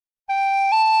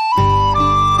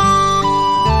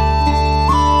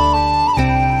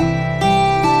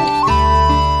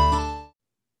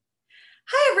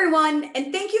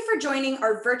joining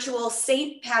our virtual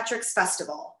St. Patrick's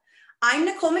Festival. I'm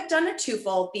Nicole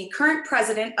McDonough-Tufel, the current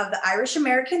president of the Irish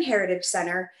American Heritage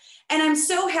Center, and I'm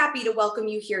so happy to welcome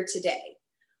you here today.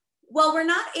 While we're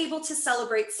not able to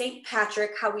celebrate St.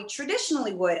 Patrick how we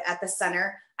traditionally would at the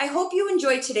center, I hope you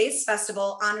enjoy today's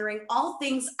festival honoring all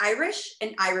things Irish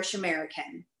and Irish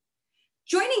American.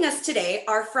 Joining us today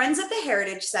are friends of the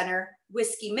Heritage Center,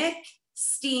 Whiskey Mick,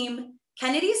 Steam,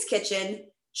 Kennedy's Kitchen,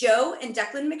 Joe and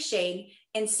Declan McShane,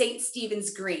 and St.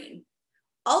 Stephen's Green.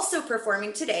 Also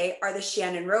performing today are the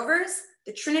Shannon Rovers,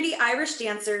 the Trinity Irish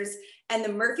Dancers, and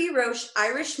the Murphy Roche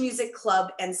Irish Music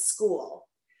Club and School.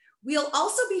 We'll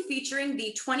also be featuring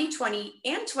the 2020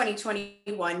 and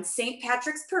 2021 St.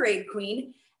 Patrick's Parade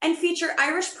Queen and feature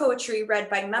Irish poetry read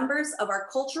by members of our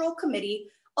cultural committee,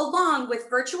 along with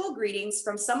virtual greetings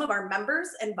from some of our members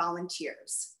and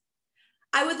volunteers.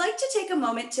 I would like to take a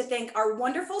moment to thank our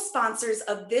wonderful sponsors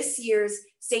of this year's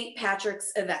St.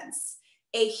 Patrick's events.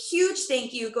 A huge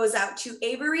thank you goes out to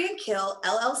Avery & Kill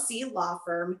LLC law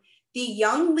firm, the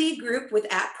Young Lee Group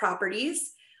with At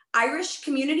Properties, Irish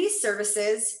Community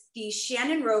Services, the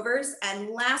Shannon Rovers,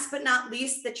 and last but not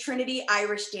least, the Trinity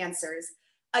Irish Dancers.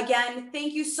 Again,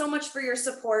 thank you so much for your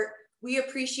support. We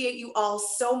appreciate you all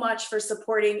so much for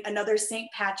supporting another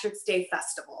St. Patrick's Day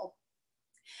festival.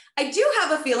 I do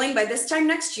have a feeling by this time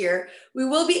next year, we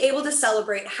will be able to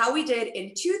celebrate how we did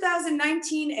in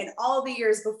 2019 and all the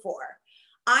years before.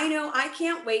 I know I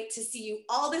can't wait to see you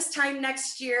all this time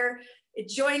next year,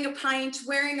 enjoying a pint,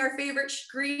 wearing our favorite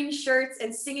green shirts,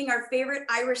 and singing our favorite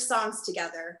Irish songs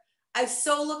together. I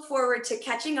so look forward to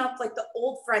catching up like the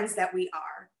old friends that we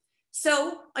are.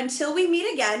 So until we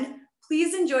meet again,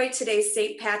 please enjoy today's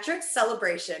St. Patrick's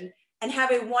celebration and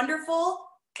have a wonderful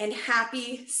and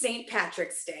happy St.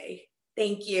 Patrick's Day.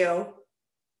 Thank you.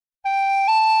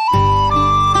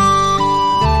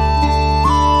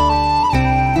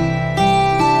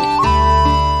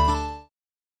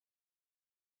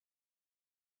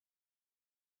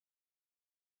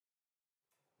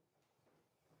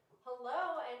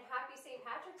 Hello and happy St.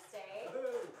 Patrick's Day.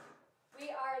 We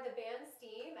are the band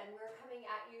Steam and we're coming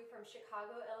at you from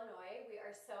Chicago, Illinois. We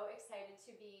are so excited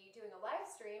to be doing a live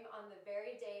stream on the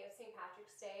very day of St.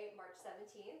 Patrick's Day, March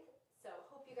 17th. So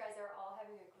hope you guys are all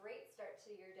having a great start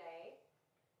to your day.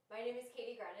 My name is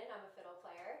Katie Grennan, I'm a fiddle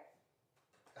player.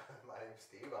 My name's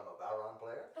Steve, I'm a bowron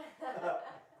player.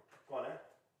 Go on, eh?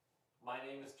 My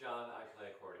name is John, I play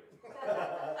accordion.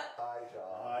 Hi,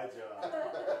 John. Hi, John.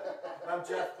 I'm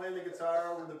Jeff, playing the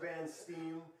guitar. We're the band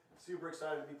Steam. Super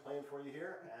excited to be playing for you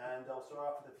here. And I'll start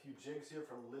off with a few jigs here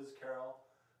from Liz Carroll.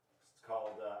 It's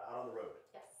called Out on the Road.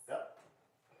 Yes. Yep.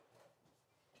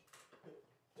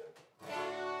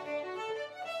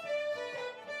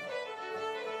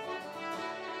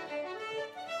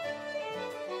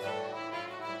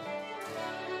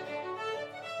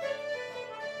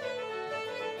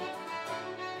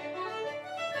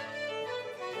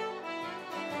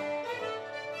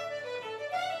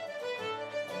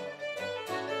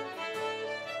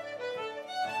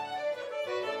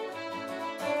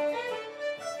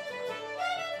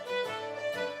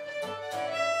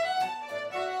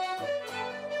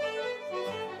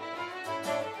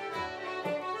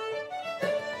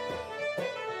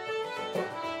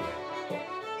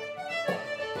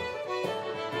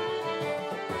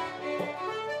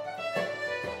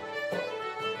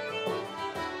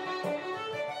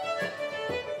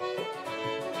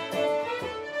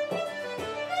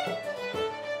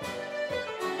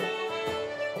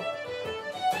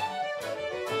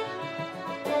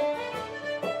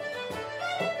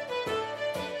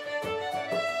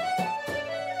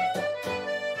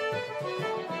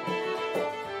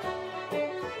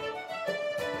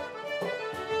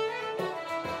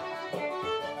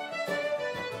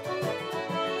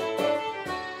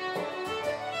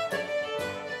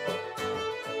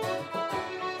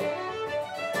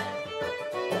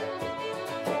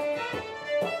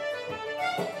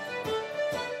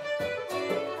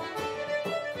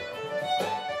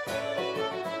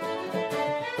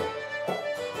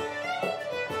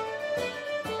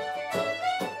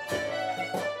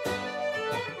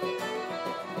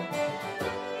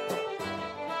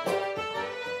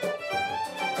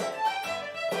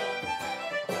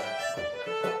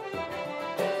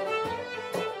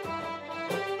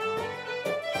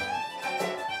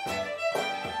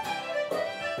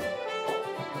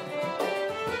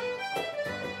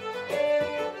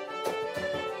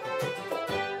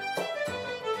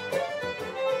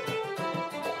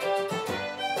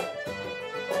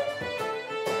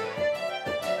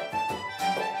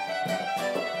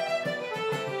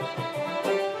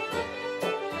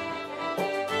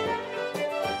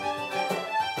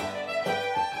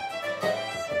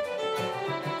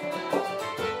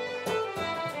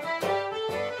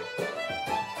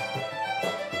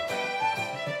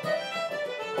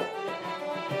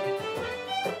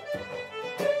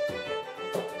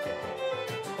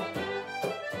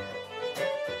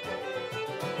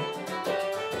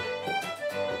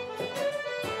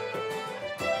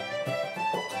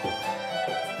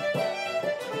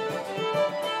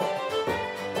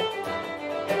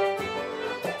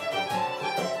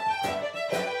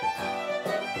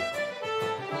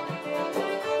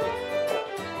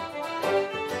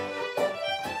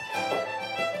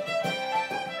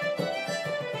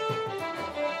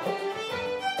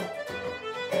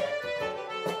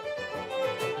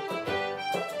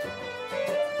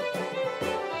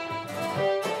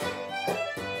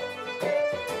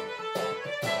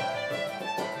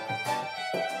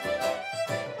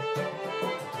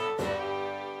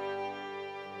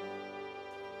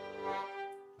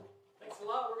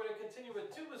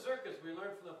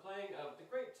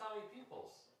 Rowdy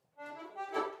Peoples.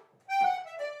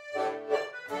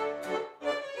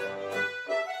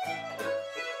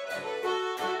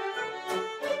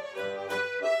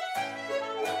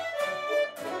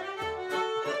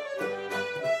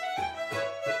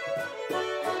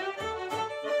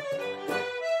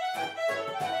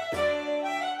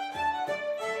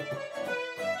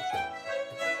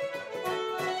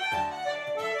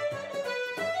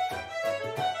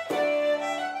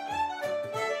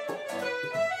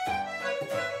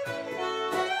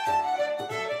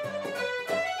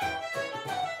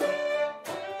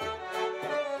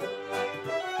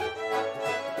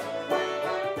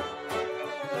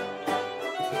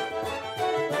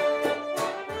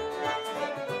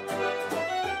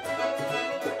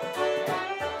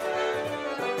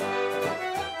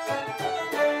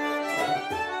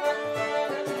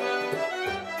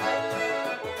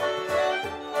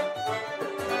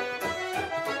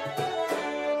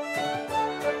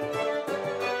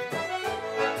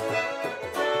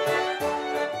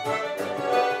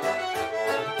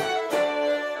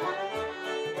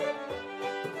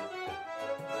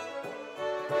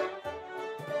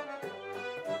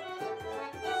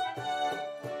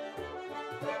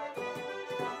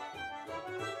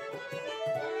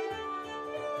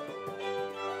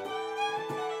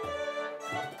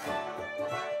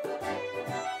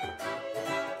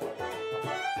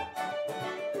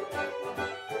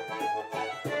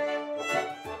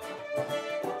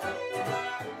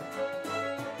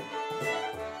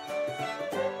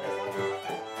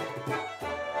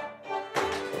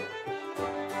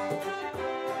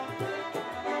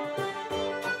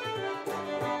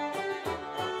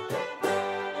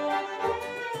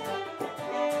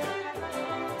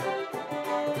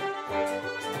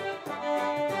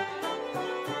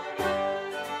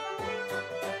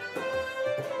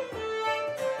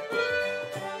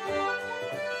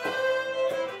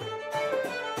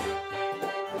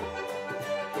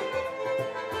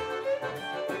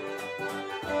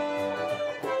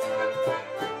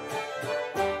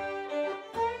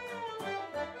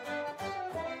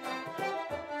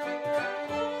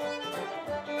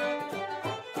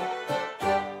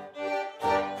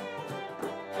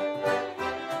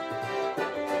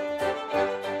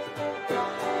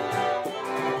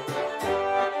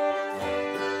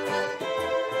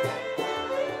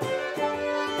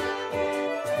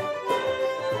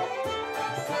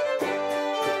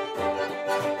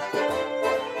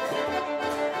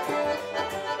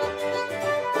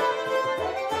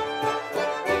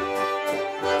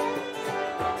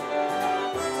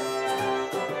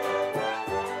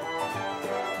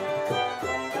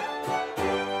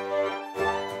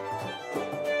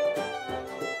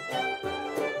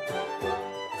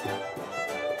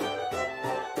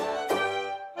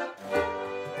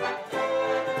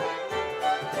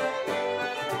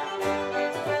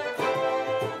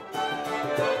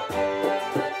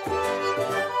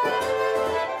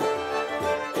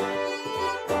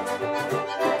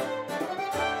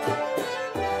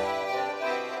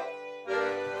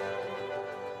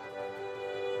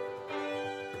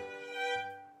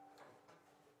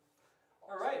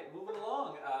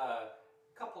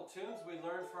 Tunes we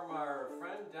learned from our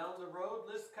friend down the road,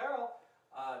 Liz Carroll.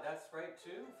 That's Right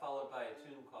Too, followed by a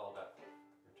tune called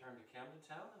Return to Camden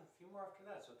Town, and a few more after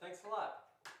that. So thanks a lot.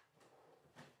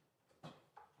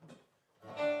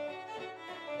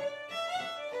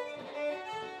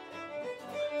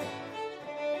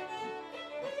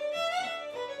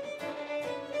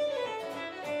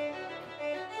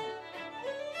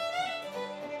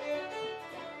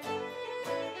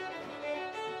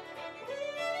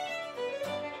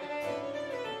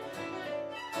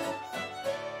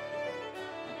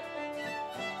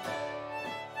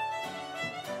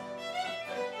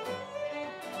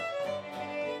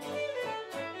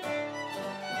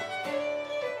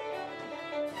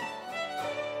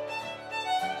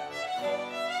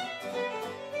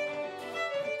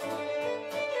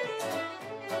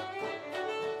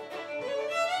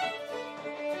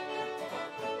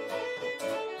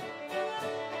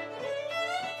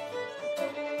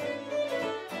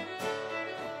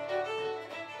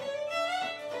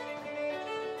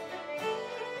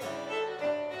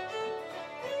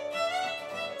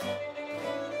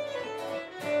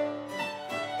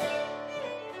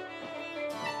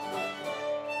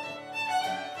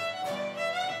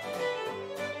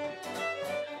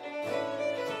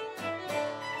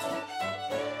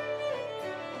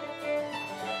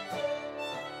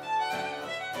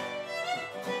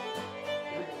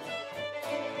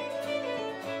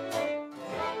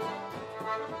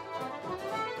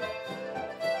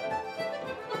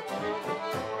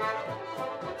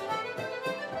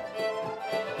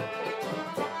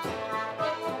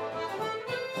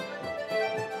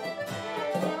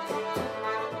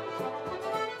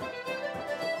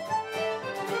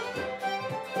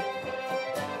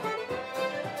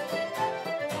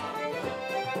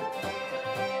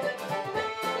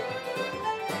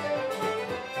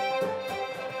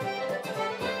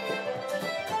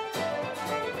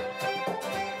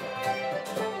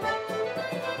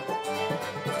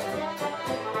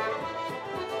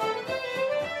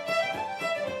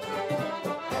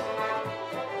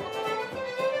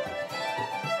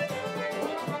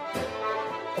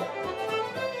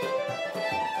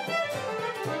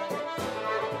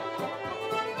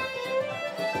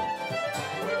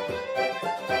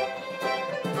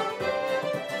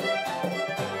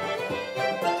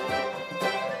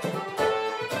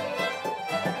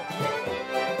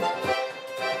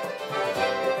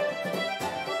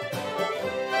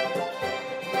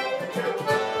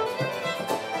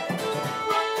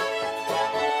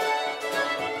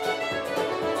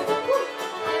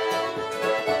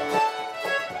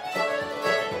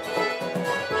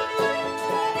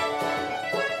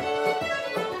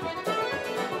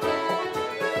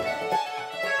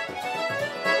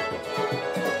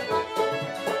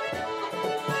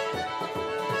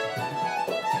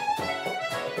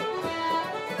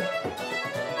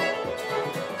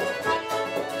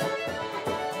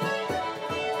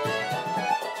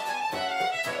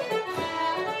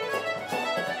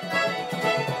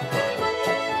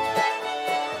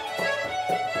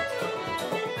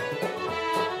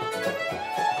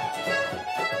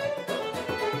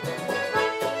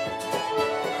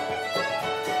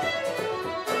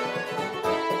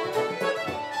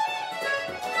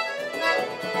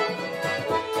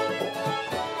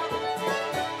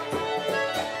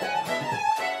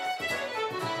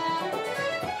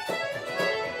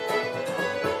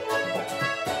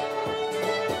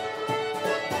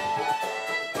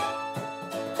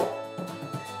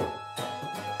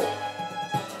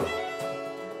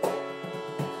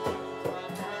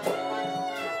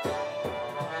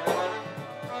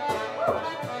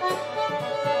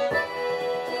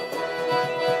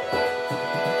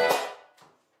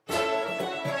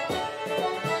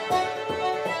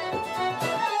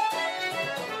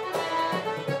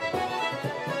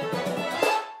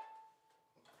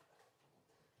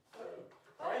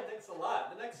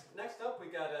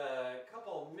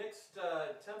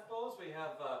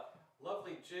 a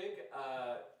lovely jig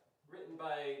written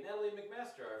by Natalie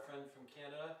McMaster, our friend from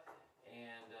Canada,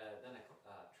 and then a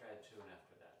trad tune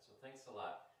after that. So thanks a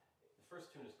lot. The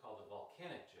first tune is called the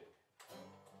Volcanic Jig.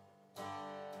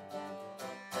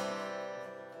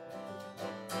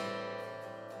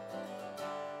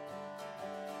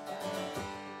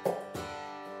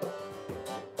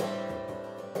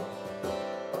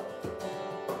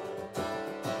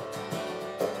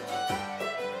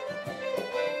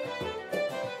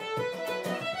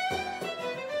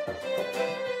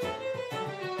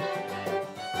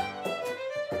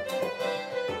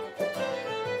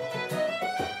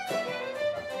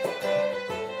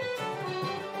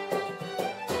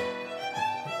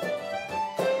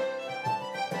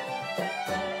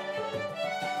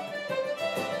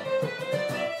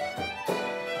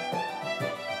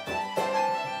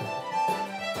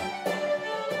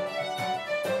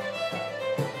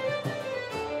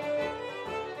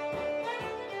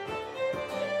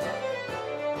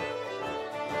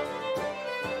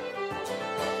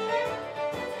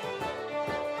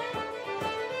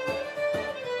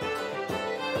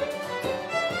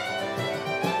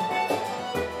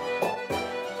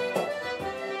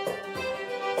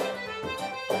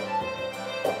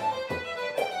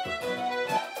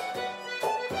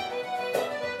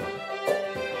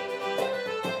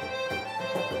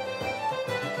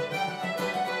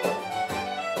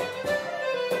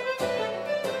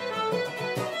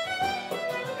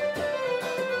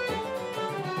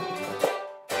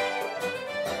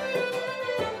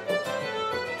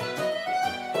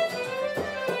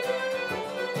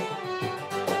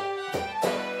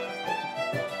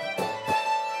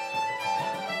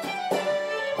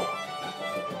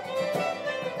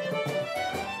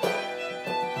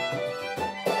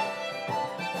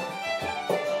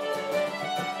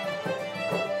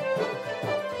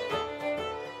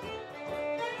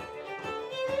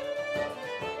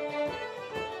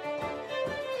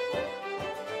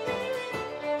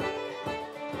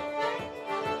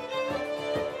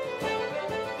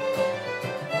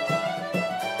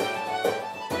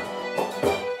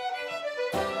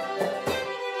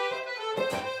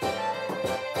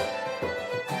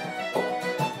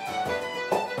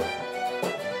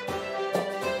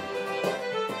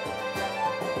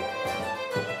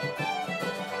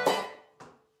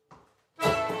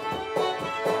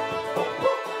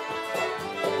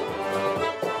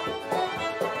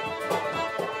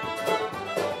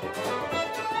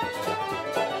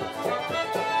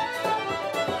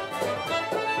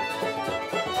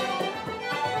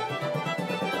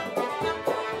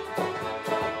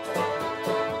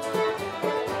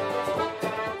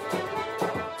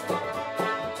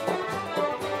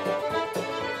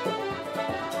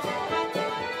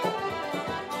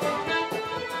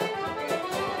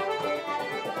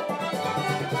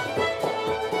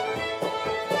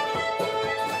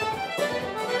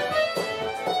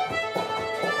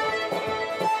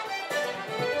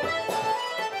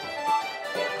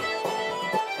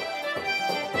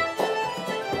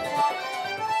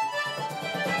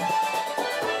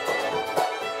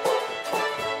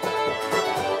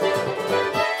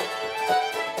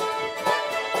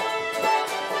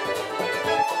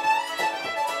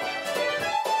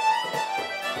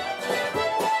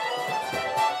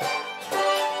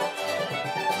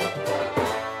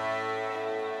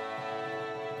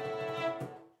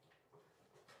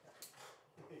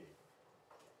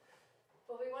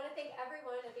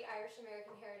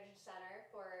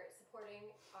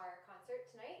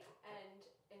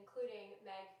 including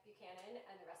Meg Buchanan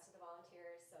and the rest of the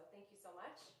volunteers. So thank you so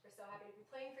much. We're so happy to be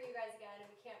playing for you guys again,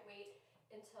 and we can't wait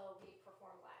until we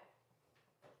perform live.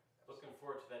 Looking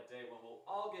forward to that day when we'll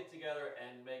all get together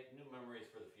and make new memories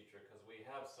for the future, because we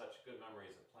have such good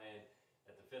memories of playing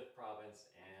at the 5th Province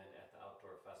and at the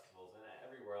outdoor festivals and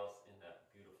everywhere else in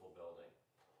that beautiful building.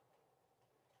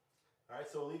 All right,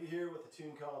 so we'll leave you here with a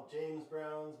tune called James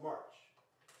Brown's March.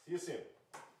 See you soon.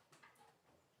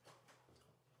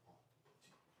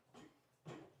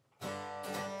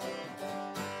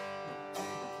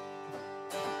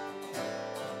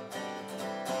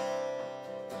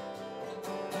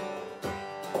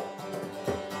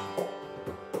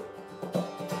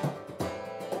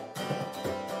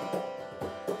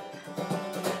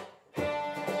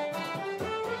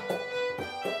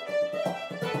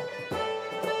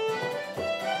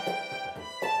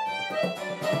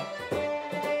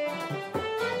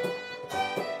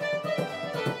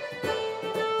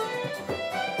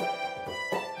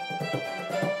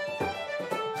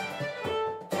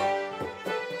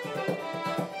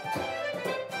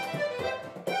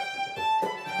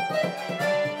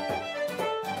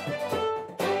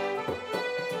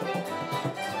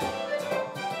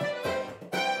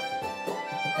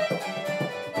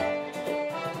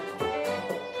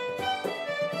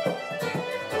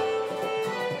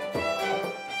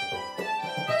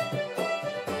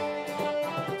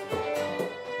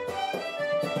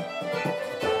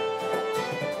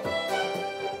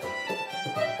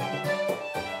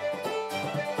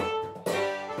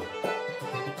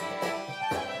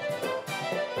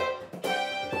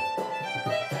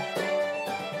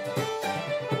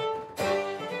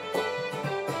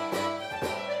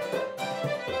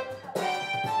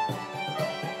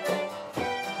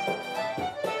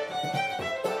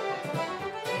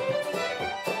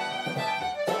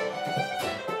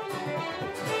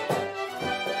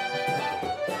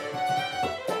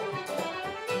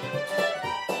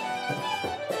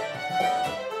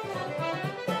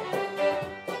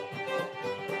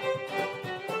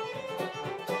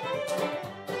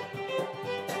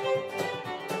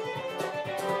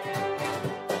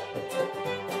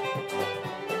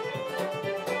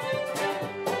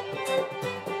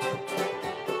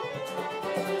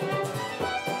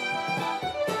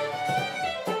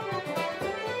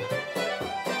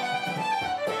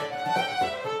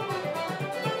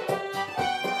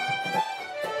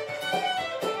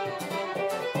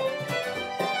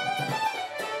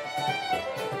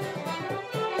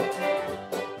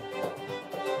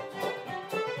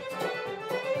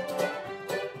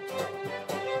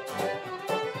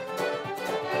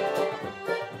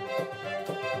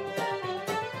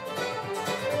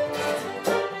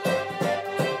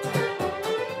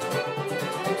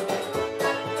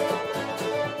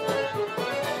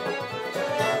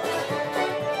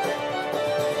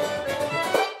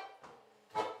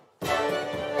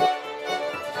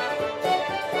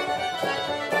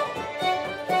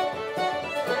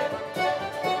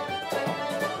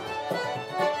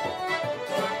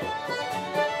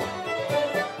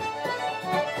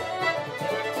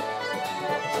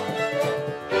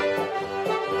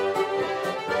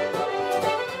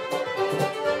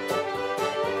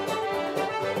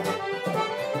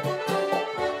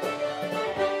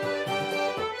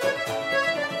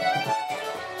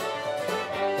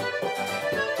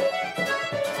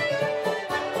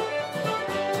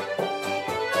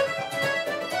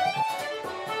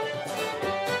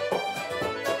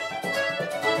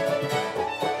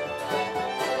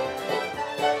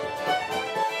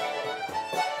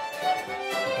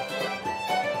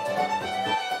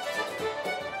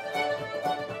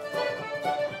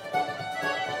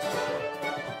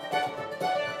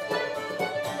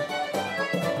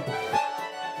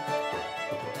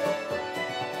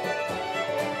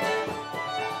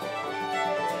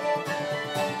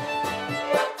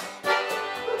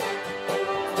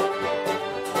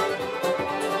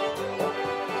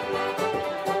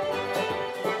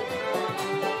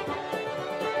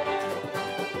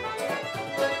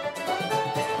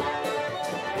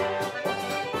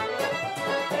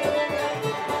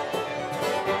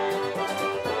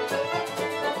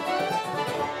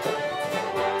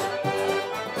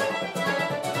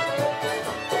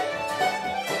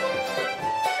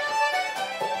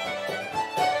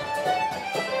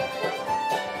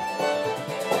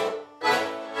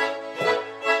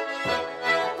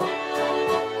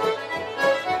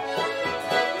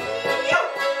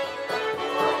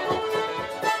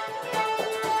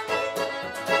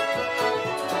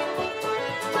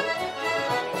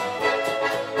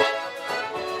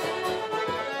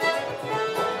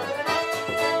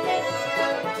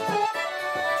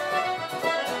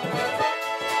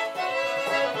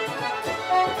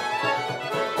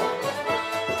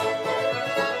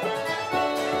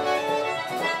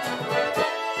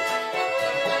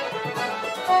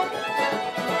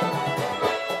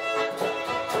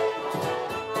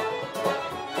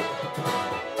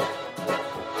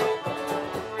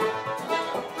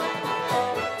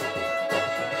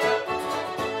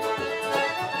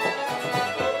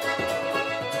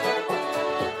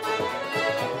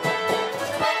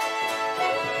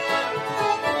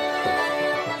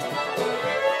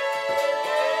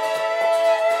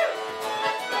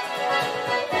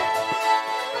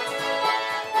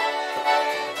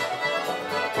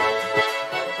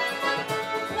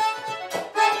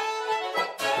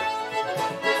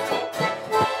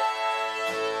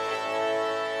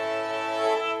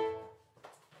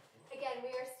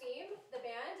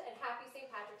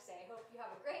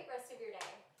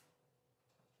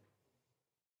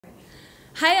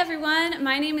 Hi everyone,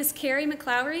 my name is Carrie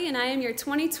McLowry and I am your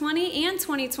 2020 and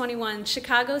 2021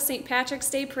 Chicago St.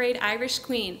 Patrick's Day Parade Irish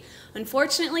Queen.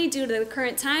 Unfortunately, due to the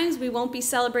current times, we won't be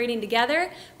celebrating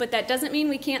together, but that doesn't mean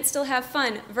we can't still have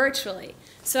fun virtually.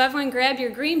 So everyone grab your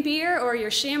green beer or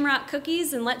your shamrock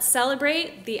cookies and let's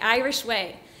celebrate the Irish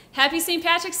way. Happy St.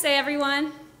 Patrick's Day,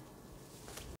 everyone!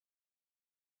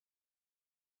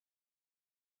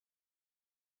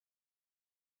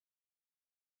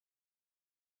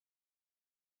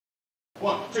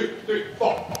 One, two, three,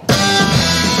 four.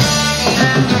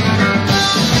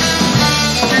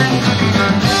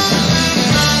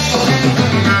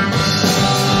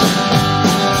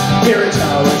 Here a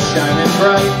tower shining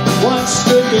bright, once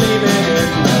stood gleaming in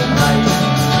the night.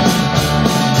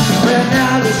 But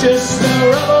now there's just the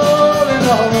rubble in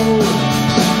the hole.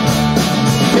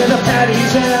 Hear the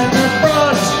paddies and the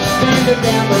frogs came to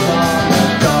gamble on the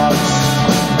dogs.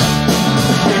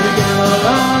 Came to gamble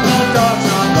on the dogs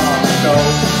on long ago.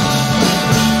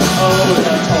 Oh,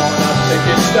 the torn up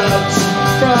ticket stubs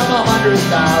from 100,000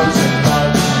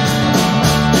 bucks.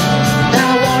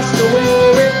 Now washed away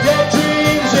with dead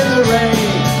dreams in the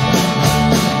rain.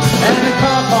 And the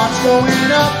car park's going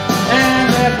up and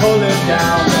they're pulling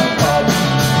down the pub.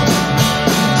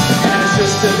 And it's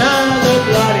just another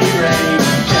bloody rain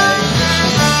day.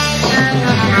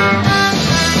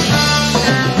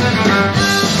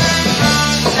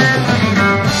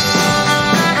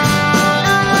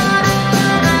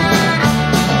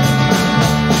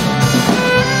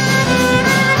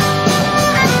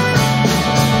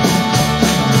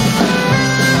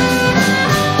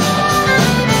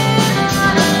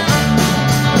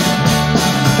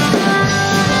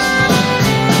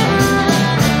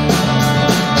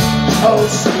 Oh,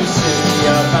 sweet city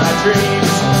of my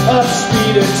dreams, up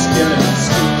speed and skimming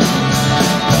steam.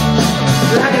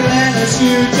 Like Atlantis,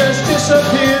 you just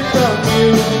disappeared from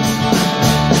view.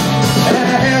 And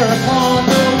the hair upon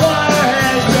the wire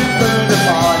has been burned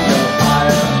upon your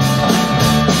fire.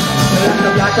 Like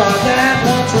the black dog that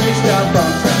once raced out from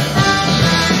Trinity.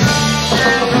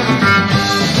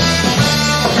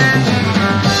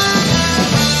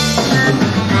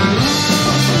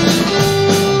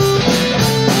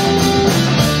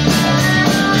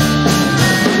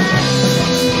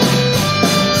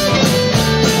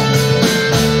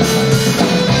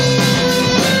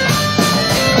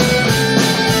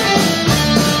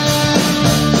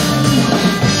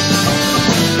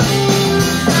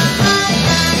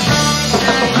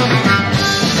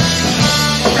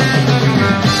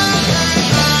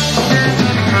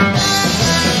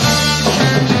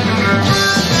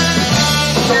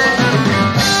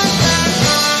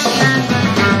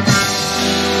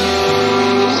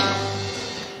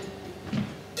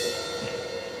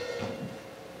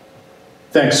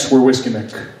 Thanks, we're Whiskey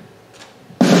Mick.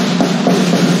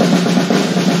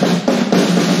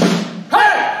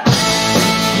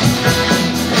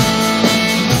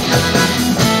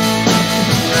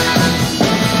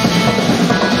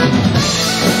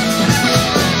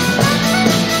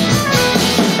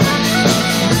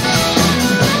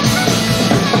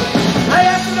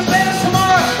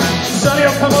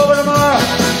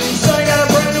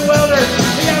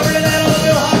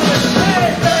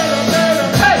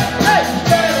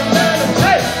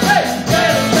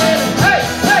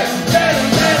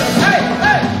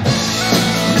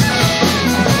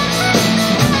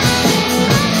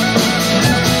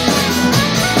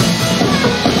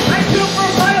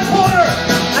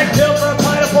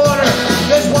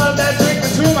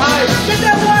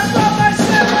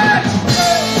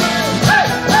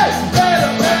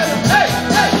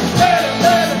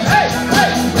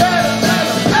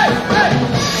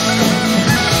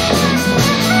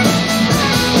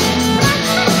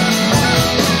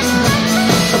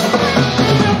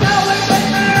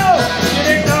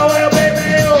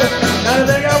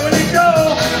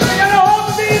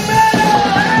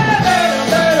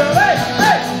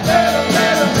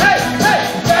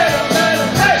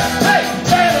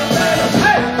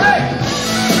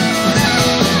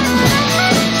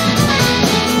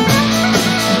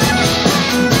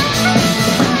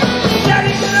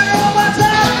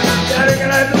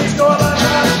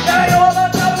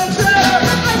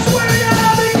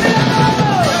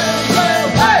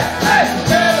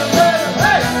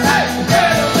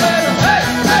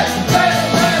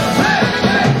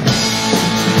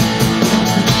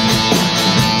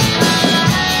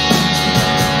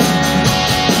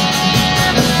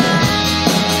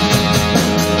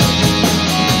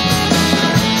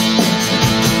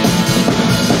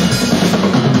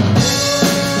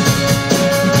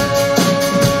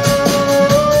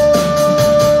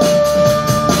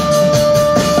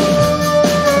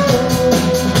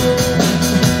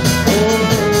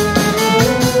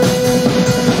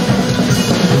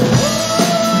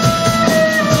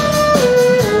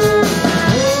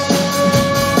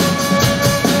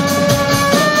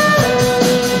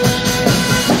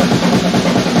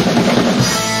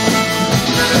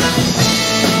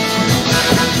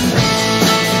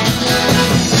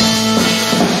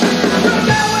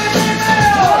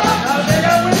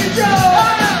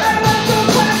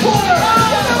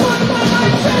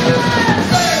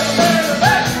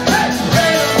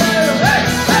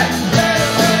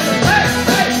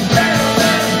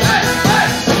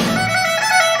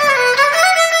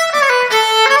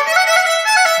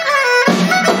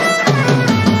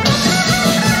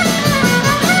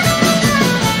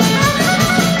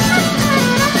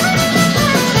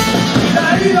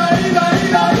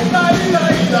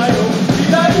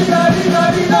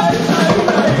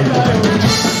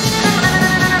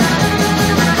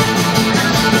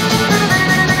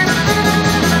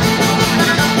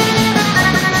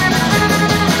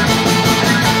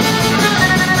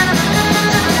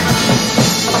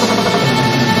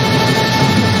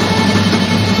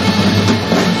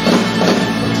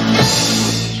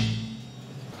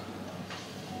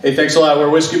 Hey, thanks a lot. We're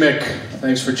Whiskey Mick.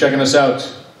 Thanks for checking us out.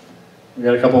 We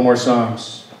got a couple more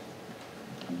songs.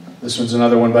 This one's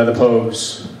another one by the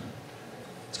Pogues.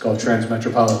 It's called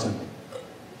Transmetropolitan.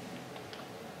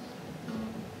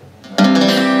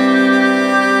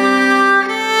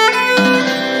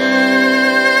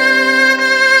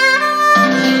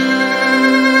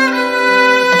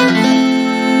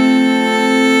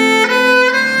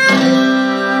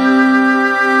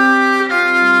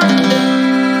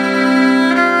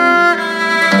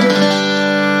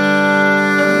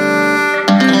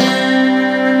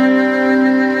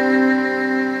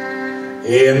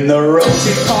 In the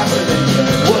Roche Park Pavilion,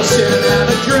 we'll sit and have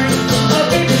a drink of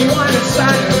baby wine and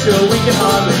cider until we can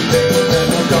hardly think. Then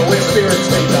we'll go where spirits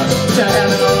take us to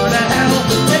heaven or to hell,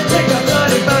 and take a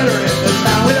bloody murder in the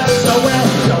town we love so well.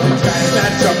 Going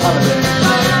Transmetropolitan.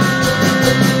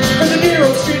 From the near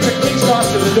old streets of King's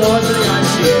Cross to the doors of the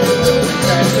ICA, going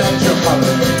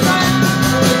Transmetropolitan.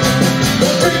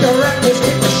 We'll drink a reckless,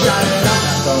 kick the shot, and I'm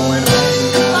not going home.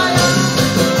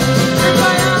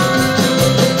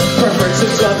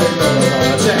 Preferences of the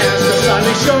boulevards, the hands to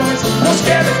sunny shores. We'll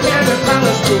scare the cannon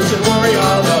palace boots and worry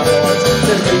all the hordes.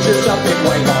 There's pictures up in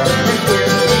Whitehall and queer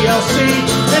the DLC.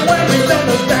 And when we've done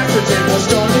those bastards in, we'll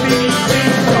storm the BBC.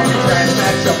 From the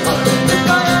Transmetropolitan.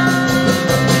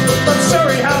 From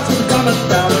Surrey House to the Common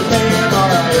Bell and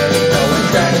KMRIA, going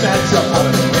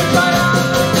Transmetropolitan.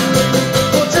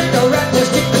 We'll drink a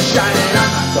reckless, kick the shine, and I'm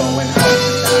not going home.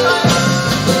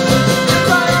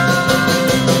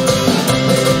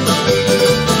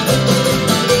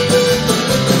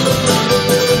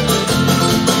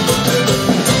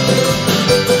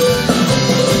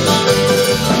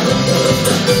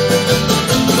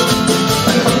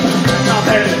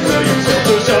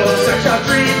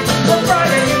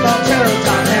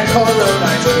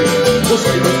 We'll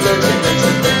see what's lurking next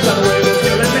to things on the way we'll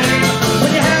kill a name.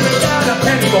 When you haven't got a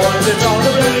penny, boys, it's all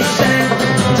the bloody shame.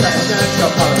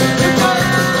 Transmetropolitan.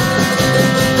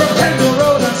 From Pendle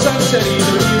Road on Sunset Eve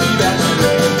to Beauty, that's the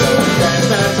way we'll go.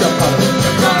 Transmetropolitan.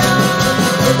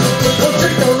 We'll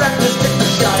drink a reckless, kick the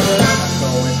shot, but I'm not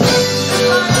going home.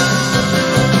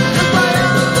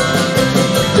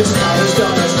 This town has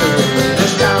done us dirty.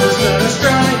 This town has done us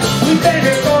dry. We've been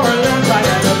here for a long time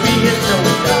and we'll be here till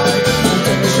we die. We'll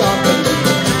finish off the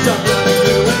something to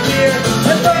do with beer,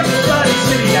 and burn the bloody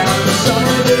city down in the summer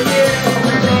of the year.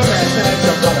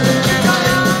 Transmetropolitan.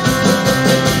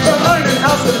 From London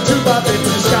House with a two-bar bit to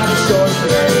the Scottish shores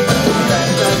today.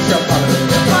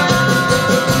 Transmetropolitan.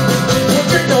 We'll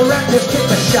drink the reckless, kick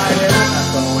the shine, and I'm not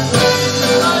going home.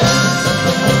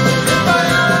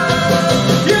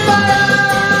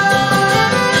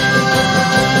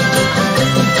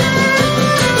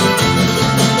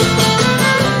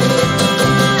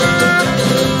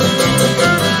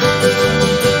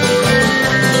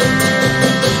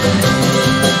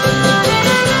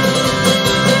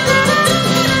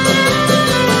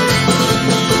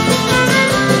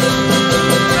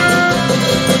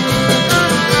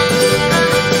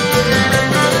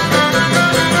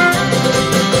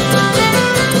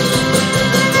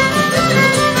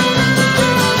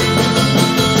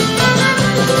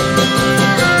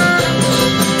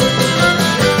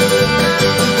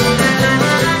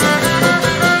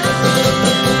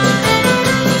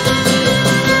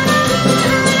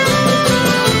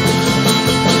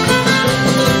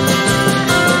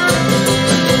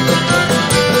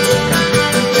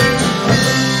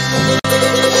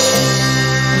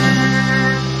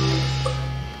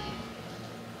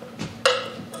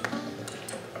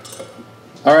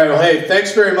 All right, well, hey,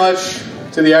 thanks very much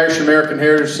to the Irish American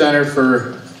Heritage Center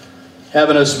for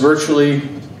having us virtually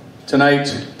tonight,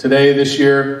 today, this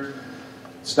year.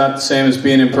 It's not the same as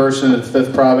being in person at the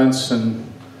 5th Province and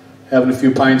having a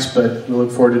few pints, but we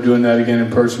look forward to doing that again in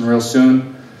person real soon.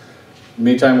 In the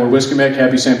meantime, we're Whiskey Mick.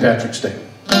 Happy St. Patrick's Day.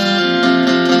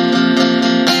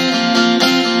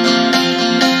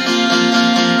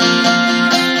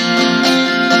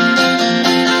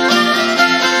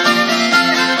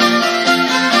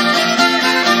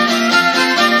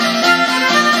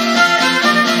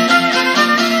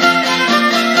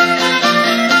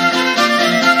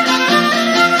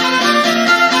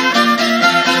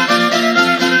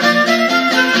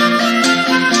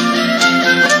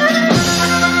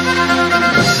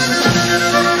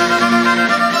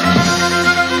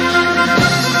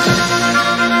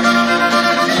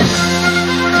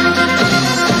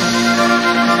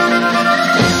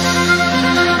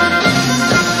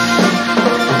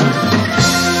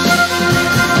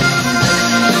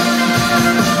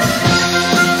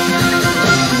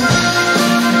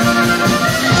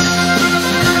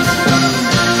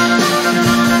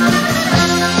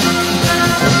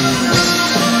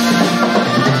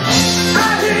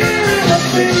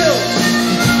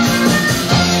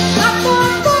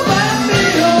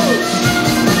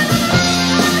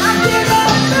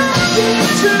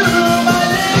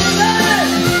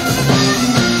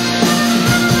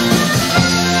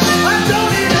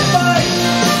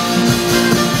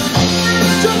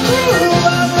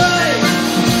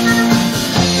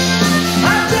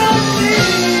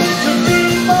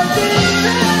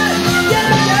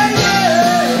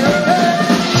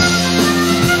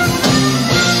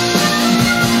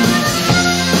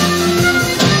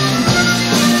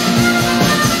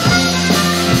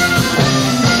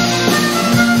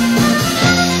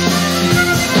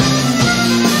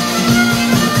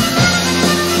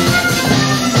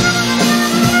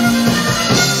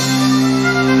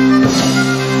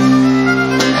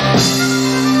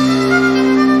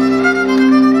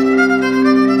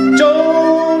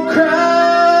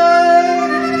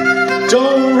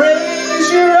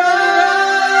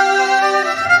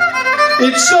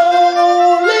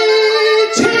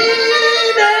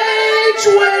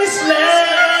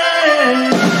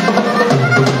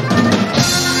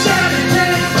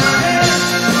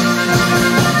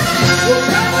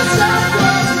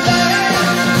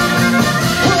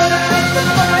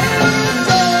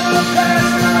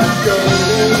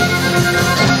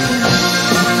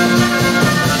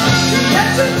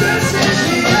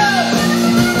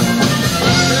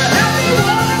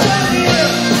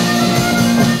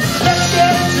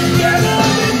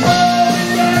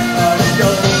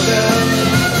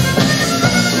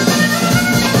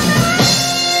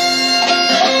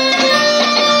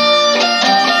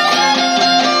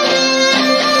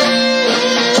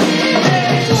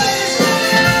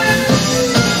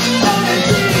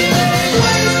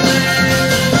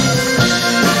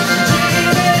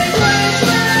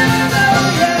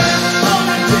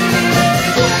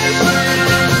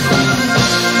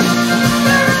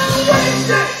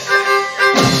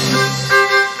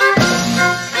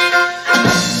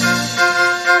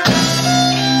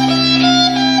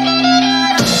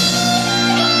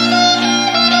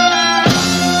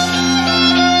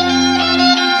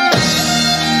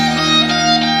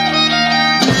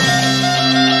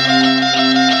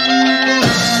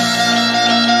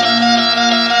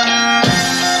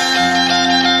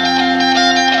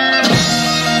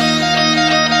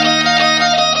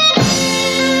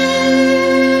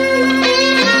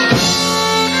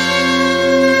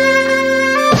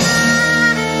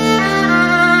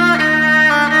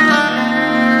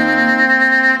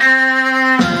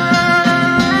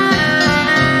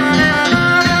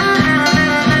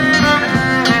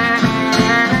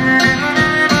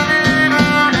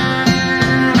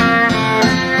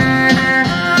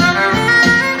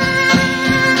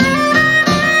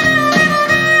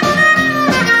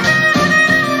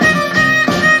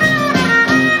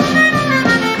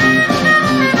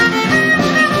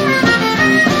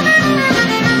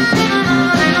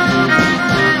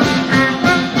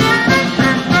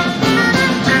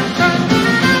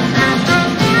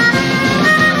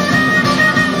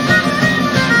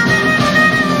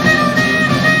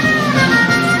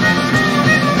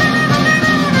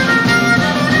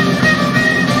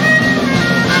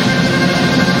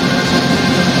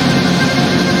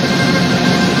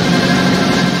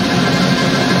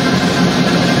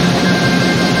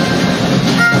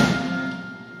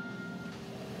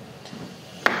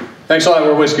 Thanks a lot.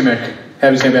 We're Whiskey Mick.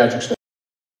 Happy St. Patrick's Day.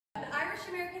 The Irish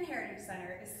American Heritage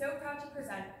Center is so proud to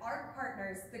present our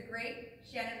partners, the great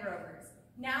Shannon Rovers.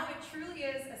 Now it truly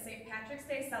is a St. Patrick's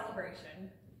Day celebration.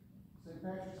 St.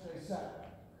 Patrick's Day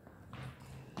set.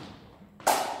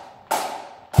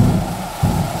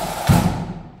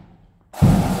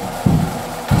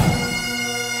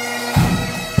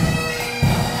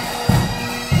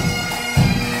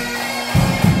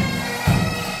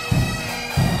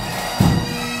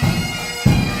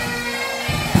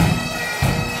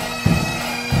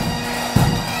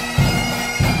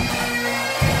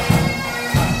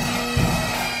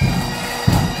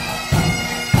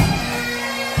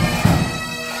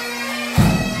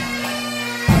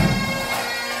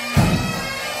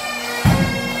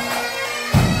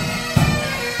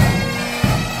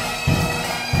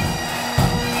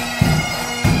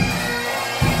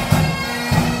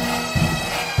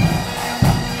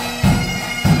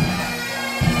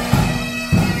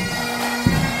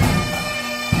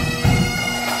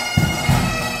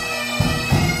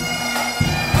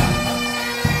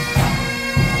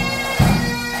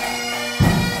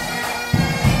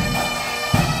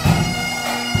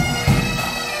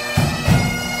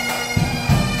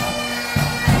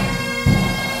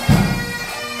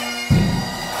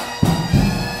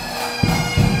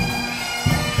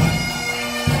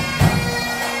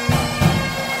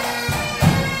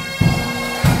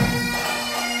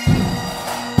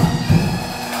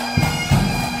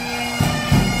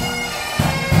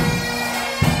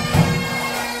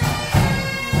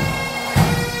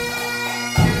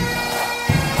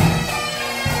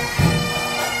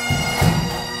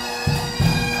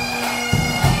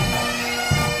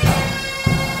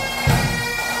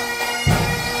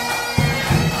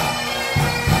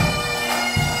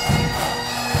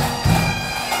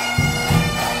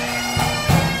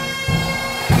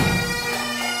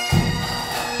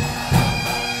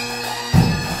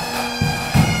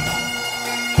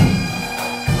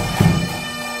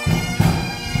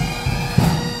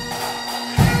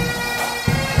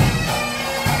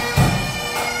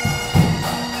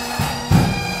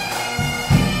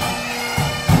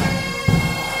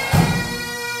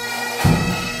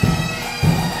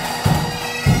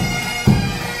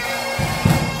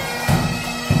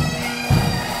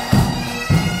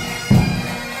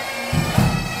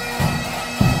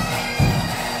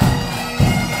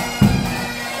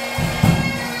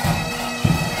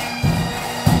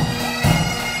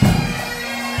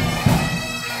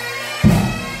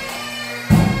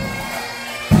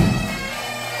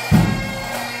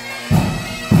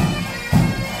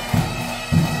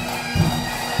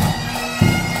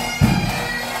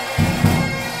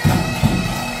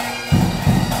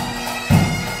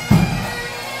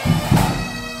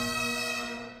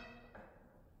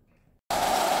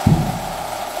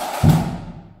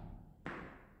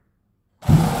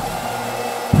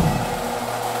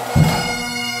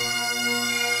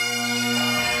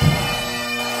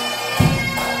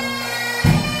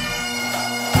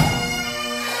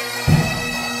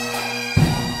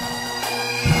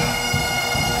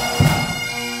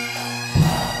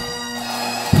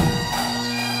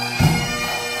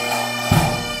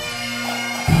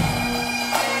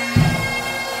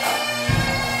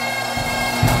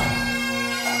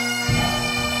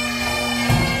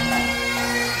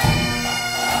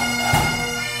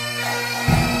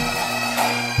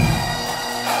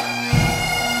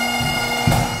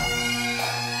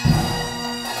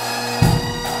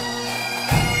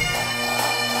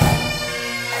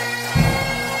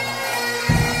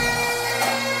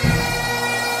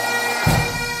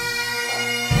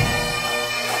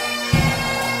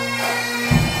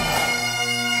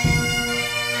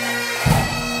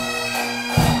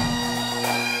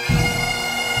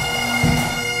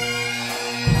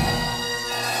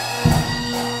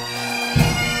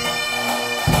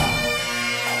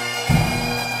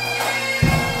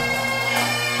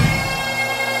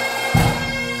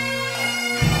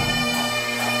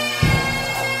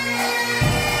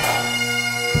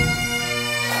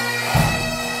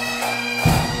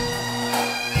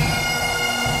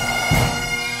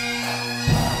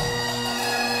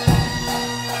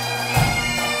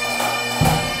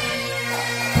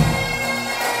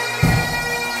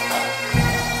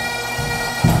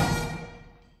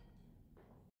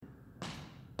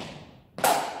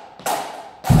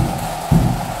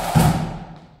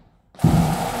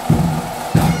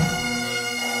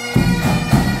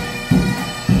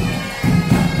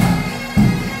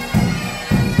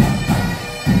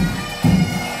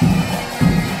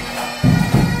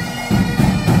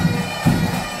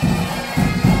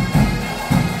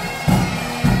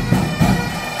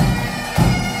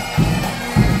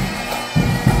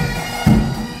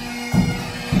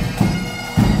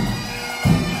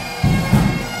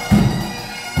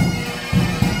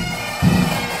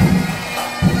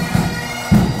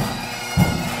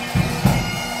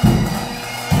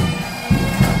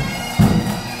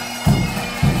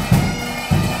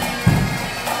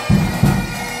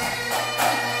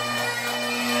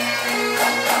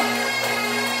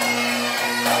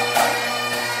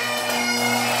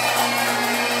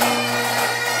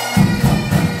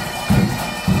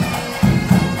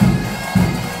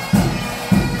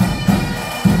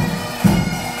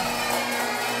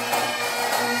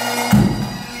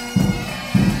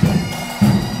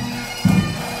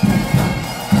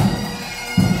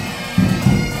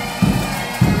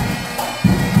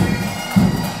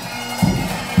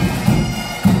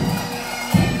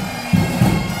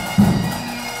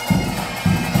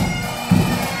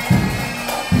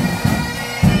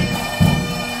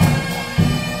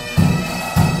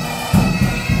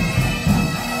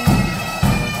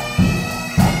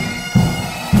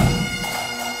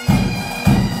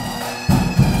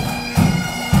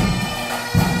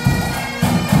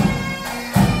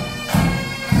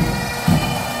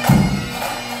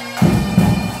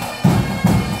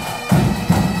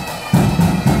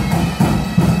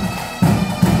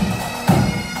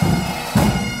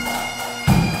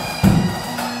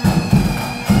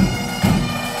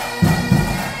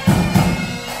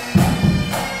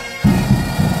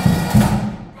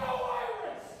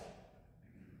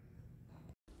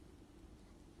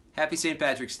 Happy St.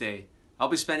 Patrick's Day. I'll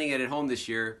be spending it at home this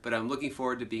year, but I'm looking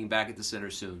forward to being back at the center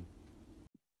soon.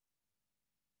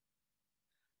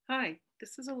 Hi,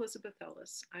 this is Elizabeth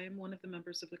Ellis. I am one of the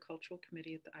members of the Cultural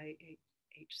Committee at the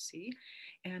IHC,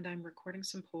 and I'm recording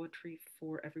some poetry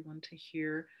for everyone to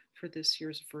hear for this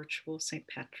year's virtual St.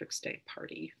 Patrick's Day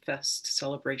Party Fest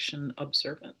Celebration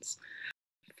Observance.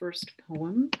 The first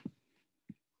poem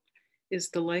is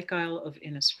The Lake Isle of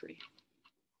Innisfree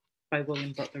by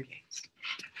William Butler Yeats.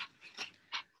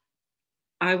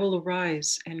 I will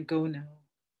arise and go now,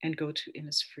 and go to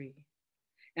Innisfree,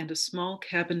 and a small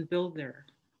cabin build there,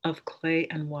 of clay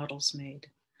and wattles made.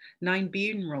 9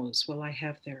 bean rows will I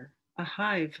have there, a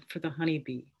hive for the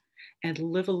honeybee, and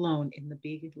live alone in the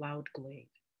bee loud glade.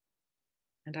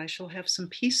 And I shall have some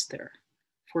peace there,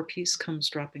 for peace comes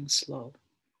dropping slow,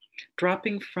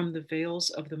 dropping from the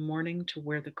vales of the morning to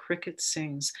where the cricket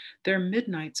sings, their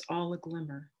midnights all a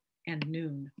glimmer, and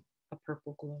noon a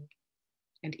purple glow,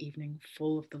 and evening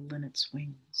full of the linnet's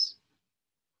wings.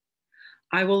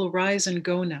 I will arise and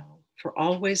go now, for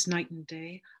always night and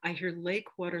day I hear lake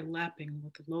water lapping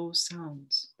with low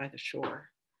sounds by the shore,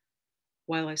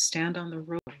 while I stand on the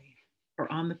roadway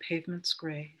or on the pavement's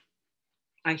gray,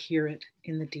 I hear it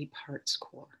in the deep heart's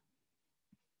core.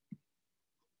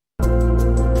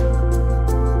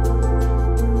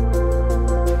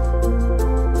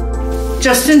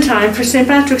 Just in time for St.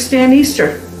 Patrick's Day and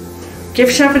Easter.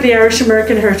 Gift shop at the Irish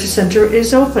American Heritage Centre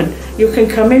is open. You can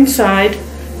come inside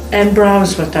and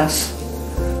browse with us.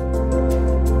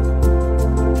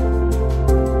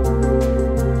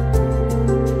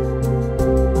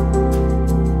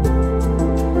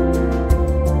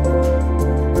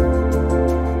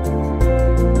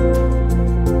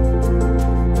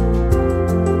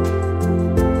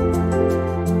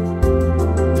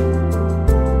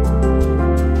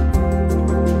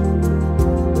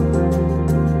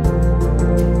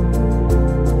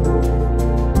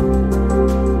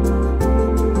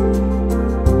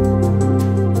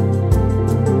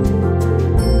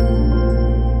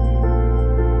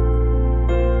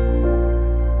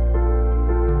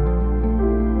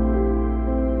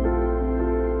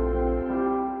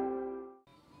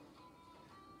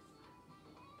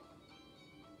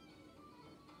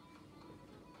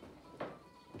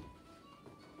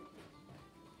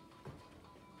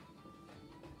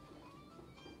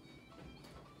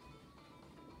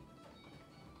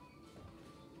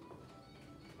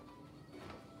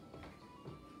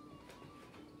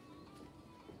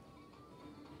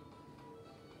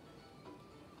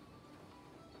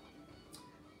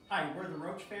 Hi, we're the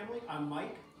Roche family. I'm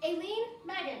Mike. Aileen,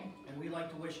 Megan. And we'd like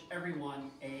to wish everyone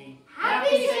a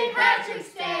Happy St.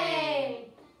 Patrick's Day!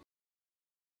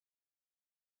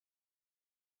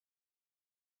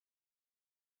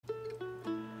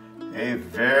 A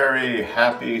very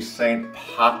happy St.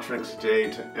 Patrick's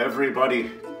Day to everybody.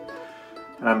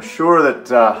 And I'm sure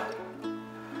that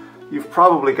you've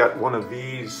probably got one of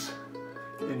these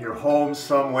in your home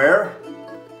somewhere.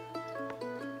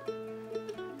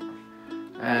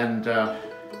 And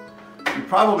you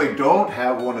probably don't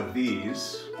have one of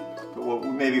these, but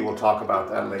maybe we'll talk about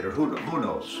that later. Who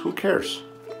knows? Who cares?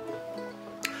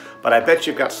 But I bet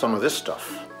you've got some of this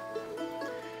stuff.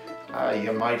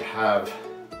 You might have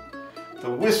the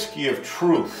Whiskey of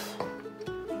Truth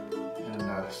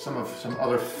and some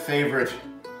other favorite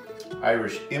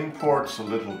Irish imports, a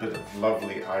little bit of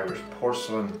lovely Irish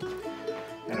porcelain,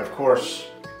 and of course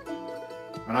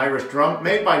an Irish drum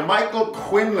made by Michael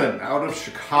Quinlan out of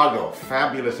Chicago.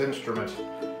 Fabulous instrument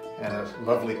and a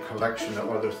lovely collection of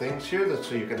other things here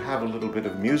so you can have a little bit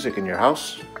of music in your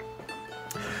house.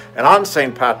 And on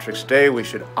St. Patrick's Day we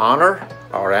should honor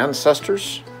our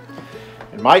ancestors.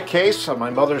 In my case, on my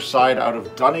mother's side out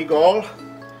of Donegal,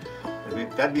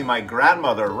 that'd be my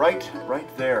grandmother right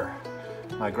there.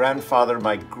 My grandfather,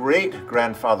 my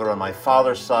great-grandfather on my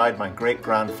father's side, my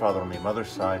great-grandfather on my mother's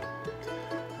side.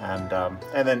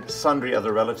 And then sundry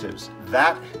other relatives.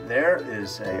 That there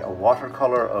is a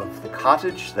watercolor of the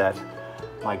cottage that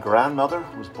my grandmother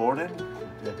was born in.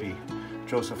 That'd be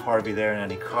Joseph Harvey there and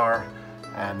Annie Carr.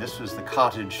 And this was the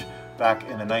cottage back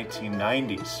in the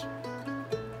 1990s.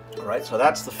 All right, so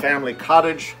that's the family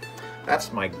cottage.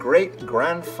 That's my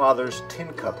great-grandfather's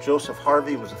tin cup. Joseph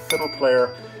Harvey was a fiddle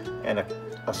player, and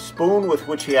a spoon with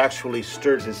which he actually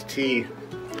stirred his tea.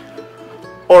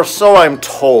 Or so I'm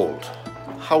told.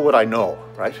 How would I know,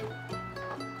 right?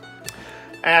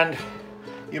 And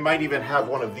you might even have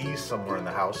one of these somewhere in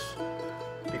the house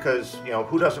because, you know,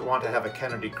 who doesn't want to have a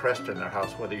Kennedy crest in their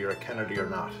house, whether you're a Kennedy or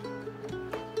not?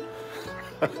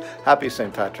 Happy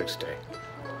St. Patrick's Day.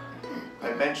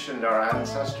 I mentioned our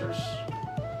ancestors,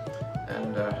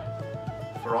 and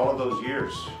for all of those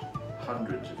years,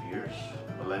 hundreds of years,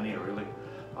 millennia really,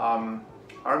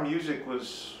 our music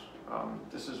was,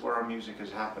 this is where our music has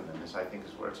happened, and this I think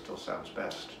is where it still sounds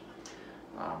best,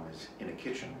 is in a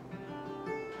kitchen.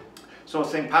 So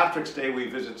St. Patrick's Day we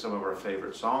visit some of our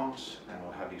favorite songs, and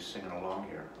we'll have you singing along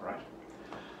here, all right?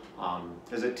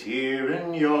 There's a tear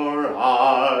in your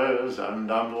eyes,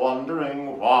 and I'm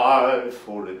wondering why,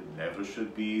 for it never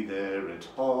should be there at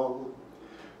all.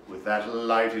 With that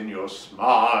light in your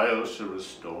smile, sure as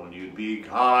stone you'd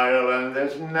beguile, and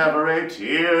there's never a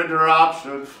teardrop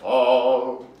should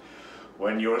fall.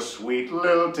 When your sweet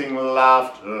lilting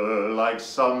laughter, like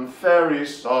some fairy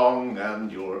song,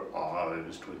 and your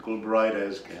eyes twinkle bright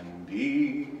as can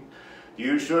be,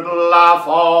 you should laugh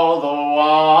all the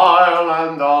while,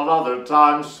 and all other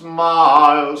times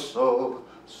smile. So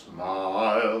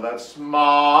smile that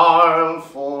smile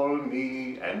for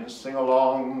me, and sing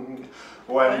along.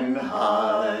 When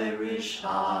Irish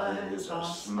eyes are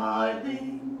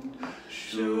smiling,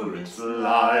 sure it's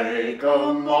like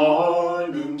a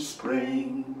morning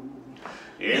spring.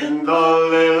 In the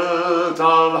lilt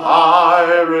of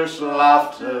Irish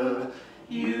laughter,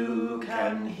 you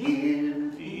can hear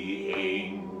the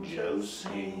angels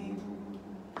sing.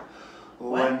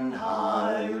 When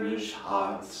Irish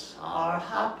hearts are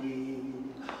happy,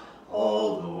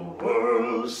 all the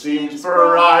world seems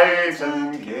bright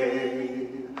and gay.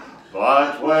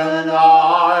 But when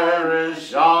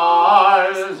Irish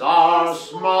eyes are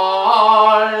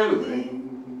smiling,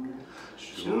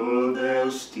 sure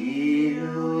they'll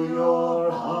steal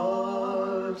your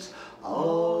heart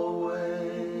away.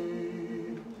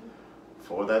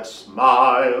 For that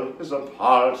smile is a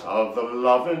part of the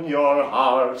love in your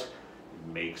heart. It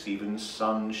makes even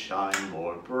sunshine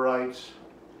more bright.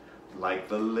 Like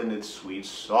the linnet's sweet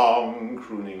song,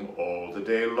 crooning all the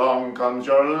day long, comes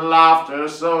your laughter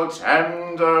so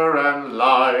tender and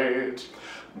light.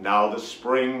 Now the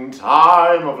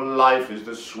springtime of life is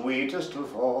the sweetest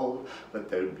of all. Let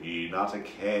there be not a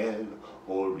care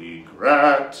or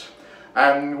regret.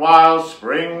 And while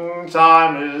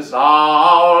springtime is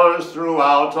ours,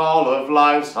 throughout all of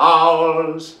life's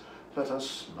hours, let us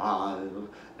smile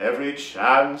every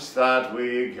chance that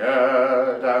we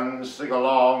get, and sing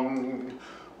along.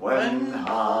 When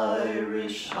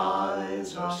Irish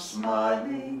eyes are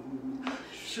smiling,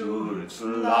 sure it's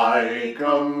like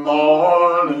a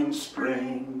morning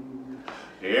spring.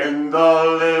 In the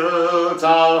lilt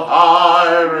of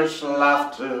Irish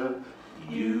laughter,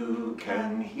 you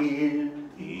can hear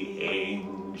the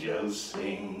angels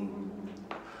sing.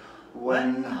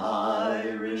 When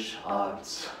Irish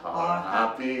hearts are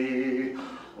happy,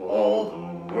 all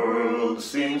the world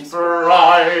seems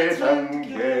bright and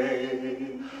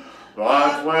gay.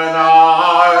 But when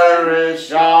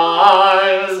Irish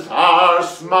eyes are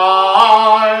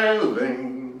smiling,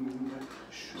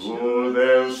 sure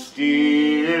they'll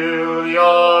steal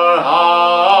your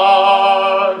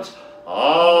heart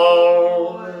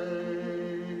away.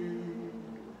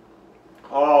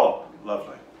 Oh,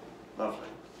 lovely, lovely.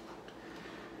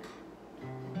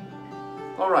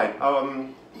 All right,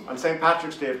 on St.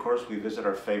 Patrick's Day, of course, we visit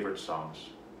our favorite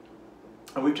songs.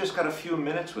 And we've just got a few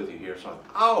minutes with you here, so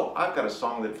I've got a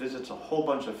song that visits a whole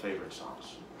bunch of favorite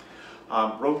songs.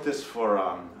 Wrote this for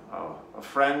a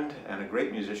friend and a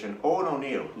great musician, Owen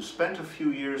O'Neill, who spent a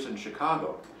few years in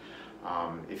Chicago.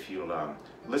 If you'll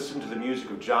listen to the music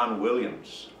of John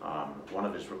Williams, one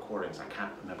of his recordings, I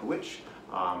can't remember which,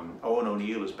 Owen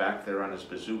O'Neill is back there on his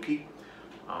bouzouki,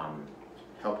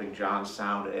 helping John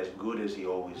sound as good as he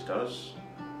always does.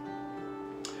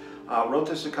 Wrote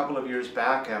this a couple of years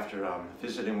back after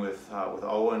visiting with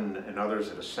Owen and others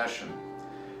at a session,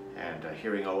 and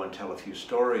hearing Owen tell a few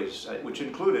stories, which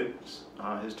included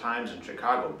his times in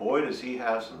Chicago. Boy, does he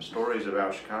have some stories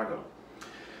about Chicago.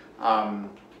 And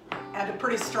a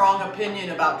pretty strong opinion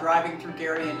about driving through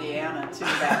Gary, Indiana, too,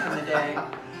 back in the day.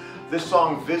 This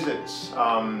song visits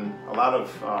a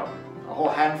whole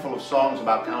handful of songs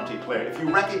about County Clare. If you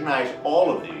recognize all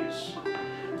of these,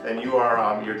 then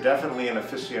you're definitely an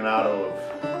aficionado of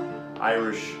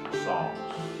Irish songs.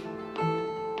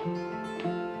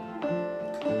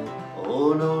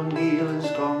 Owen O'Neill has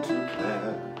gone to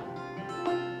Clare.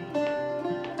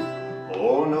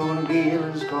 Owen O'Neill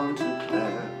has gone to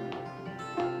Clare.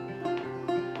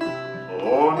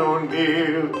 Owen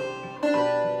O'Neill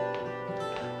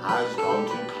has gone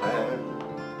to Clare.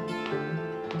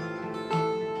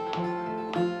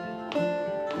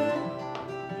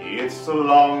 It's a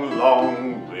long,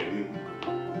 long way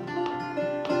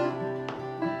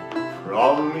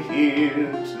from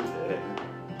here to there.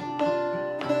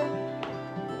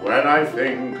 When I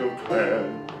think of Clare,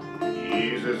 it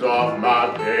eases off my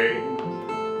pain,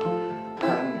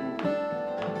 and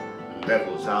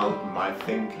levels out my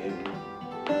thinking.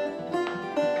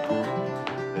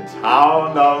 The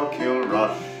town of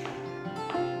Roche,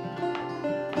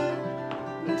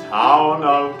 the town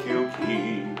of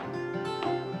Kilkee.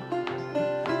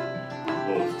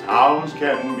 Both towns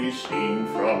can be seen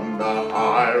from the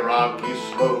high rocky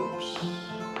slopes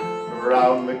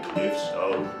around the cliffs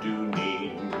of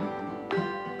Duneen.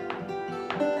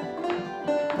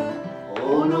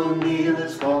 Oh, O'Neill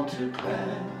has gone to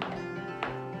Clan.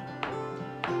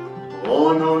 Oh,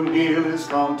 O'Neill has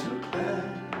gone to Clan.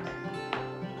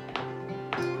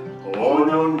 Oh,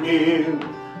 O'Neill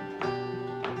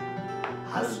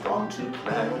has gone to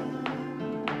Clan.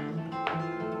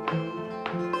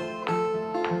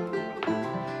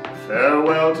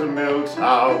 Farewell to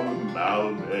Milltown,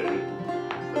 Malbay.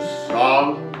 The sun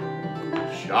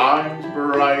shines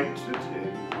bright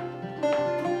today.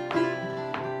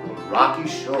 The rocky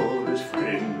shore is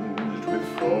fringed with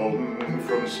foam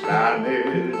from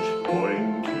Spanish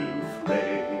Point to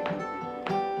Frey.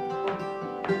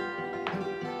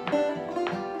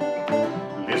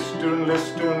 Listen,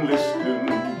 listen, listen,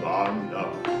 Barna.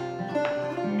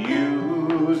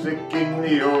 Music in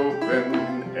the open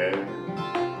air.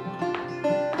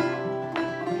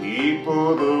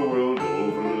 People the world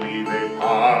over leave a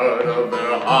part of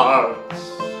their hearts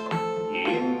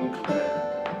in Clare.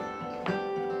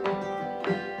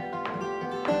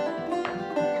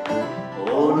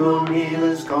 Oh, O'Neill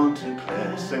has gone to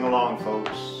Clare. Sing along,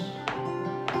 folks.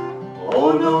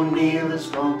 Oh, O'Neill has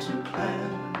gone to Clare.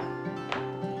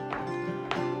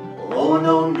 Oh,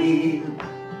 O'Neill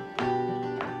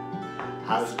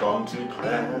has gone to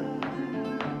Clare.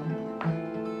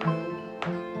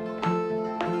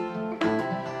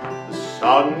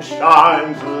 Sun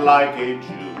shines like a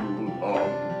jewel on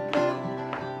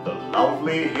the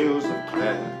lovely hills of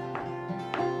Clare.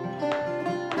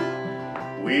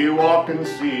 We walk and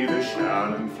see the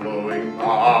Shannon flowing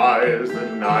by as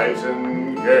the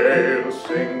nightingale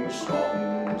sings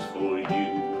songs for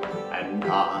you and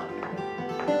I.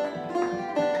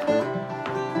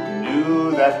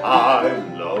 Knew that I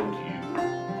loved you,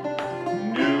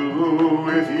 knew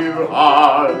with you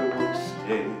I would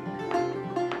stay.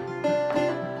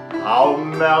 How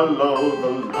mellow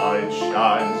the light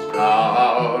shines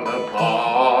down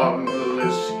upon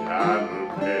Liscannor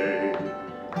Bay.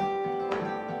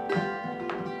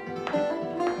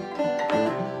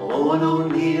 Oh,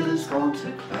 O'Neill has gone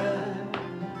to Clare.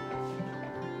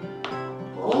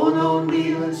 Oh,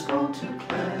 O'Neill has gone to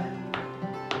Clare.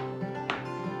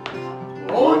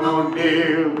 Oh,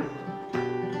 O'Neill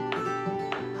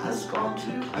has gone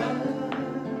to Clare.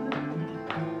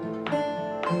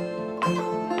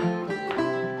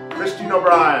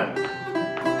 O'Brien,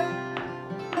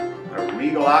 a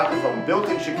regal octaphone built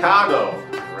in Chicago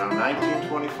around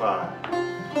 1925.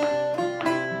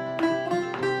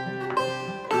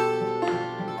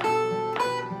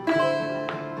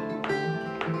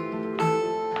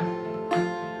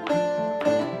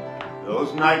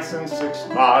 Those nights in 6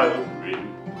 Mile Bridge,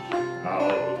 how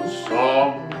the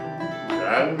songs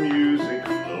and music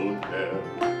flowed there.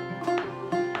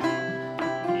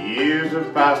 Years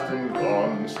have passed and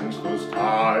gone since those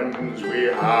times we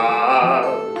had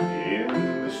in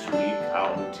the sweet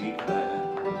county Clare.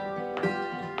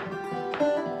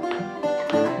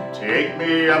 Take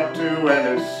me up to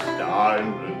Ennis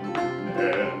Diamond,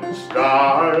 Ennis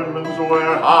Diamond's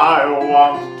where I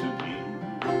want to be.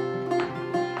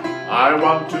 I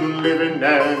want to live in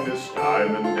Ennis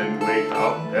Diamond and wake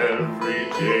up every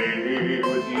day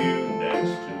with you next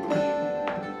to me.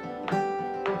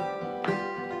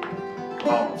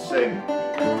 Sing.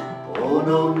 Oh,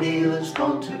 O'Neill has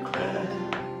gone to Clare.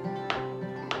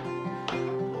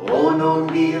 Oh,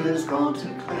 O'Neill has gone to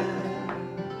Clare.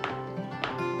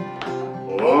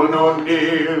 Oh,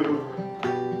 O'Neill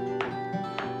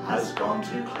has gone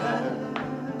to Clare.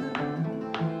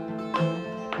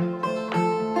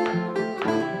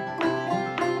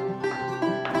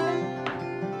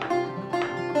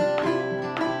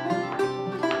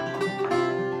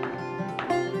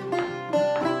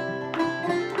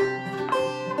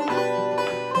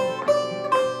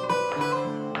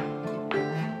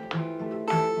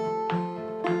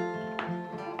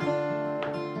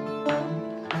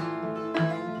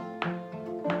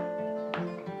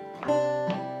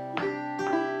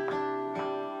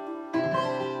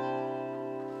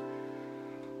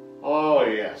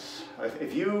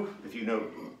 If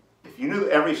you knew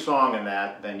every song in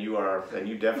that, then you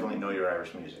definitely know your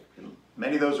Irish music.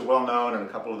 Many of those are well known, and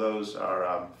a couple of those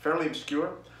are fairly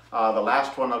obscure. The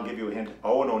last one, I'll give you a hint.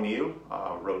 Owen O'Neill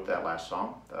wrote that last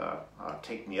song,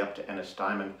 Take Me Up to Ennis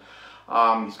Diamond.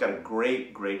 He's got a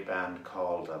great band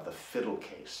called the Fiddle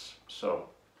Case. So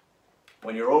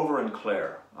when you're over in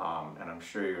Clare, and I'm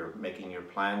sure you're making your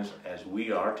plans as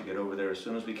we are to get over there as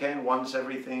soon as we can, once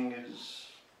everything is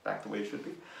back the way it should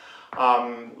be,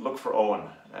 look for Owen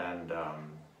and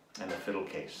the Fiddle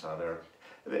Case. They're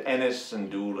the Ennis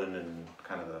and Doolin and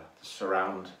kind of the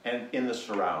surround, and in the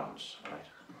surrounds. Right.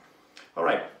 All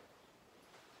right.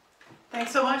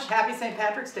 Thanks so much. Happy St.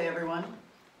 Patrick's Day, everyone.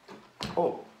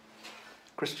 Oh,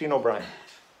 Christine O'Brien.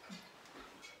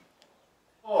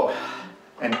 Oh,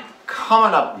 and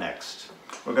coming up next,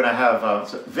 we're going to have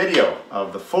a video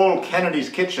of the full Kennedy's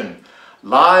Kitchen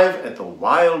live at the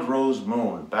Wild Rose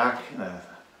Moon back in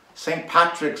St.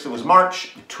 Patrick's. It was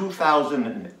March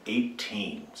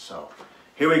 2018. So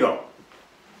here we go.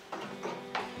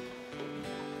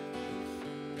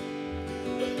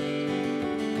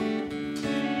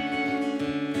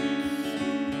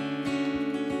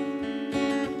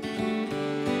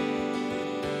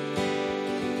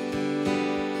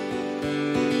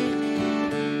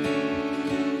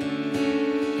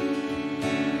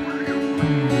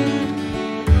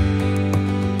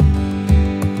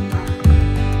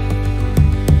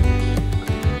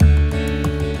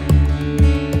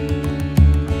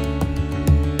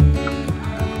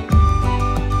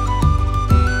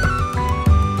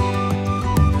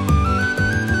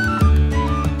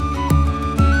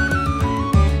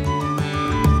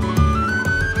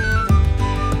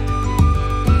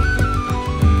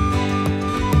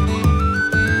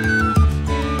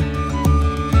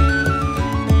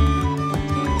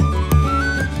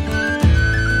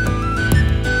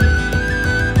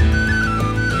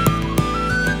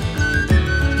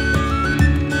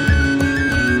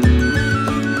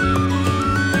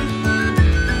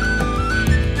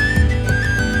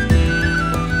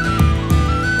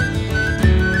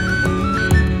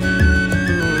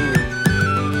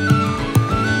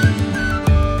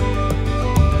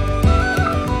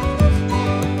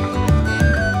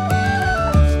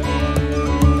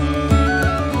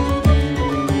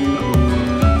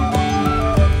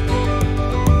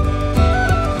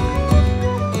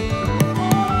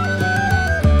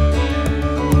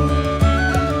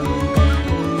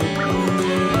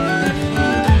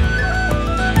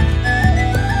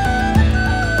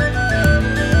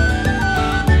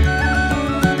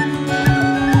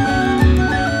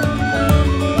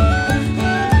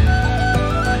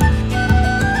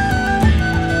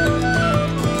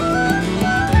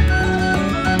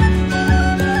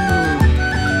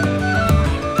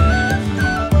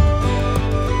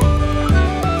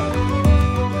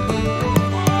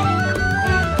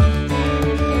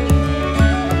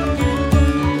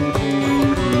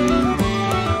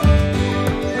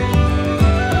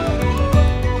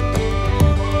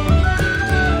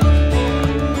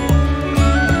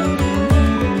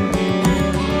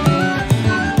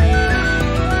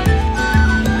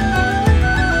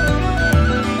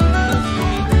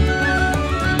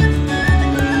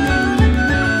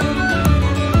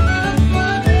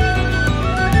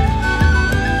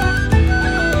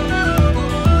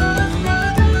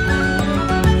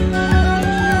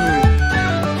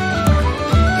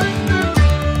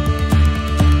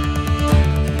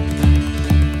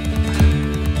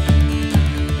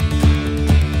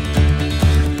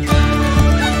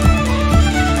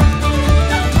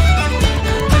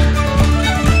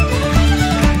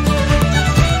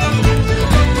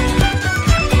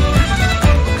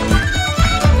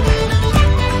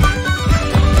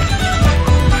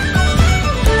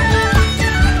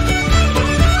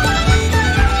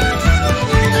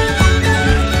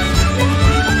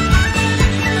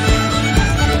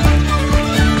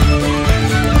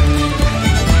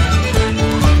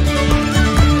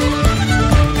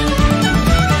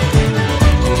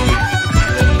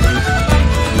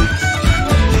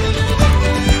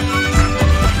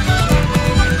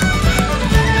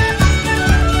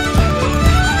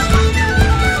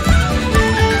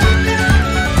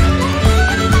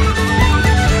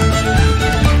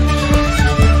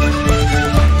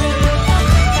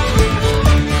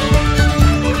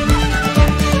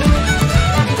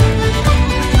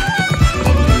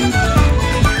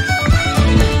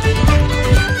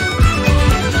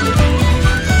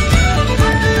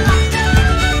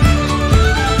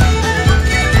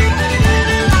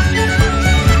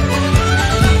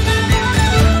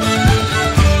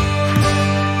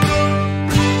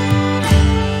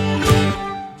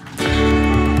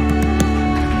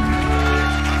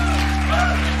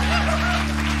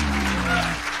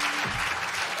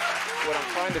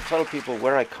 tell people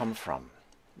where I come from.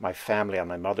 My family on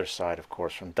my mother's side, of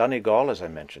course, from Donegal, as I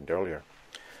mentioned earlier.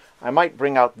 I might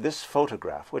bring out this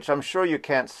photograph, which I'm sure you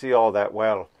can't see all that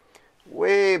well.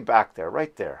 way back there,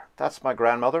 right there. That's my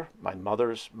grandmother, my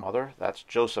mother's mother. That's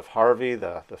Joseph Harvey,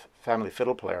 the family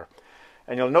fiddle player.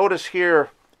 And you'll notice here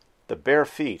the bare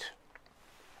feet.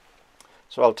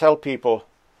 So I'll tell people,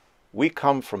 we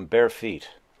come from bare feet.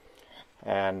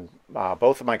 And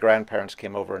both of my grandparents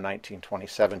came over in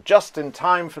 1927, just in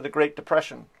time for the Great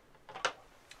Depression.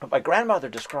 But my grandmother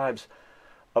describes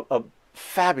a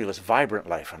fabulous, vibrant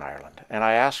life in Ireland. And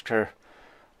I asked her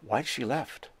why she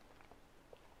left.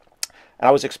 And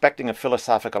I was expecting a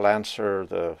philosophical answer,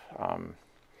 the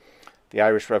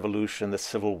Irish Revolution, the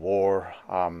Civil War,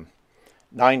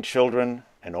 9 children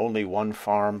and only 1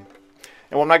 farm.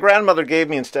 And what my grandmother gave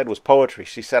me instead was poetry.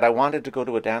 She said, I wanted to go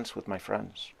to a dance with my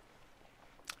friends.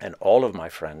 And all of my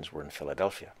friends were in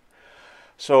Philadelphia.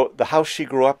 So the house she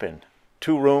grew up in,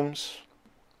 2 rooms,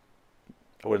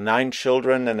 there were 9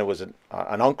 children, and there was an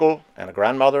uncle and a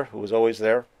grandmother who was always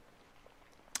there.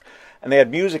 And they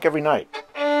had music every night.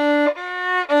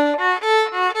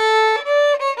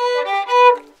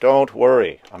 Don't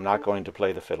worry, I'm not going to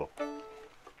play the fiddle.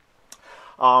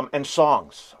 And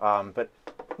songs. But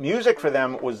music for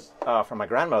them was, for my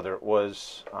grandmother,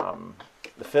 was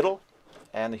the fiddle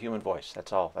and the human voice.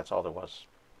 That's all there was.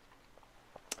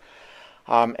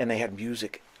 And they had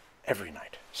music every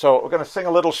night. So we're going to sing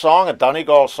a little song, a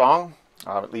Donegal song.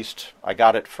 At least I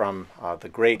got it from the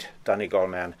great Donegal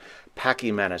man,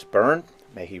 Packy Manus Byrne.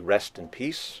 May he rest in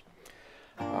peace.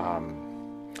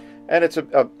 And it's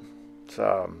a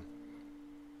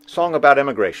song about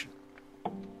immigration.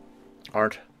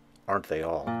 Aren't they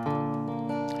all?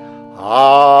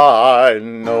 I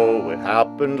know it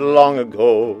happened long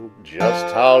ago.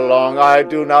 Just how long I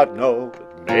do not know.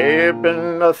 It may have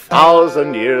been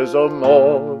 1,000 years or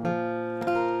more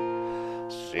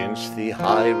since the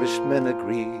Irishmen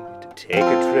agreed to take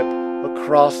a trip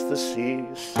across the sea,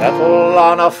 settle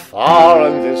on a far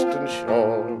and distant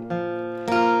shore.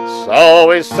 So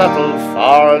we settled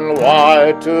far and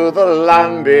wide to the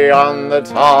land beyond the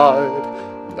tide.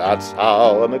 That's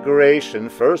how immigration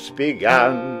first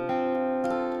began.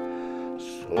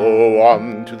 So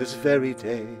on to this very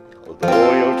day,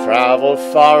 although you'll travel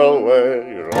far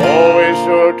away, you're always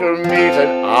sure to meet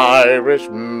an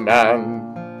Irishman.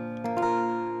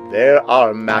 There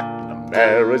are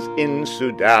McNamara's in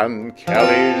Sudan,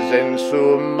 Kellys in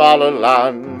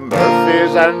Somaliland,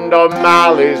 Murphys and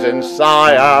O'Malley's in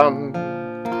Siam,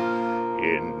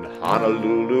 in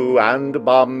Honolulu and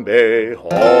Bombay. All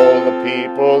the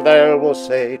people there will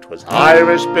say 'twas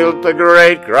Irish built the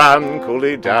great Grand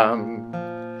Coulee Dam.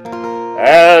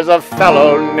 There's a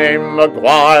fellow named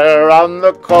Maguire on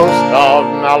the coast of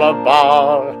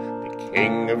Malabar. The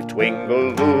king of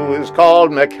Twingaloo is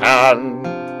called McCann.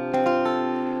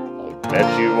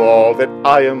 Bet you all that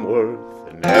I am worth,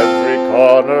 in every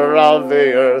corner of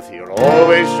the earth, you're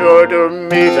always sure to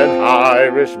meet an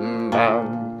Irishman.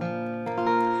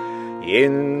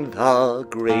 In the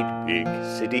great big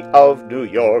city of New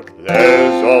York,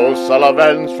 there's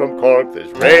O'Sullivans from Cork,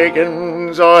 there's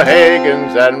Reagans,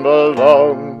 O'Hagans, and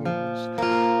Malones,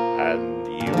 and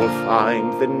you will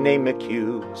find the name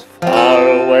McHugh's. Far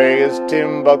away is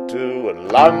Timbuktu, in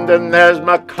London there's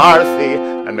McCarthy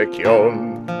and McKeown.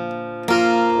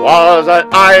 Was an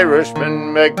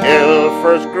Irishman McGill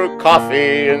first grew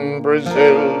coffee in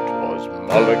Brazil. 'Twas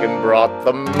Mulligan brought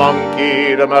the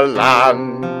monkey to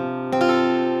Milan.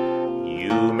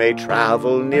 You may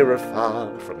travel near or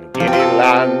far, from Guinea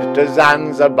land to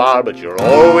Zanzibar, but you're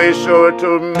always sure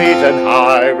to meet an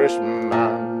Irishman.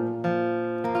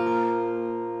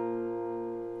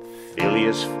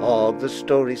 Phileas Fogg, the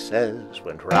story says,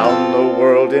 went round the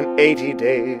world in 80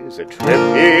 days, a trip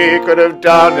he could have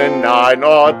done in 9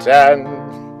 or 10.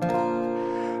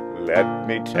 Let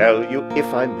me tell you,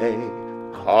 if I may,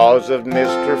 cause of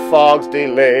Mr. Fogg's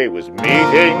delay was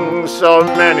meeting so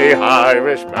many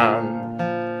Irishmen.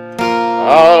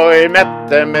 Oh, he met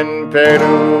them in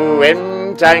Peru,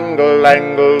 in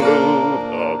Tangalangaloo,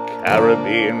 the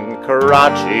Caribbean,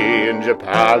 Karachi, in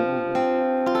Japan.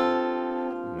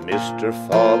 Mr.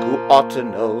 Fogg, who ought to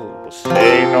know, will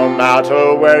say no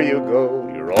matter where you go,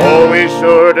 you're always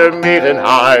sure to meet an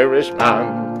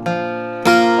Irishman.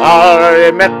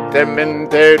 I met them in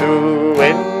Peru,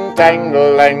 in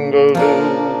Tangalangaloo,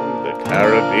 the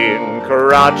Caribbean,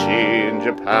 Karachi, in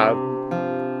Japan.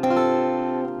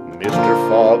 Mr.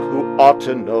 Fogg, who ought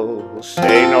to know, will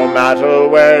say no matter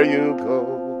where you go,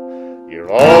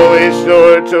 you're always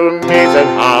sure to meet an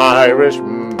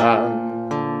Irishman.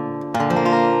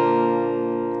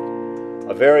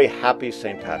 A very happy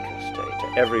St. Patrick's Day to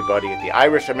everybody at the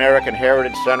Irish American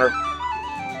Heritage Center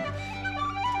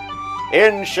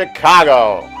in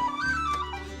Chicago.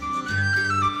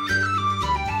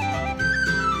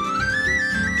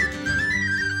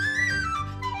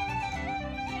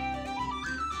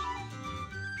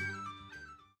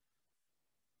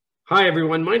 Hi,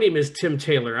 everyone. My name is Tim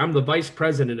Taylor. I'm the Vice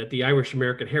President at the Irish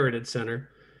American Heritage Center.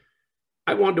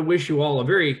 I wanted to wish you all a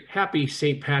very happy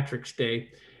St. Patrick's Day.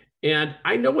 And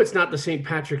I know it's not the St.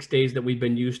 Patrick's Days that we've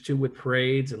been used to with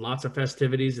parades and lots of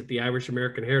festivities at the Irish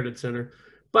American Heritage Center,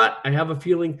 but I have a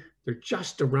feeling they're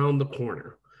just around the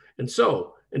corner. And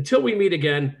so, until we meet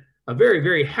again, a very,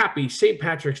 very happy St.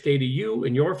 Patrick's Day to you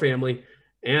and your family,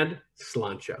 and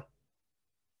Sláinte.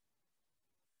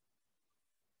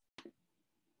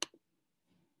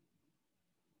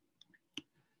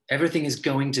 Everything is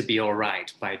Going to Be All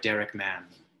Right by Derek Mann.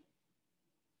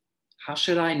 How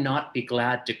should I not be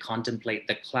glad to contemplate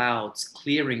the clouds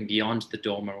clearing beyond the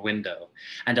dormer window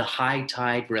and a high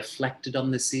tide reflected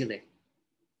on the ceiling?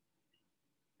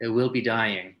 There will be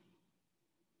dying.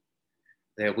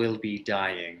 There will be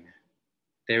dying.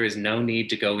 There is no need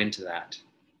to go into that.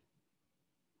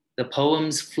 The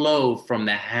poems flow from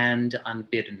the hand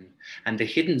unbidden, and the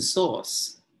hidden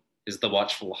source is the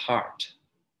watchful heart.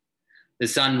 The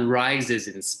sun rises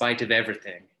in spite of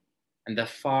everything, and the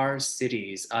far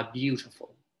cities are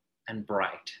beautiful and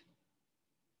bright.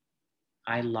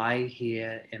 I lie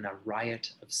here in a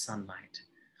riot of sunlight,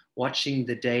 watching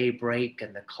the day break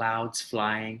and the clouds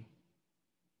flying.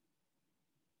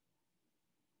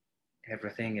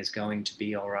 Everything is going to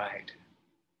be all right.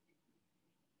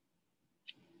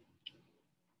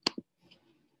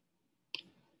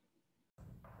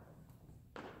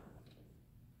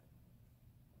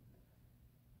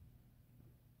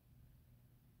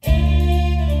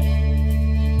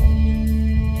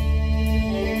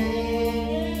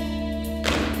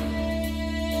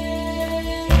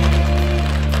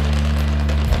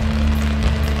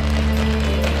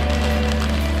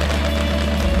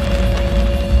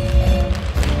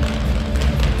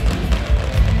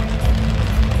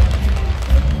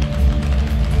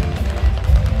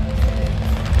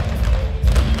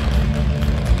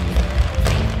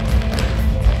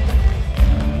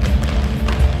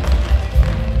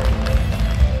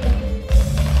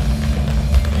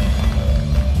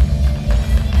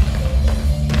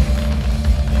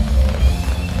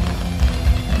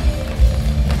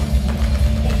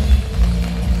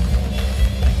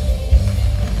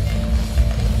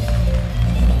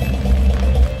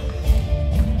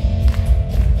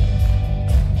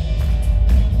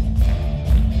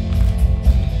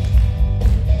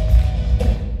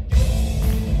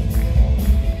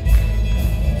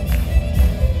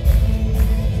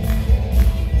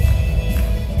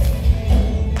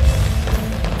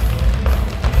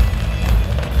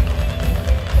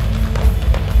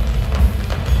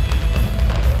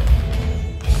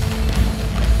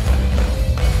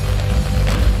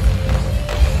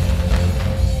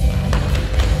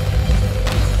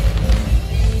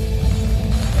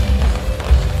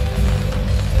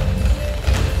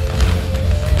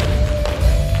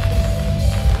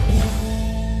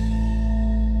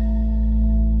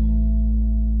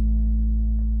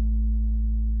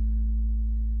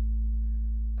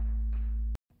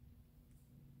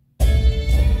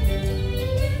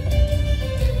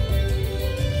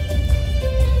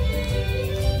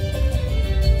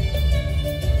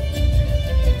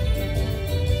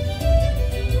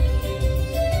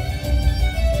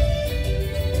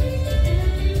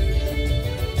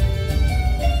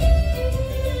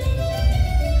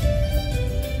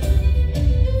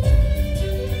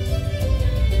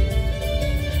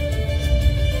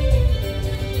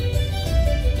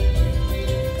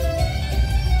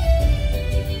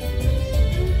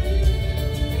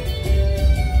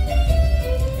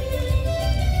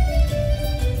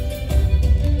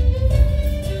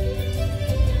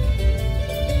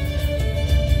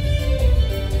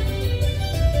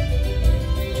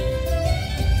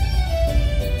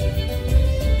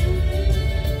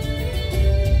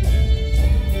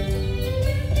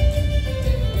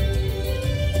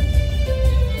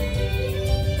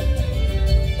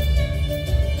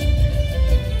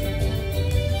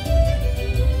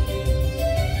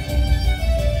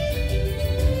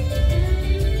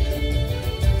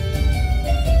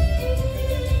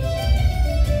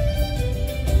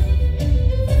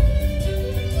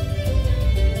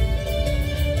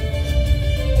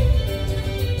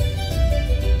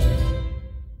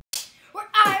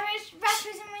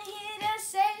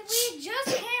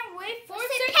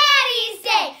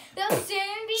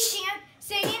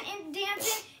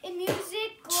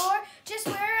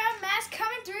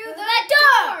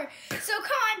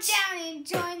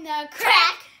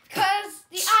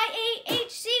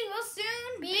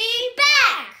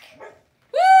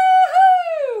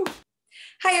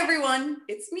 Hi everyone,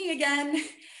 it's me again.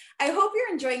 I hope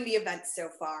you're enjoying the event so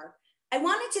far. I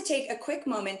wanted to take a quick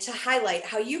moment to highlight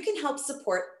how you can help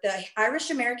support the Irish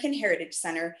American Heritage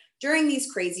Center during these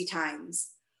crazy times.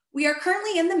 We are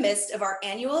currently in the midst of our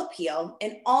annual appeal,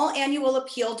 and all annual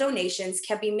appeal donations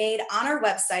can be made on our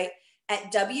website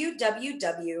at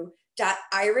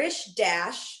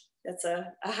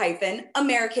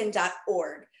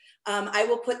www.irish-american.org. I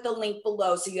will put the link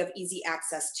below so you have easy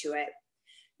access to it.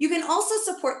 You can also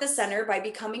support the center by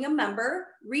becoming a member,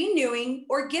 renewing,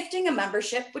 or gifting a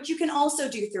membership, which you can also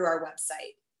do through our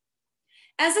website.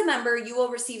 As a member, you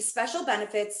will receive special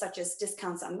benefits such as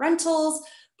discounts on rentals,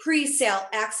 pre-sale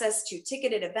access to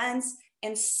ticketed events,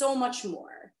 and so much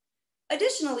more.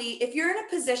 Additionally, if you're in a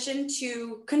position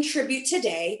to contribute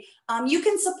today, you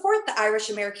can support the Irish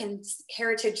American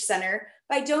Heritage Center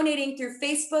by donating through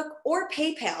Facebook or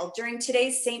PayPal during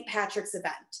today's St. Patrick's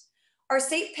event. Our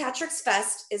St. Patrick's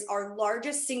Fest is our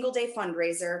largest single-day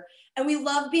fundraiser, and we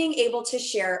love being able to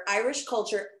share Irish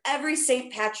culture every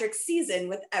St. Patrick's season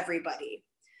with everybody.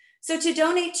 So to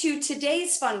donate to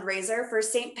today's fundraiser for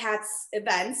St. Pat's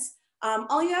events,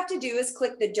 all you have to do is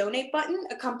click the donate button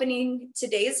accompanying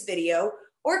today's video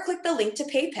or click the link to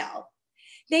PayPal.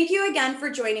 Thank you again for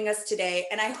joining us today,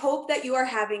 and I hope that you are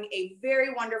having a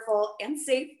very wonderful and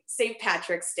safe St.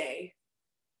 Patrick's Day.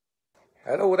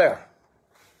 Hello there.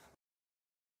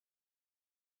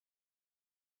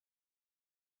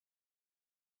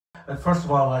 First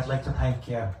of all, I'd like to thank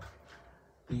the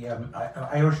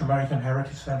Irish American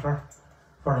Heritage Centre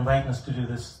for inviting us to do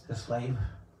this live.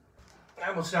 I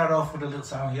will start off with a little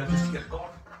song here just to get going.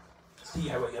 See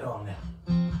how we get on then.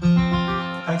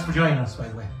 Thanks for joining us, by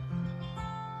the way.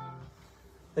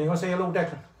 You want to say hello,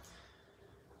 Declan?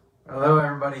 Hello,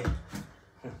 everybody.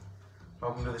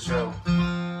 Welcome to the show.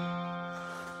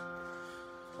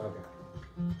 Okay.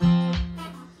 I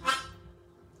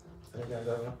think I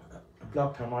got a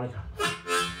blocked harmonica.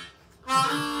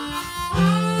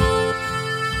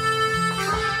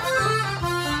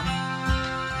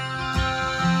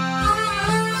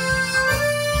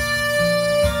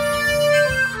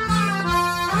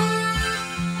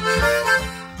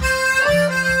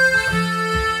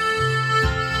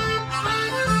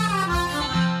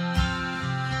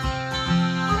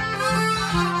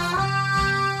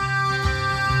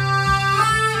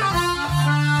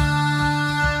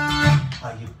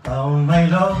 Found my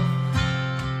love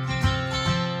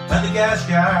by the gas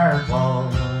yard wall.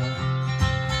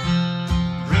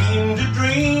 Dreamed a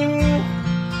dream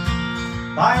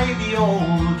by the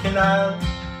old canal.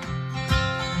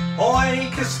 Oh, I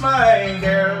kissed my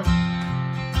girl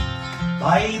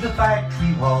by the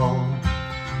factory wall.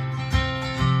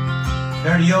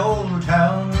 Dirty old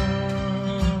town,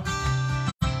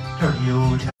 dirty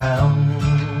old town.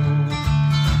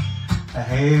 I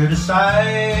heard a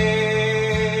siren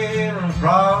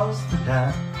across the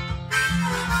down.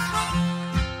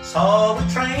 Saw the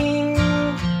train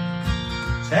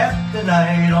set the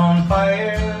night on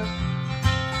fire.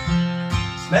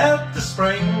 Smelt the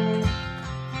spring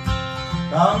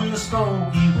from the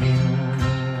smoky wind.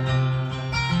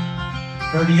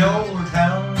 Dirty old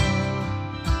town,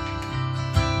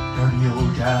 dirty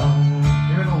old town.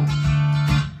 Here it goes.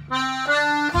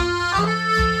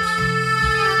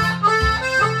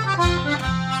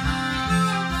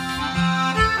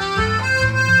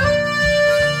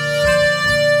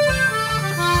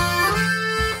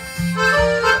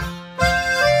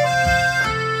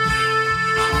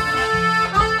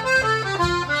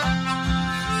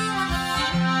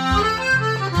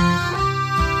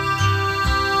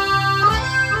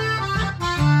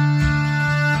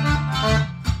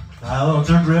 Clouds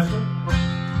are drifting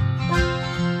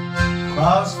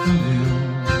across the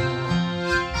moon.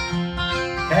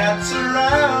 Cats are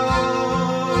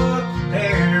out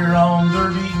there on their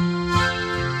beat.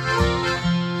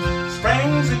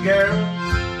 Springs a girl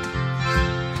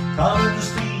from the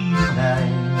street at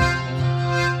night.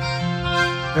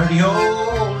 Dirty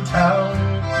old town,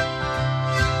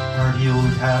 dirty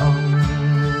old town.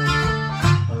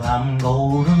 Well, I'm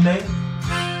gonna make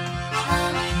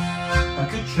a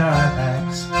good sharp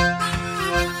axe,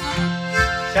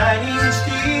 shining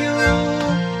steel,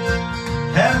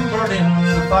 hammered in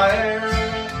the fire.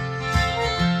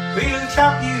 We'll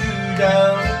chop you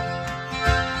down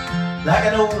like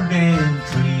an old dead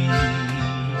tree.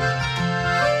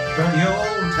 Dirty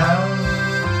old town,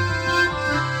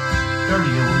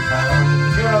 dirty old town.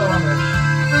 You're all on there.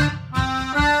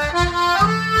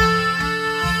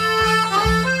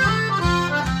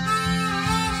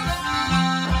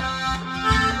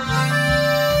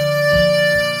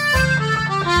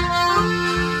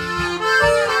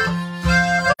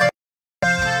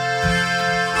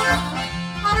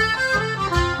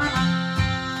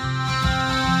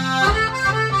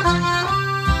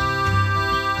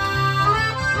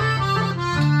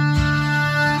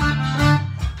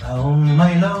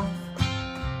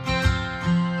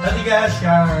 at the gas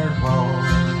yard wall.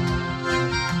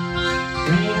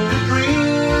 Dreaming a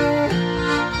dream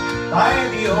by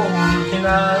the old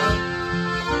canal.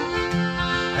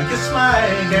 I kiss my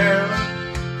girl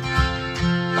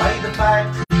by the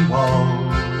factory wall.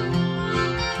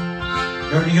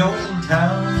 Dirty old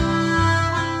town,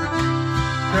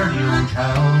 dirty old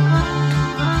town.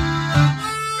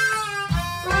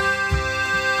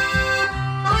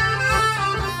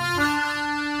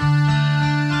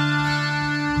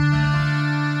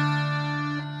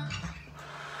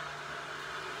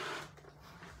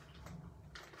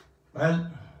 Well,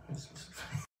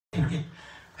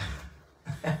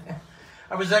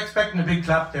 I was expecting a big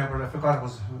clap there, but I forgot it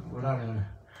was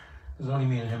only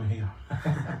me and him here.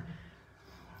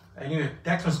 Anyway,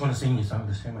 Dexter's going to sing you a song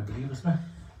this time, I believe, isn't it?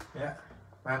 Yeah.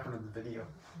 What happened to the video?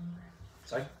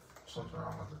 Sorry? Something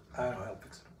wrong with it. I don't know, I'll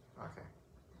fix it. Okay.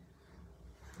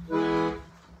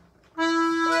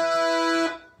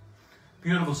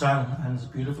 Beautiful song, and it's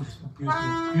beautifully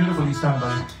sung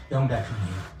by young Dexter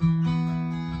here.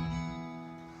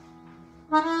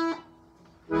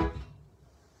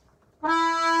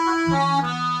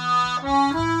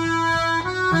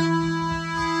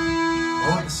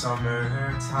 Oh, the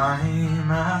summertime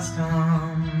has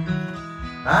come,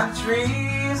 and the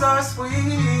trees are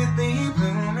sweetly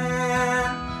blooming,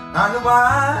 and the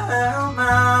wild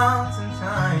mountain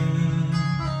thyme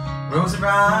grows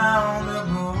around the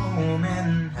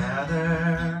blooming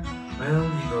heather. Will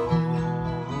you go,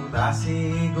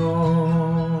 lassie, go?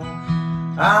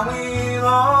 And we'll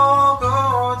all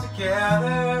go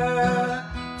together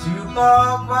to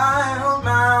pluck wild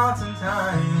mountain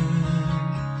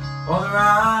thyme all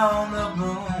around the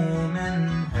blooming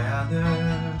heather.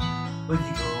 Will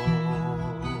you go,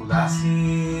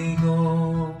 lassie,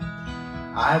 go?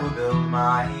 I will build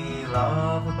my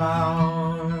love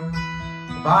about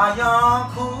by yon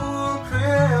cool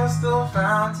crystal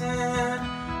fountain,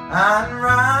 and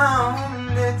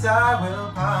round it I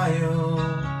will pile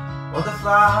all the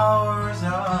flowers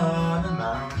of the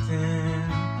mountain.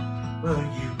 Will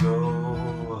you go,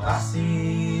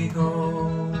 lassie, go?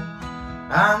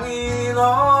 And we'll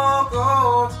all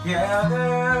go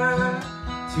together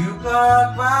to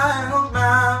pluck wild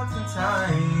mountain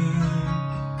thyme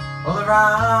all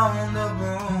around the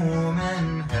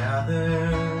blooming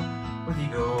heather. Will you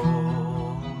go,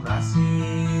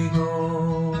 lassie,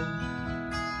 go?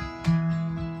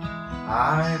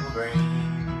 I will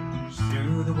range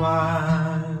through the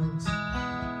wilds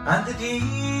and the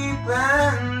deep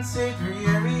and say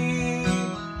dreary,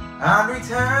 and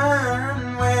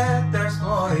return with their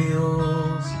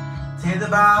spoils to the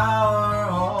bower,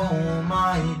 oh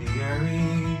my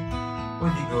dearie.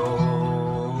 Will you go,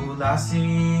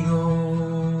 lassie, go?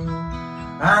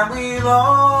 And we'll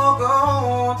all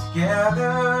go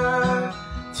together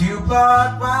to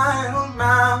pluck wild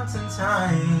mountain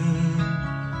thyme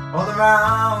all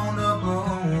around the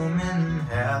blooming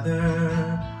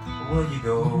heather. Will you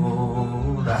go,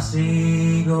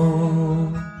 lassie, go?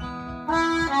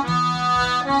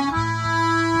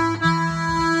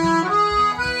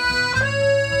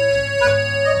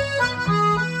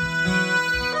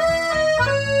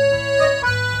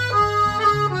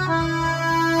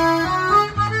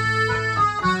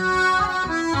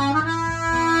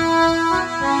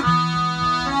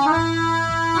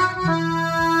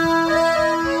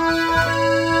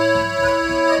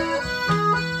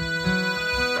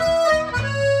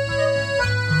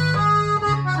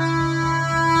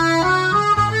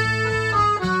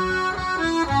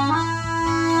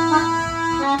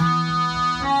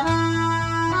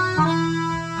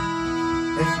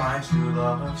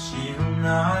 She'll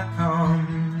not come,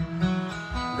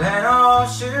 then I'll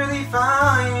surely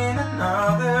find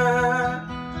another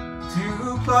to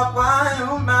pluck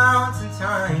wild mountain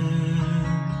thyme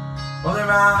all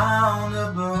around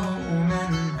the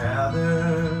blooming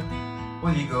heather.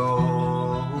 Will you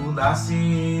go,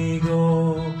 lassie,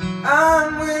 go?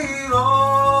 And we'll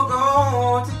all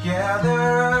go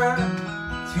together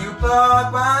to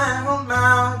pluck wild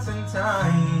mountain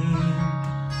thyme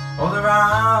all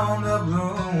around the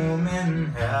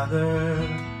blooming heather.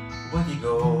 Will you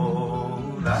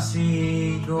go,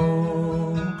 lassie, go?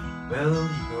 Will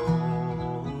you go,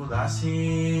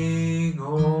 lassie, go?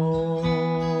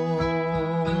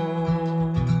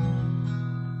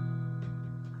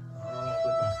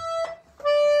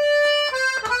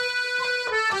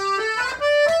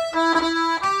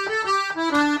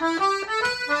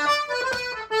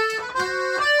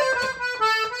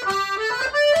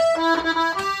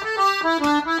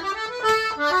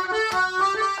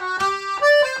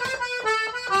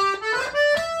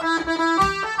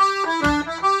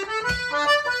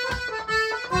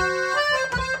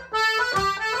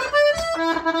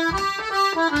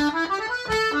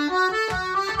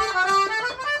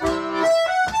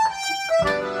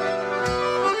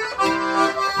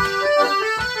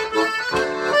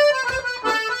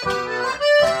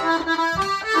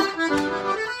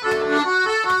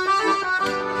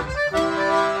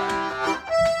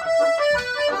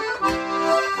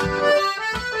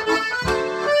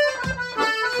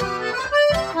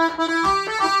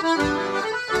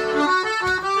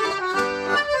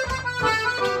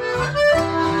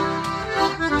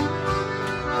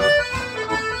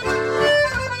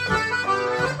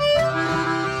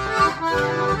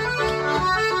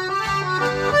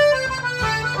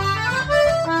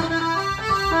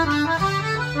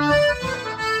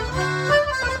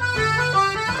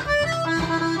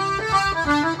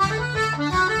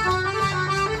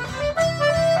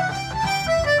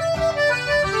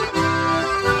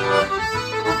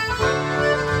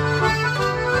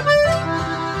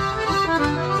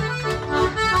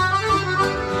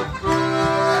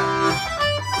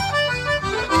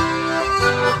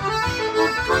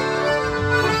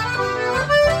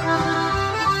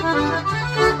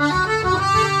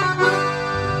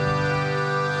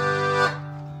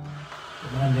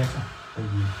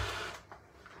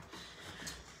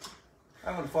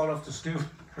 I'm going to fall off the stool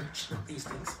for these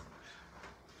things.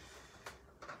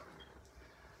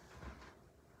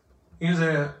 Here's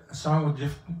a song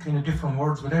with kind of different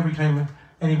words, but every time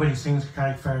anybody sings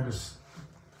Carrickfergus,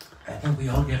 I think we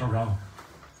all get it wrong.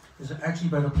 It's actually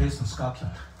about a place in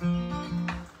Scotland.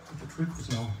 But the truth was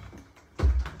known.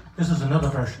 This is another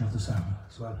version of the song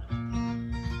as well.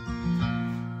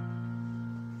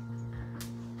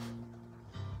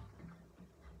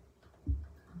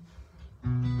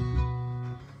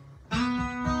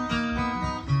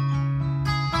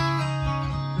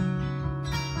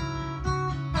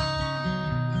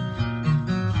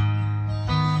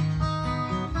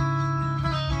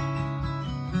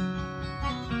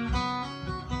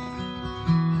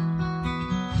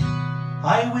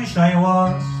 I wish I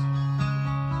was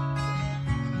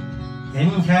in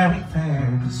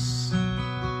Carrickfergus,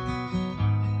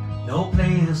 no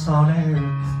place on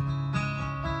earth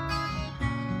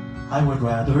I would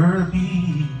rather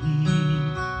be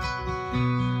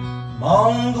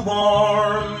among the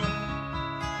warm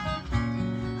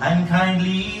and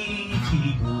kindly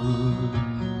people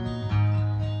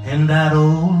in that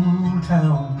old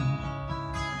town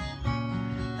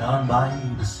down by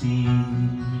the sea.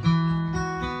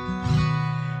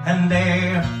 And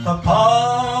there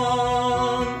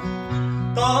upon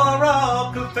the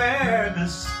rock of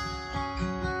Fergus,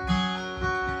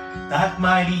 that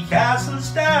mighty castle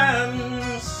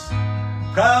stands,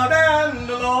 proud and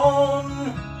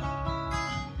alone.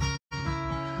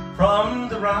 From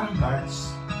the ramparts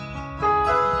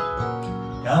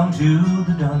down to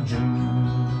the dungeon,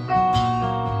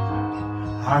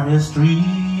 our history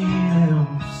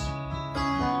lives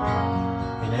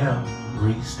in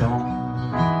every stone.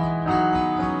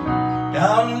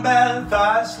 Down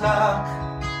Belfast Loch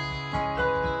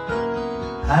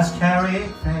has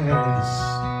Carrickfergus,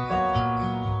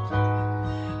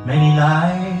 many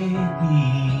like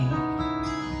me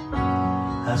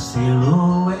has sailed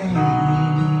away.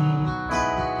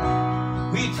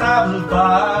 We travelled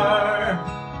far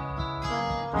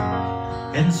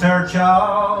in search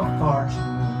of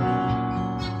fortune,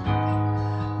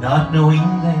 not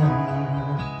knowing then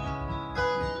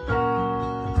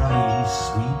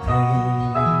we pay.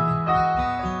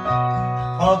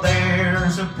 For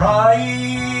there's a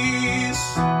price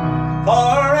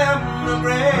for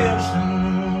emigration,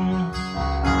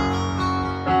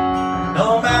 no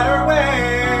matter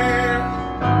where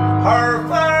or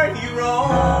far you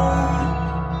roam.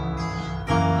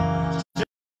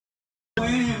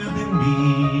 Still within me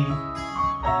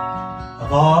a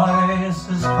voice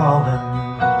is calling,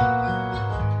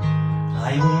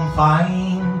 I won't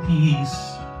find peace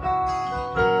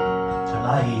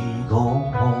I go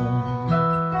home.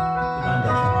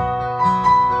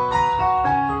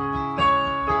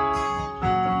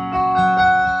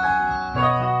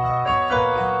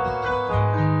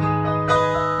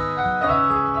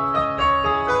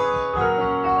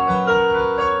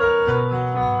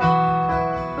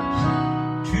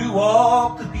 To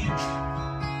walk the beach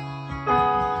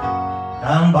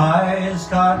down by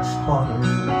Scotch quarters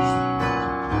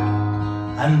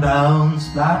and bounce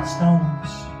flat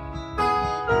stones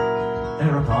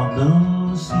there upon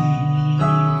the sea.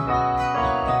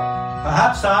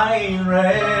 Perhaps I'll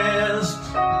rest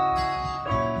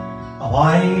a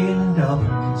while in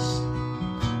Dublin's,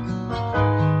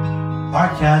 or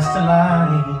cast a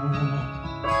line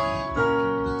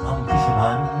on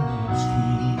Fisherman's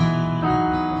Quay.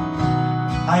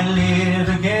 I live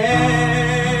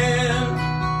again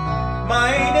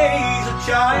my days of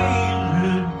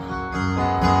childhood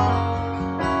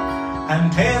and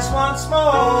taste once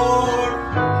more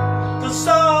the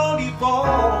salty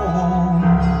foam.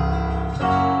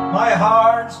 My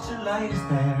heart still lies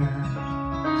there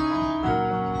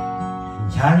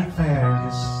in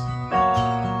Carrickfergus,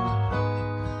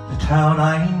 the town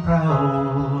I'm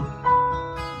proud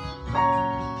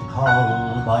to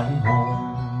call my home.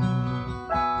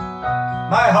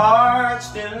 My heart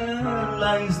still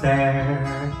lies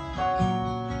there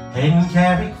in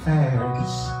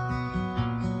Carrickfergus,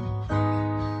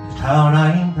 town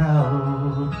I'm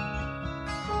proud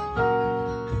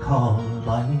to call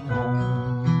my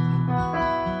home.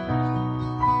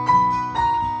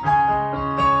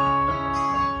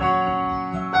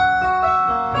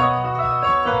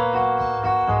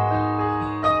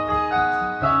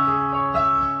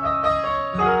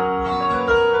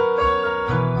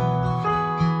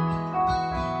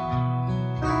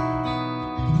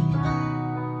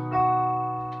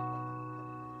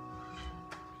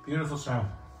 Beautiful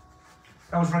song.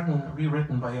 That was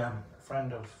rewritten by a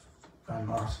friend of Van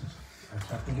Morrison's. I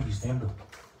can't think of his name though.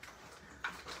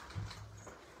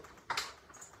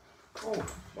 Oh,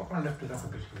 we're going to lift it up a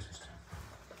bit here this time.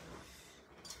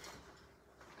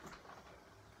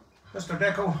 Mr.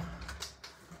 Deco.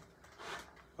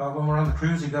 Well, when we're on the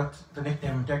cruise, he got the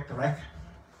nickname Deck the Wreck.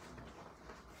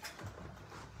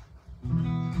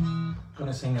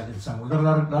 Gonna sing a little song. We've got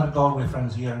a lot of Galway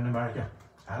friends here in America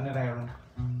and in Ireland.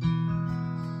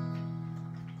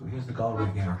 So here's the Galway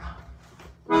girl.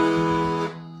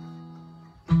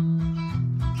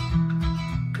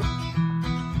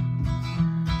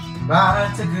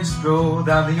 I took a stroll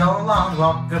down the old long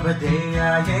walk of a day,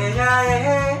 I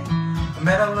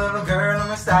met a little girl and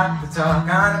we stopped to talk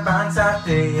on a fine South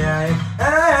day, And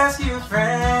I asked you,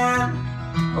 friend,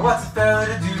 what's a fella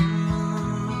to do?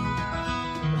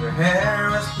 Her hair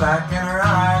was black and her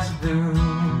eyes were blue.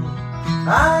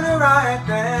 I knew right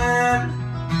then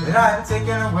that I had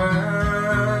taken a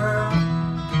whirl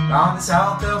on the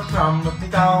south of prom with the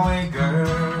Galway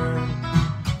girl.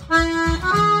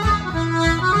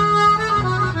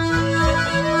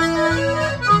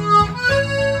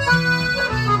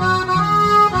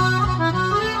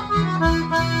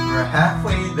 We're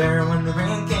halfway there when the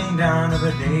rain came down of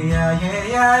a day,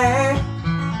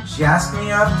 She asked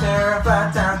me up to her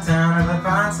flat downtown of a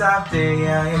fine South day,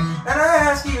 And I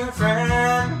asked you,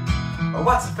 friend,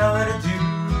 what's a fella to do?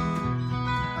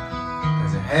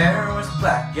 Cause her hair was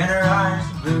black and her eyes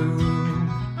were blue.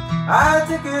 I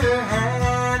took her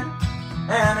hand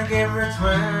and I gave her a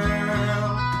twirl,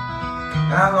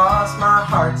 and I lost my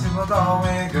heart to a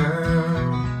Galway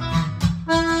girl.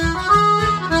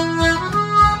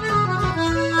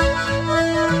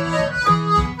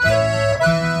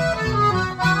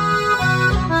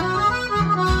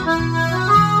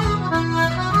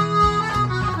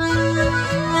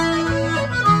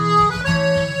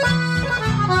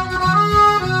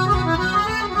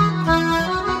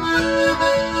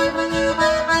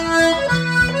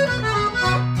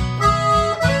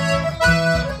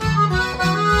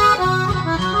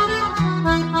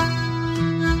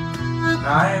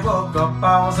 I woke up,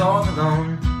 I was all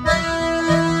alone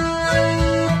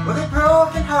with a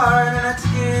broken heart and I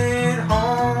took it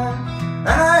home. And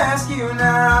I ask you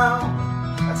now,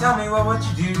 tell me what would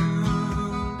you do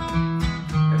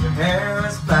if her hair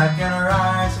is black and her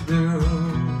eyes are blue?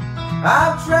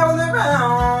 I've traveled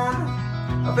around,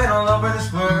 I've been all over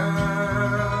this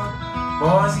world.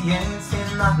 Boys, he ain't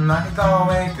seen nothing like a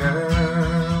Galway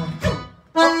girl.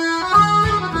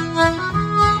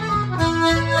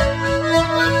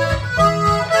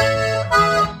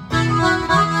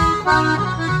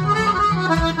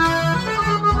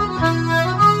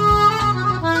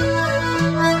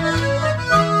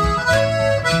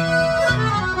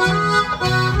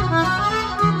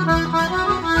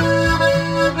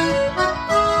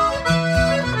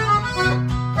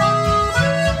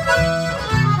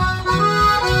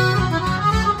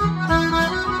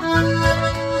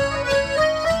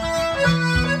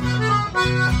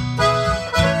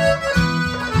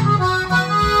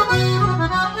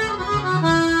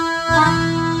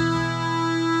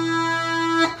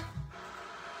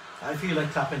 I feel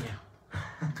like tapping you.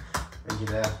 Thank you,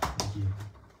 Dad. Thank you.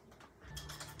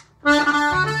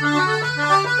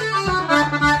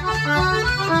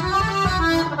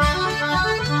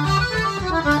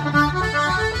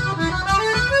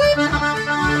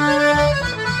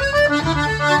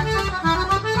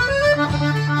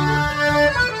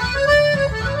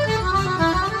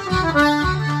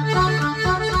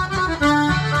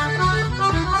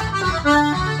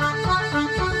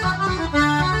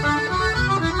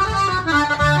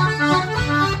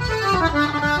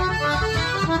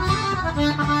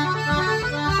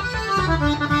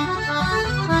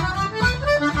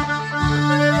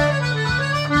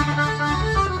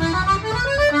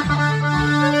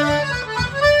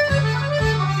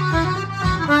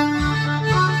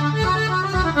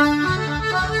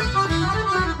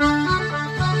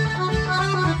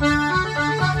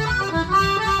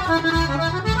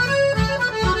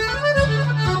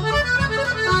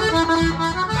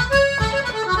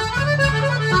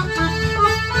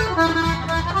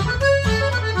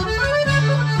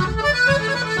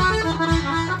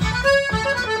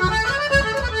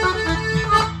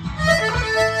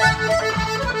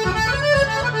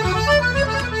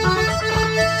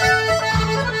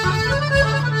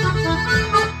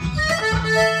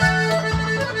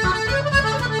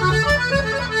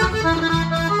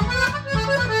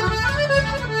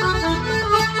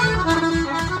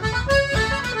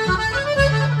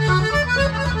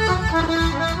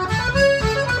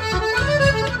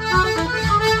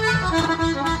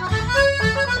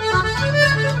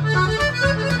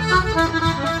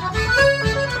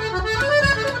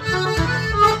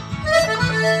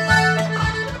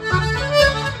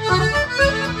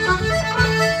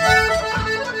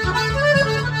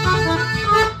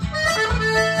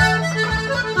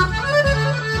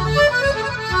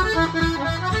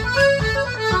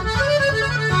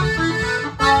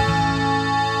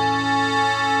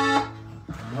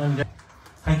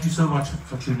 you so much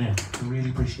for tuning in. We really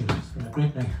appreciate it. It's been a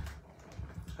great night.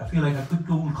 I feel like a good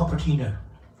old cup of tea now.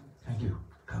 Thank you.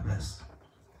 God bless.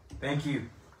 Thank you.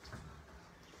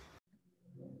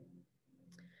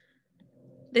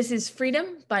 This is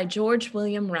Freedom by George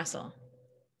William Russell.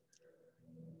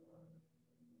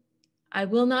 I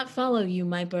will not follow you,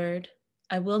 my bird.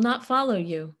 I will not follow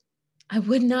you. I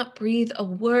would not breathe a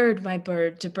word, my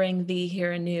bird, to bring thee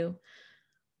here anew.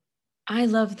 I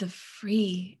love the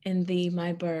free in thee,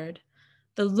 my bird.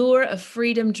 The lure of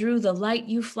freedom drew the light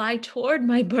you fly toward,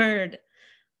 my bird.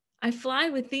 I fly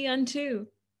with thee unto.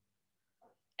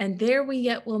 And there we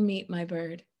yet will meet, my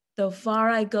bird, though far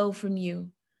I go from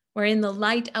you, wherein the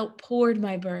light outpoured,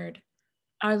 my bird,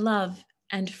 our love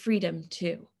and freedom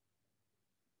too.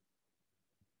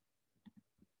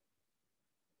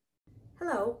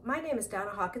 Hello, my name is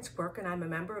Donna Hawkins-Quirk, and I'm a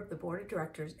member of the Board of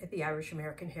Directors at the Irish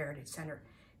American Heritage Center.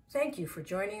 Thank you for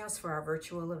joining us for our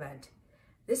virtual event.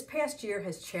 This past year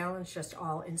has challenged us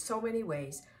all in so many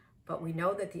ways, but we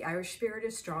know that the Irish spirit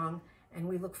is strong, and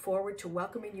we look forward to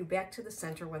welcoming you back to the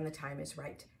center when the time is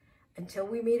right. Until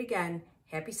we meet again,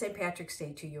 happy St. Patrick's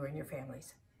Day to you and your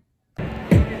families.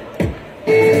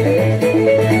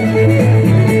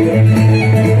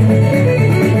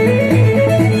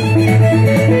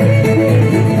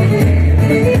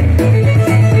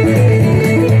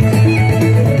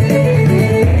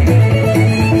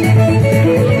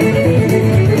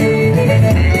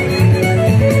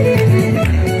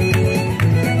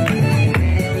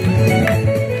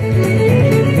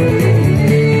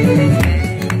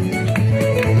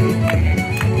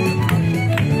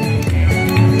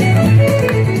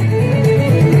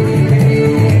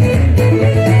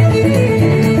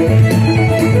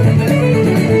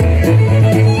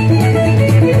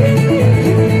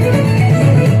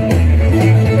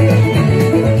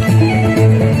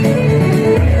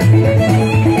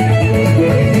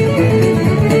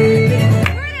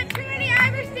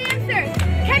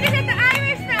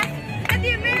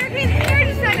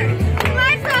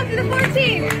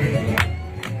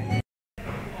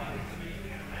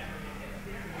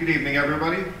 Good evening,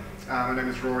 everybody. My name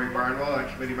is Rory Barnwell. I'm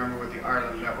a committee member with the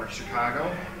Ireland Network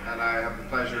Chicago, and I have the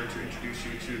pleasure to introduce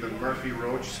you to the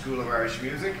Roche School of Irish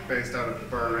Music, based out of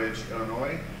Burr Ridge,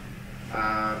 Illinois.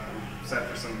 Set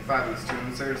for some fabulous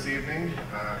tunes there this evening,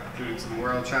 including some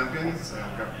world champions.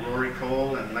 We've got Rory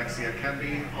Cole and Lexia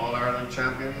Kennedy, all Ireland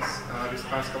champions these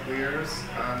past couple of years,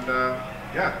 and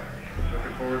yeah,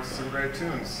 looking forward to some great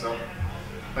tunes. So,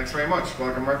 thanks very much.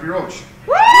 Welcome, Murphy Roche.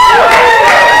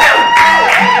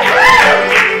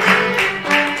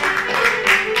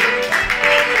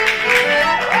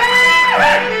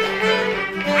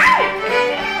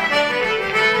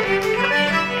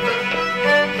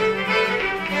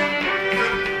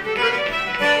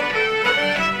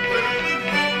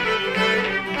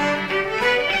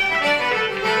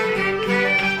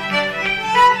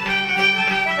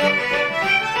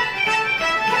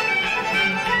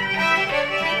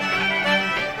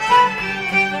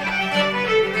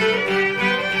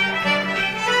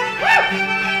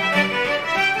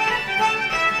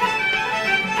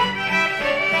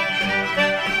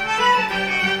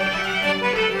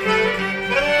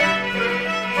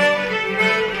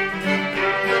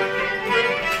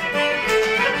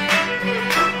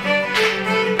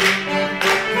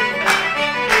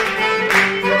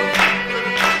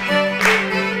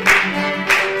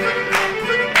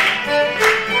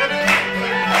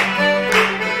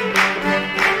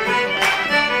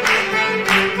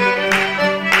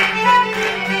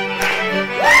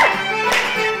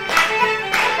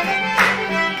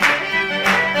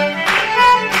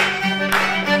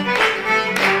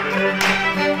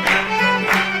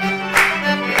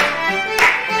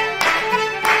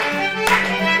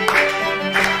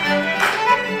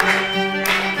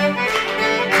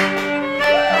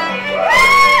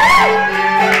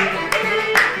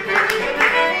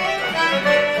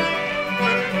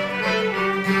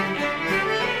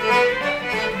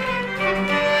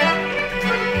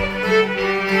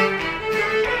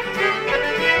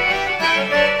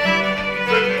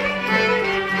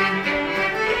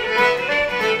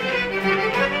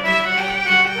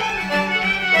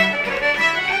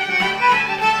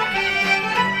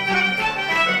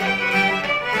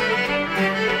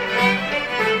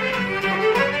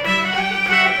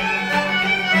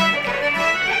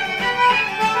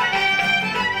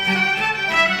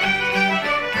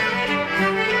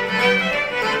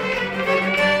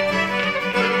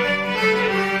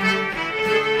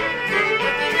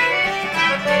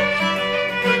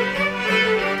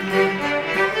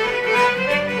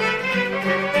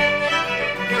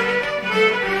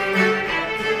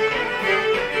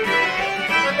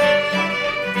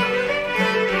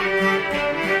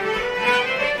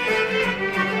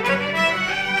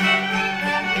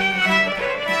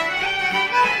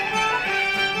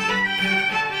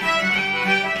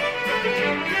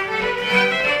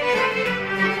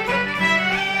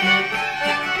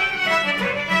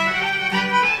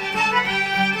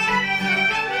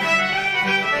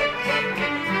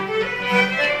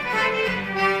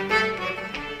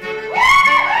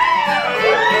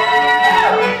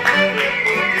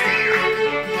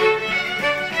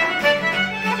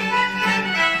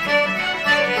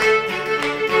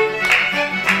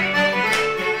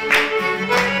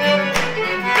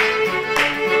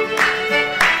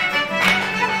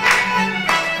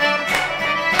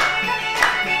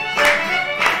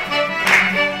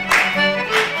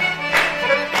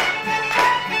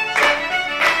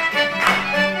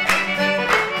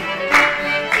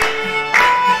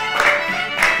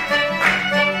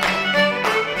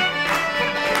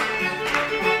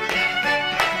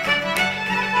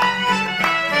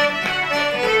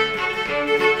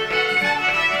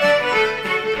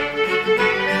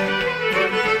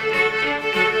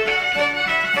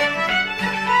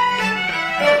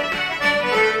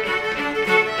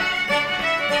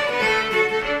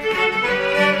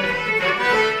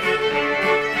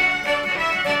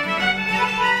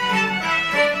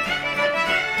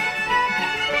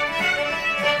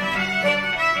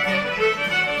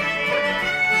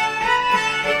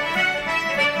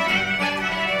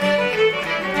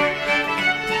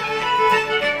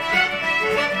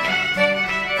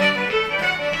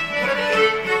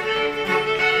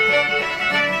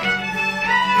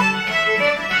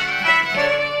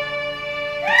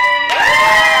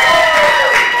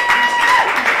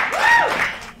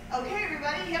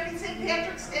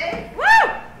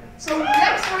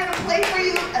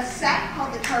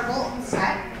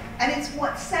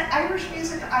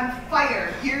 on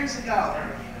fire years ago.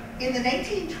 In the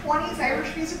 1920s,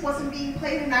 Irish music wasn't being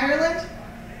played in Ireland,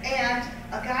 and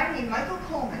a guy named Michael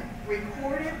Coleman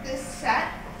recorded this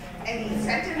set, and he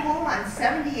sent it home on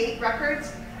 78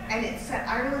 records, and it set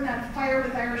Ireland on fire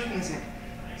with Irish music.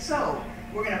 So,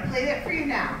 we're going to play that for you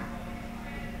now.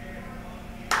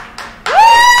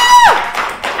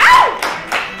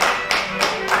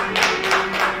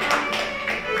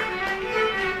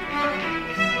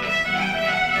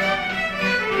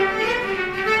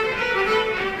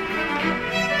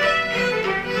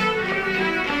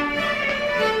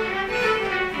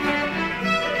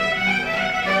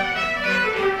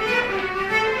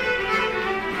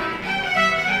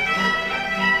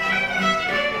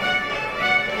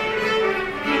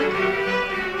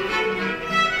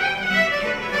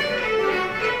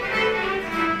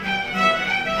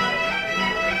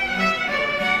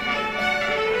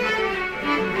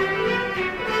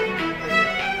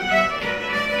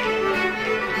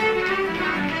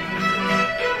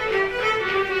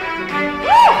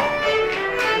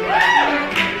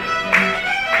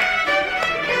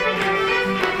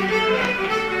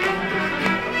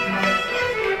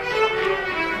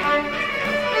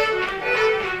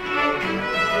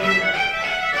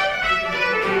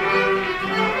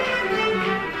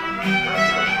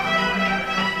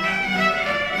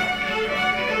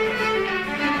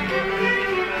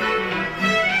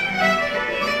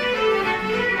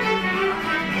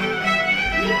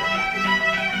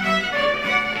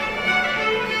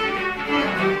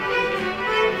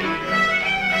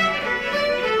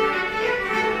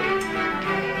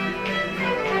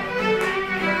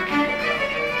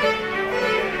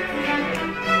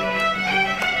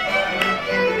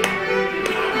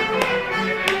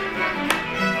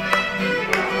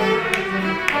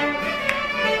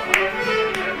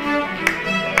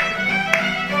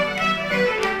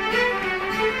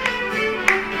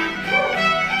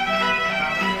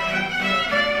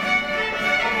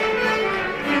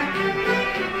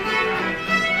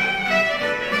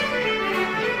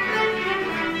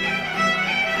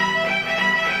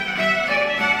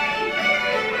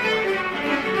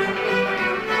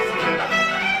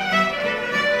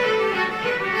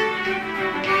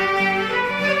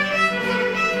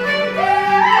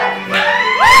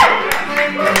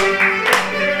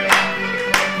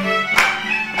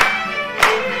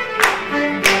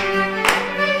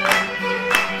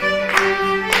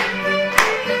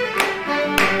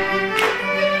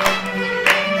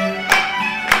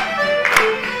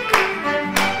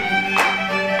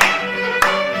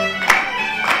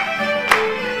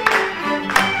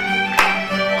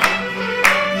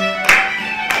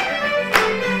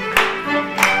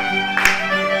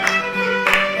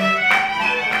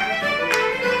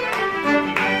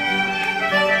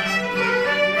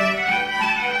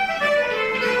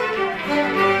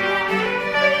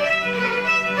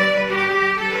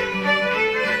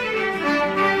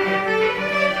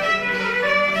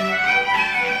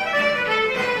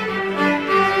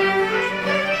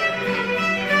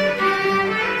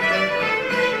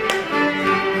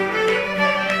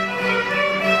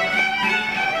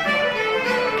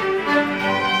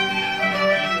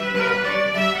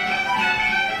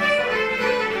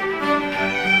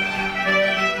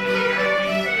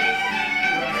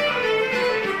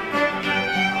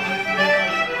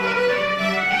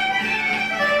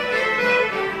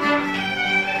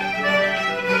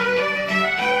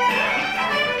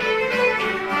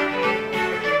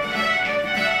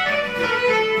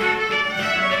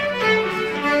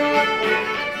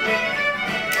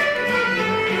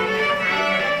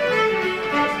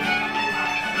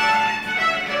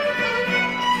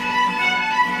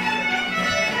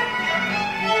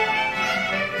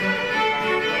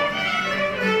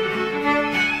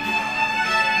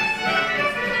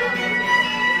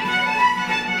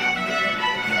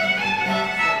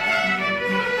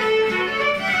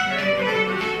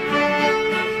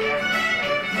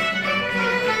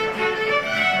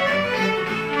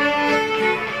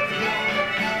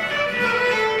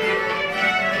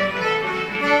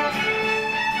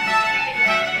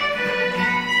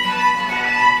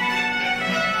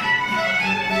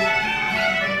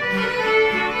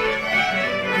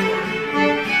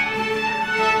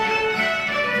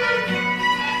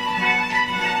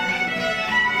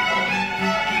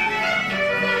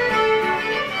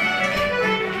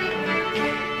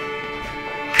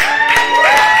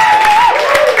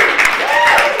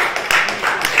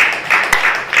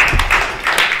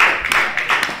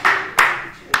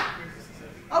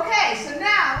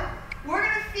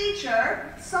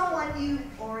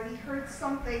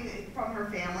 something from her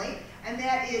family, and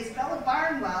that is Bella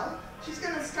Barnwell, She's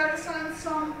going to start us on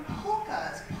some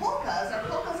polkas.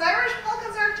 Polkas Irish?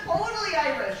 Polkas are totally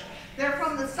Irish. They're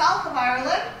from the south of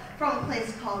Ireland, from a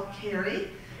place called Kerry.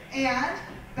 And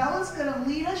Bella's going to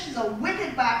lead us. She's a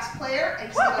wicked box player, and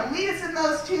she's going to lead us in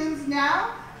those tunes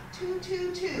now. 2,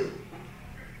 2, 2.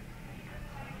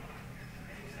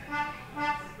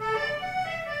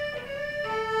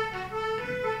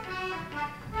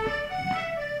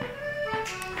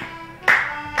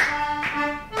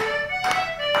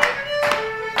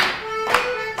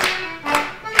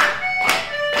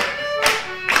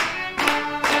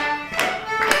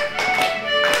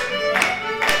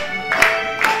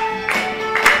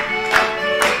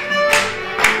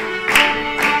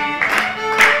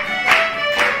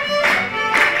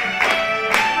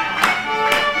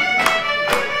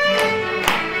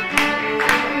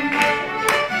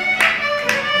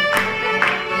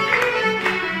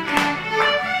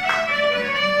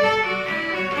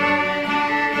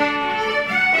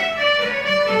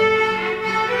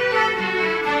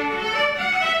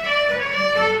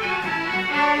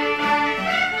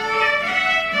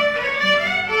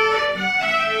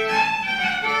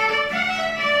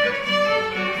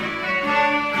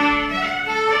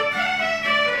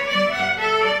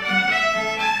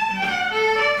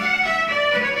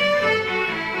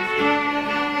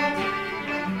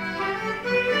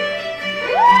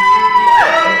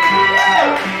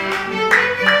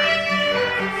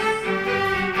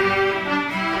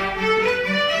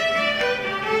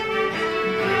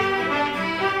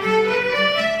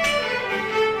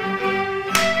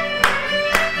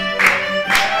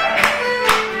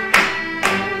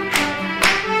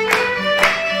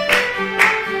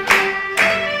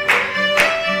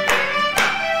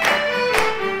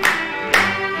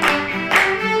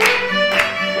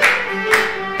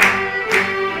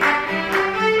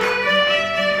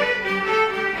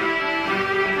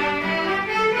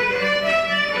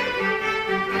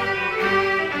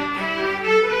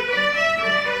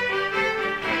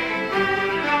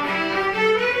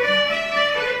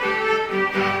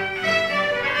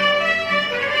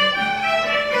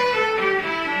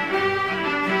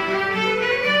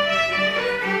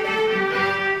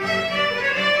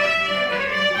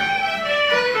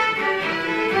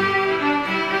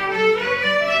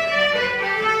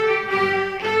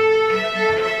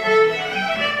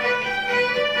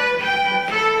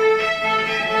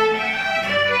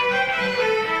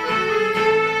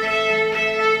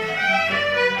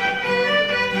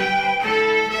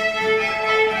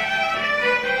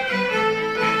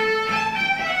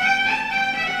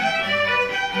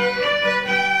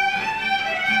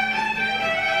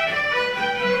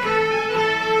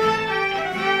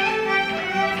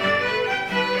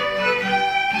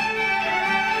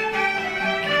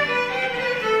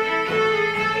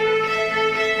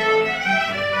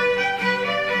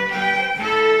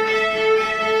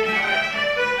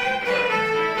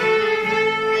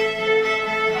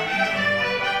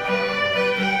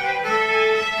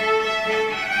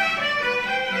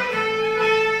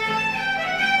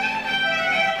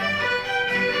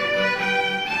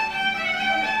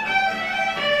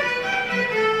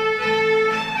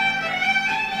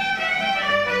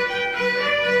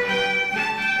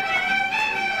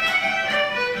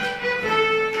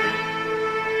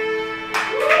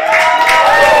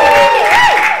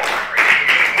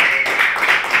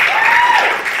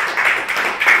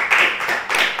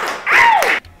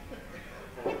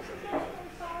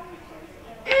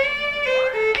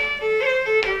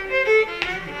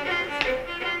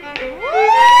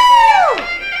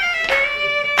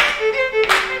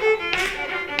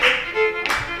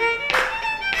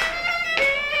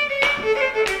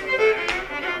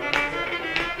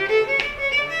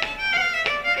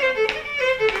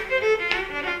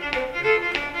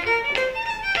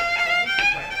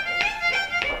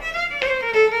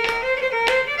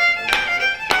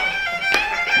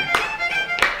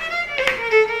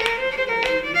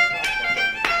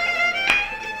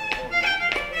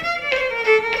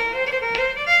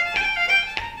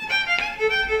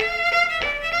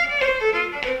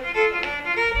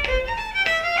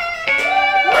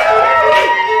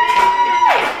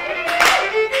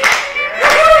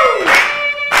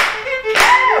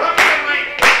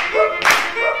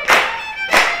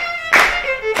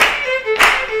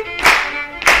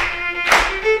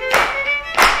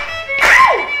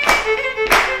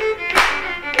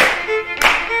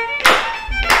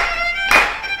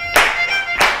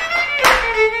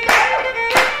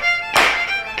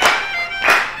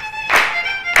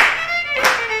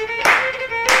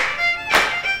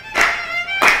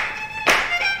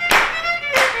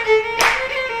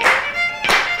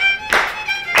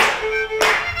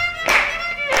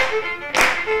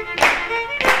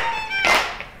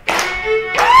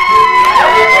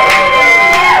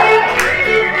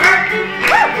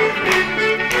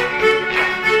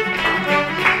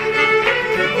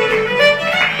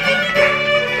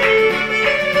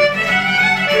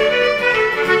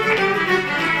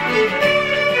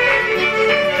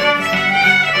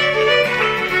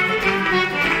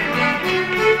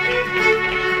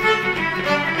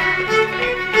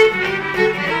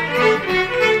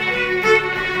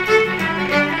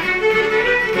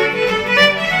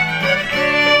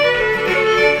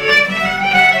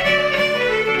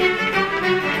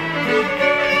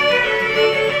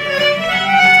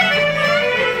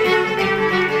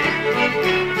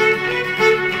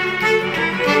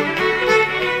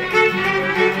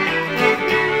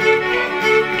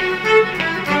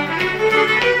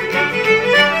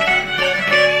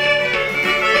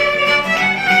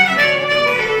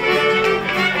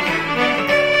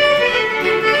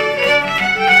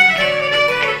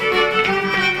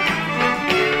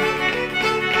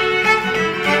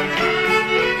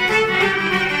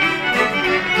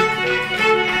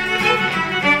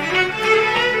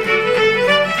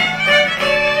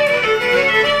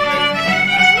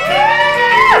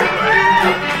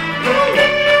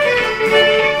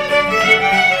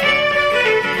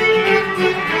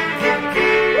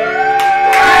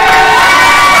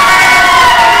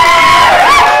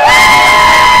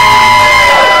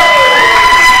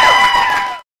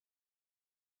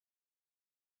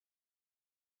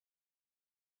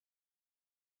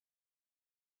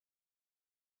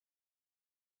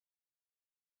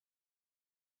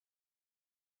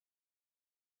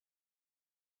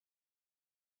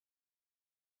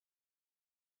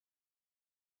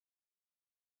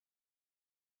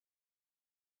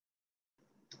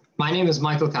 My name is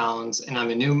Michael Collins, and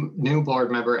I'm a new board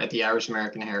member at the Irish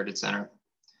American Heritage Center.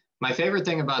 My favorite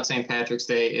thing about St. Patrick's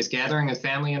Day is gathering with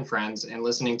family and friends and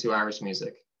listening to Irish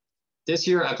music. This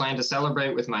year, I plan to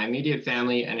celebrate with my immediate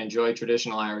family and enjoy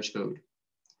traditional Irish food.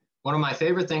 One of my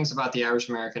favorite things about the Irish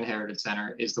American Heritage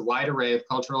Center is the wide array of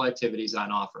cultural activities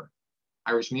on offer.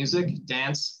 Irish music,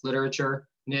 dance, literature,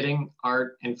 knitting,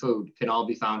 art, and food can all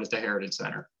be found at the Heritage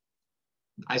Center.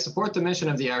 I support the mission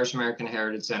of the Irish American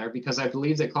Heritage Center because I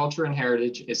believe that culture and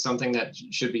heritage is something that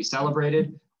should be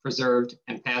celebrated, preserved,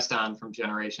 and passed on from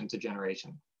generation to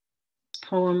generation. This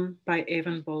poem by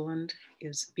Avon Boland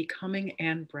is Becoming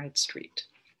Anne Bradstreet.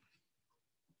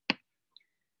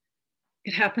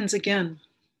 It happens again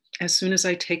as soon as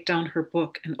I take down her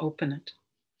book and open it.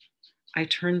 I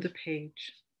turn the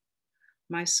page.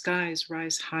 My skies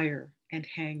rise higher and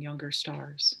hang younger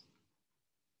stars.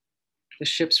 The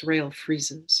ship's rail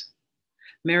freezes.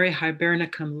 Mary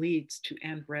Hibernicum leads to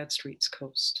Anne Bradstreet's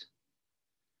coast.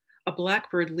 A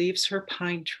blackbird leaves her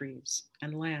pine trees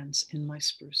and lands in my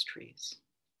spruce trees.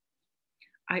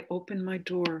 I open my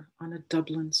door on a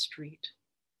Dublin street.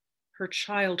 Her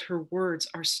child, her words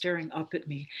are staring up at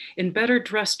me. In better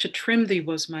dress to trim thee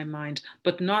was my mind,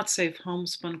 but not save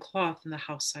homespun cloth in the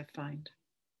house I find.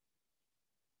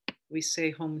 We say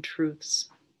home truths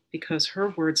because her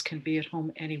words can be at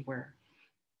home anywhere.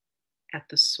 At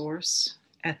the source,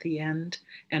 at the end,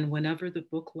 and whenever the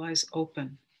book lies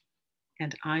open.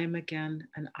 And I am again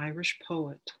an Irish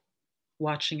poet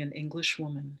watching an English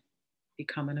woman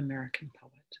become an American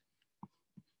poet.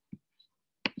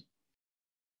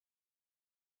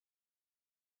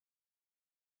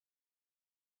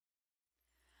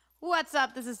 What's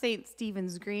up? This is St.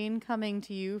 Stephen's Green coming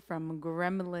to you from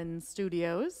Gremlin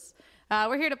Studios.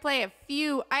 We're here to play a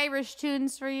few Irish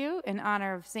tunes for you in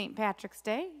honor of St. Patrick's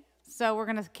Day. So we're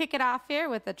going to kick it off here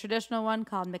with a traditional one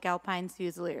called McAlpine's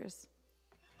Fusiliers.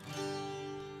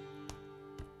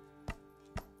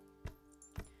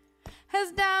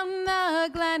 As down the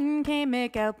glen came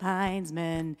McAlpine's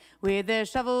men with their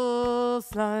shovels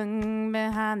slung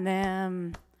behind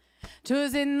them.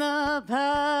 'Twas in the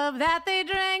pub that they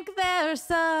drank their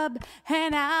sub,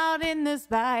 and out in the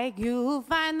spike you'll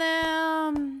find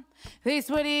them. They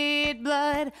sweated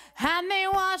blood and they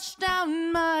washed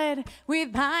down mud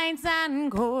with pints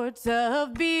and quarts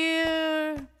of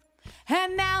beer.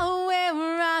 And now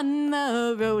we're on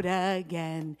the road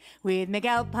again with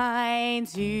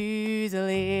McAlpine's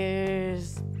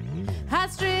Fusiliers. I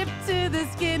stripped to the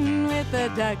skin with a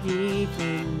darky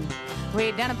fin,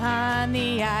 way down upon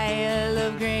the Isle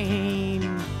of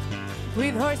Grain.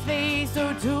 With Horseface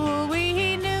O'Toole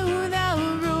we knew the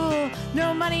rule,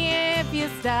 no money if you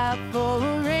stop for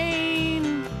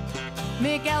rain.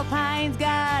 McAlpine's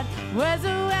God was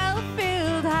a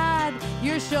well-filled hod,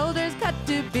 your shoulders cut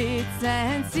to bits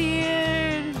and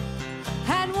seared.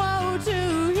 And woe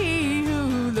to he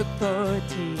who looked for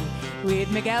tea with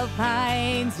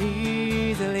McAlpine's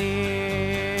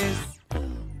Fusiliers.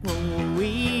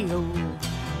 Whoa-wee-oh,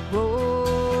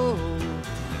 whoa,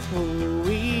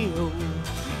 whoa-wee-oh,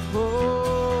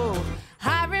 whoa.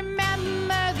 I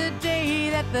remember the day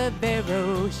that the bear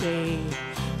Roche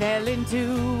fell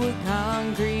into a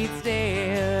concrete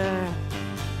stair.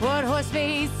 What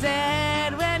Horseface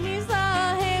said when he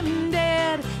saw him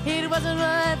dead, it wasn't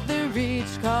what the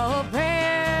rich call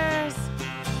prayers.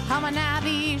 How my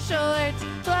navvy short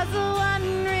was the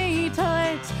one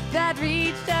retort that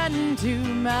reached unto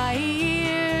my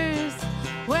ears.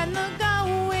 When the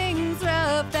going's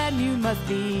rough, then you must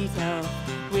be tough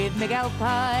with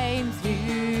McAlpine's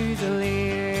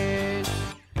Fusiliers.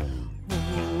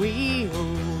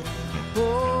 Wee-oh,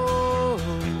 whoa,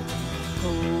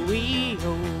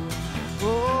 wee-oh,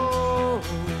 whoa,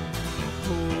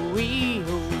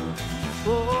 wee-oh,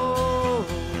 whoa,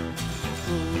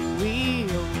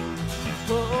 wee-oh,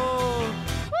 whoa.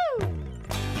 Woo!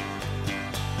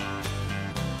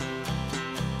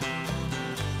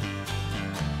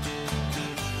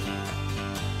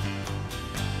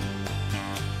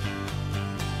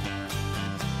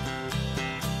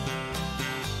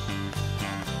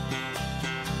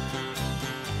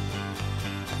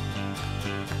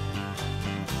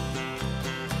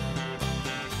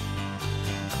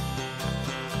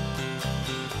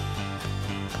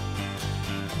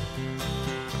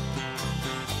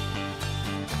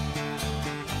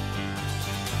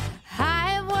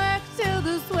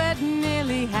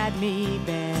 Nearly had me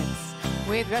bent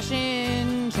with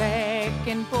Russian check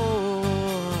and pull,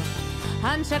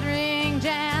 on shuttering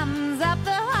jams up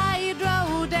the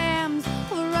hydro dams,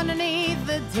 or underneath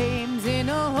the Thames in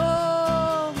a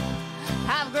hole.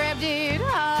 grabbed it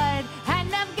hard,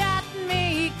 and I've got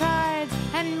me cards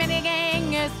and many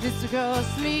gangers to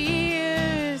crisscrossly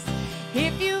years.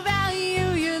 If you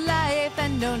value your life,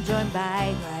 then don't join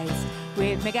bikes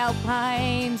with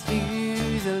McAlpine's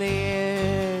Fusiliers.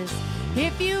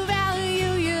 If you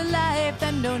value your life,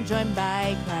 then don't join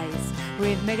bikes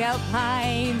with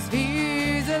McAlpine's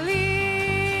Fusiliers.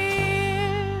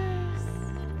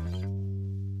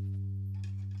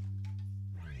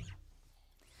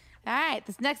 All right,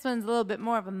 this next one's a little bit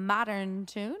more of a modern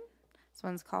tune. This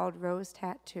one's called Rose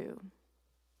Tattoo.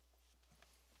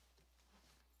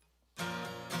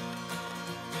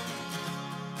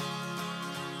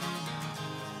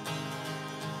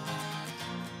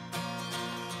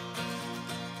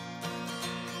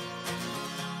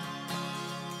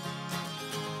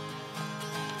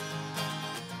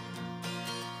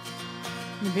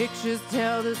 The pictures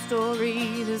tell the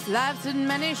story, this life's in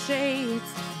many shades.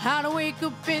 How to wake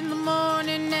up in the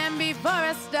morning and before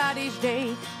I start each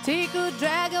day, take a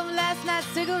drag of last night's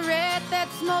cigarette that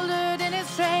smoldered in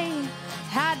its tray,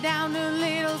 hide down a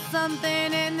little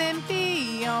something and then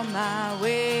be on my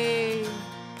way.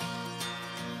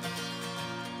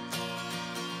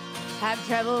 I've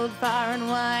traveled far and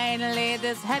wide, laid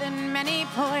this head in many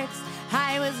ports.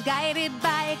 I was guided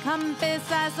by a compass,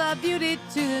 I saw beauty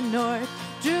to the north.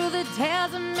 Drew the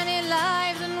tales of many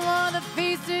lives and wore the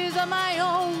faces of my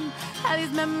own. Had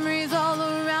these memories all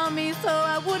around me so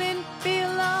I wouldn't be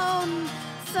alone.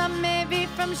 Some may be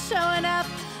from showing up,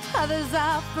 others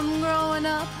are from growing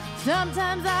up.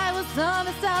 Sometimes I was so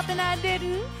messed up and I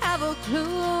didn't have a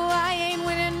clue. I ain't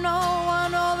winning no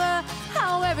one over,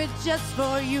 however, just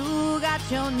for you. Got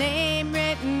your name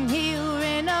written here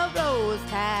in a rose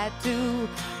tattoo,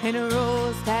 in a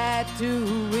rose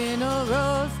tattoo, in a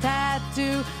rose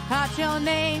tattoo. Got your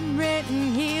name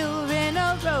written here in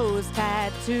a rose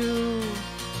tattoo.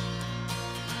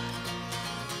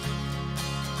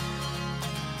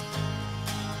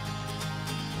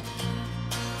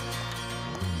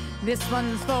 This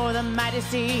one's for the mighty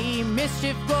sea,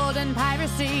 mischief, gold, and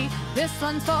piracy. This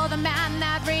one's for the man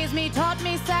that raised me, taught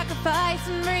me sacrifice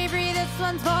and bravery. This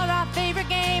one's for our favorite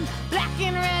game, black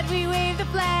and red, we wave the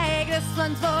flag. This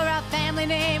one's for our family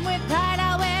name, with pride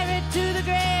I'll wear it to the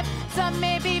grave. Some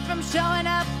may be from showing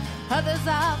up, others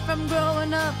are from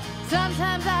growing up.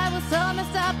 Sometimes I was so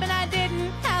messed up and I didn't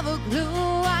have a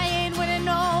clue. I ain't winning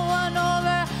no one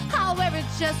over, however,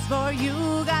 it's just for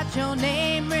you. Got your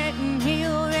name written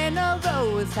here in a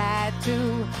rose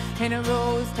tattoo, in a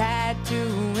rose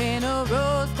tattoo, in a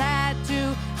rose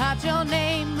tattoo. Got your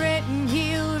name written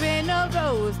here in a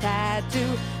rose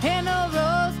tattoo, in a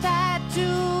rose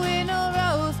tattoo, in a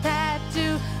rose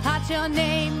tattoo. Got your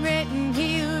name written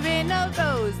here in a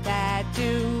rose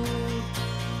tattoo.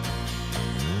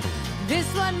 This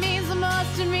one means the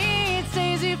most to me, it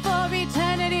stays here for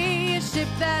eternity. A ship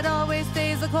that always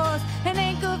stays the course, an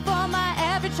anchor for my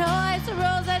every choice. A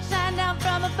rose that shine down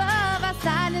from above, I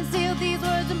signed and sealed these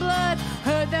words in blood.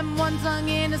 Heard them once sung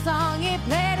in a song, it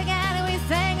played again and we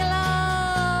sang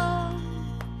along.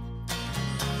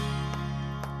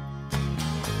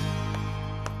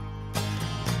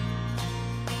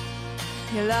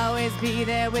 You'll always be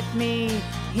there with me,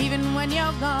 even when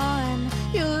you're gone.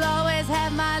 You'll always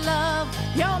have my love,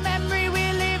 your memory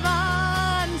will live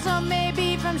on. Some may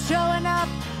be from showing up,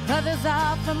 others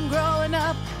are from growing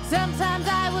up. Sometimes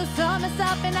I was so messed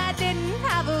up and I didn't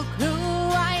have a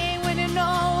clue. I ain't winning no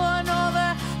one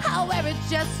over, however, it's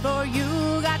just for you.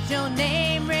 Got your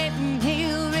name written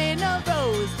here in a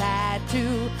rose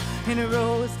tattoo, in a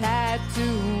rose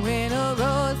tattoo, in a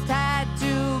rose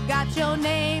tattoo. Got your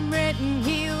name written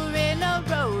here in a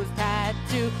rose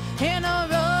tattoo, in a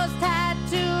rose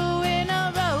tattoo, in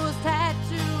a rose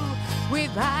tattoo.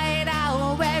 With pride I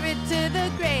will wear it to the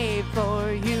grave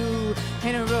for you.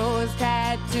 In a rose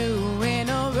tattoo, in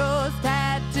a rose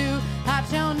tattoo. Got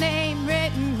your name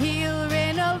written here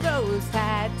in a rose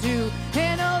tattoo,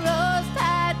 in a rose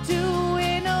tattoo,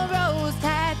 in a rose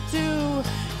tattoo.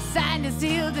 Signed and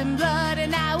sealed in blood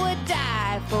and I would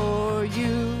die for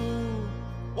you.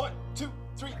 1, 2,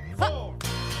 3, 4.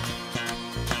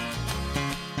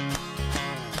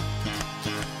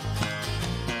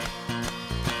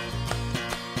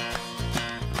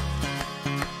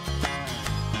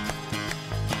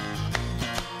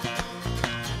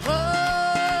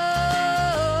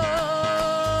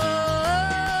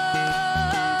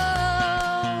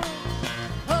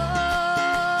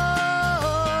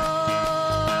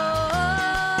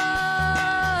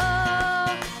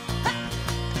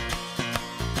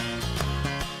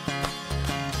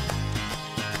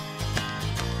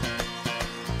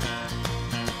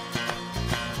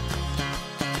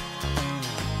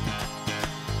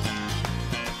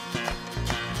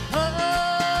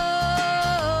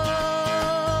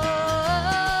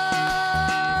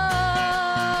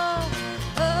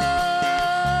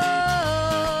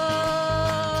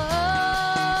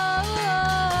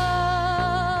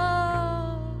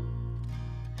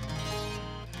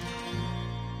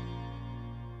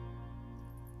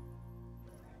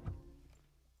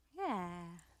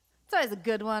 always a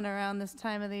good one around this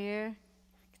time of the year.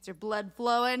 Gets your blood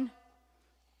flowing.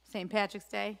 St. Patrick's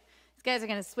Day. These guys are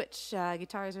going to switch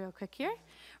guitars real quick here.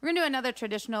 We're going to do another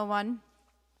traditional one.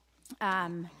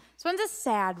 This one's a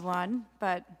sad one,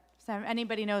 but if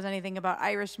anybody knows anything about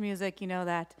Irish music, you know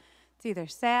that it's either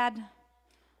sad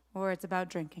or it's about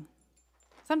drinking.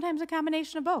 Sometimes a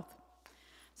combination of both.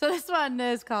 So this one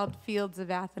is called Fields of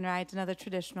Athenry. It's another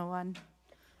traditional one,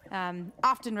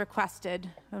 often requested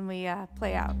when we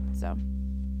play out. So.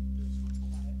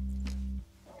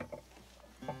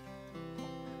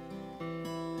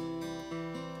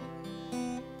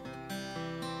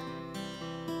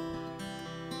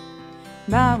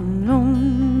 Bound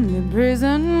on the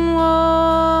prison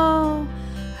wall,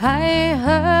 I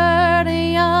heard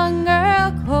a young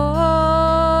girl calling.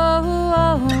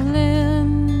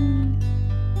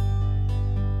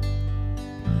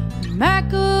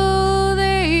 Michael,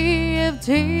 they have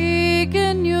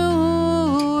taken you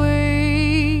away,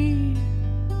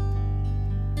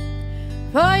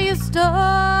 for you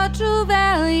stood true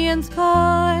valiant's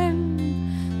corn,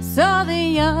 so the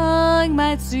young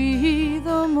might see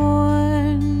the morn.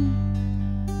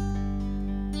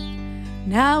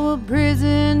 Now a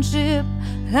prison ship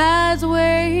lies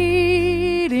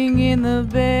waiting in the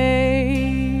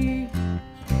bay.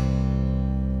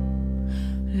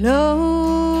 Low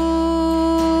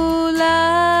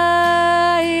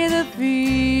lie the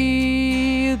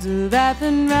fields of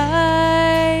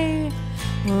Athenry,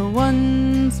 where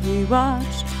once we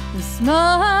watched the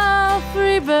small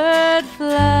free bird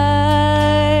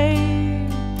fly.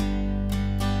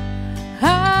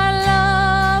 Our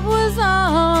love was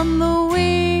on the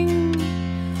wing,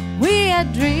 we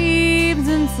had dreams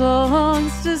and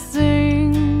songs to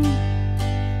sing,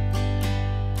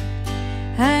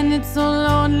 and it's so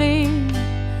lonely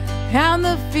round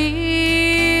the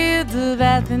fields of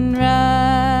Athenry.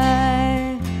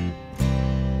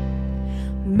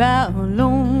 By a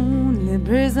lonely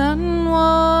prison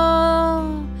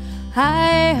wall,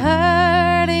 I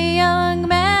heard a young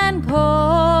man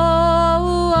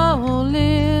calling.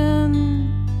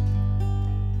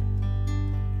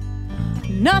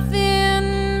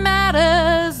 Nothing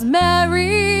matters,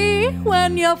 Mary,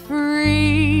 when you're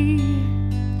free.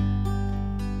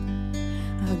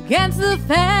 Against the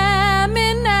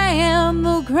famine and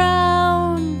the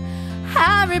crown,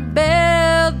 I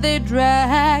rebelled, they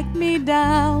dragged me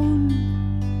down.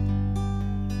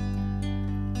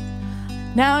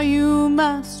 Now you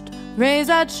must raise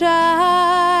our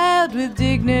child with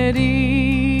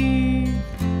dignity.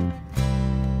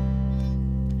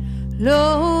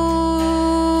 Low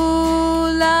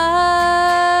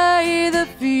lie the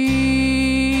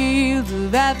fields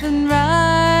of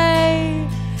Athenry,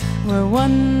 where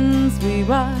once we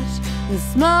watched the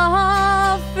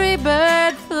small free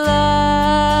bird fly.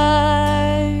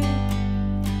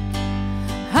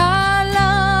 Our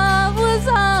love was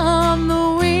on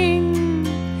the wing,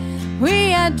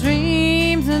 we had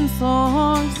dreams and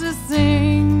songs to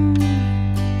sing,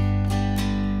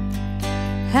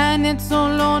 and it's so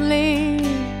lonely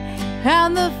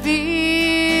round the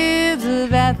fields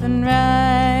of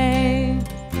Athenry.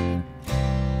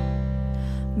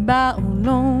 By a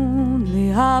lonely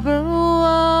harbor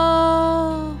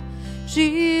wall,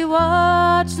 she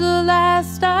watched the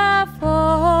last star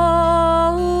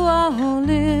falling,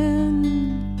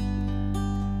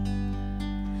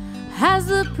 as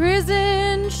the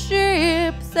prison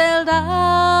ship sailed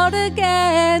out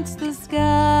against the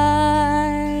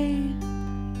sky.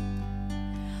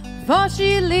 For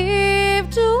she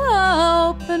lived to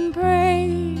hope and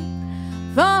pray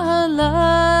for her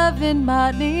love in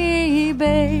Botany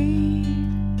Bay.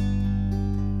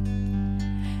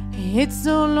 It's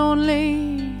so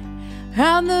lonely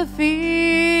round the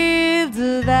fields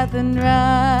of Athenry.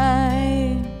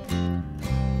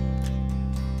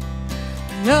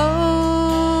 Low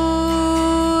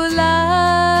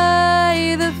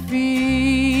lie the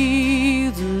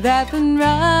fields of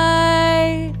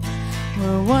Athenry,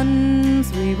 where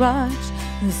once we watched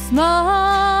the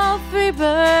small free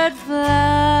bird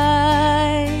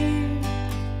fly.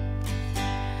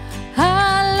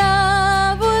 Our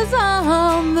love was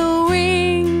on the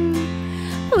wing,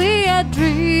 we had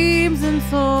dreams and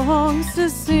songs to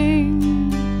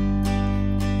sing,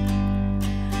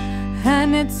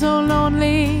 and it's so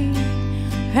lonely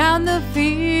round the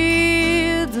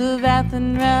fields of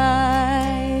Athenry.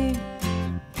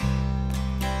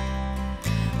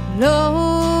 Low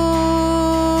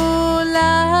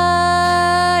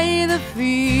lie the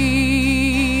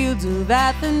fields of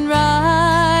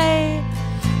Athenry,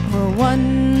 where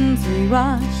once we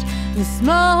watched the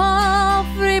small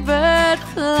free bird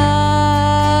fly.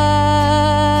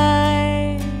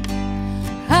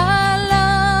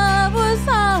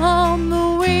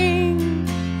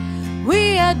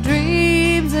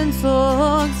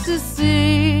 to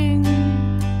sing.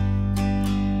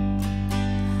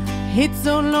 It's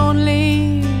so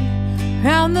lonely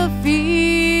round the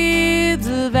fields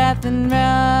of Athenry.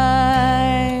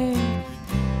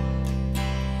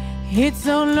 It's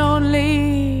so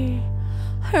lonely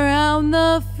round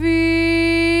the fields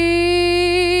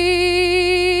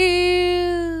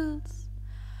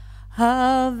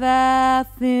of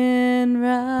Athenry.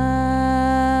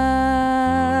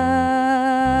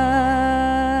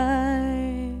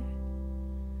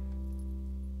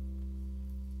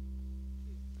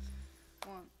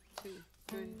 1, 2,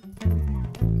 3.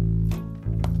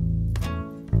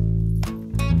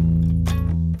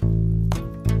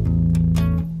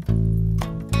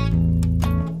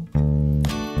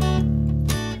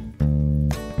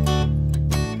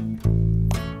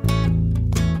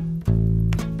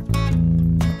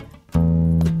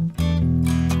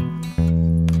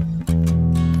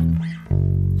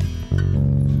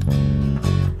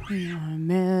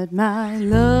 Met my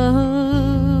love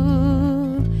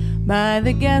by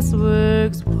the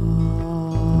gasworks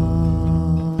wall,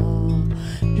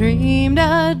 dreamed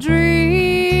a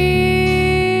dream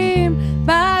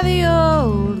by the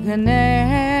old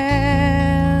canal.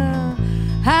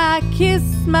 I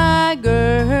kissed my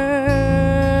girl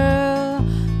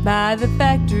by the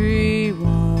factory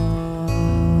wall,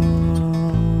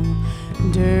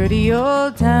 dirty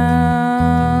old town,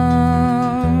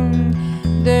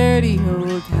 dirty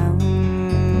old town.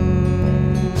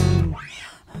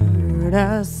 Heard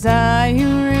a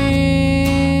siren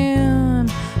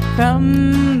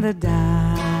from the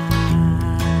docks,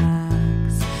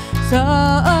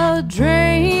 saw a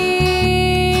train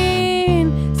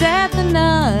set the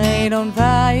night on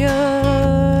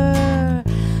fire.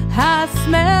 I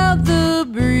smelled the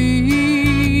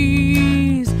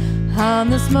breeze on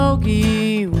the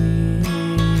smoky wind.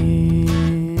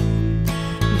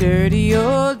 Dirty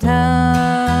old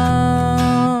town,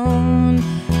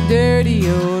 dirty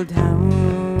old town.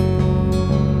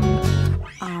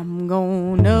 I'm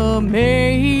gonna make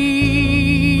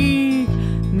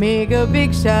a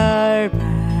big sharp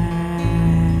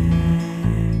axe,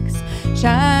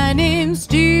 shining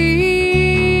steel,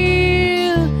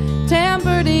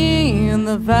 tempered in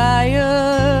the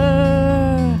fire.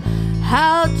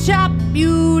 I'll chop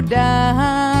you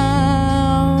down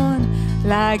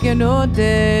like an old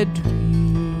dead tree.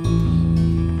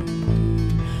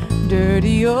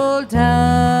 Dirty old town,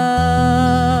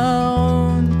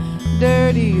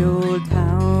 dirty old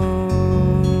town.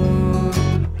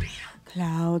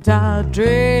 Clouds are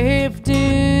drifting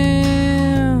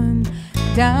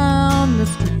down the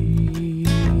street.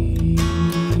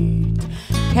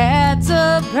 Cats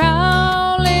are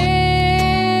prowling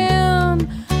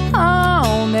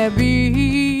on their beat.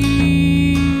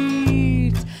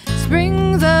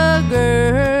 Brings a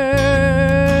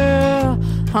girl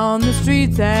on the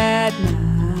streets at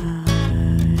night.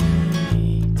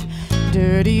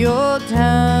 Dirty old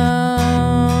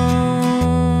town,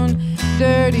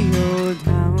 dirty old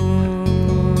town.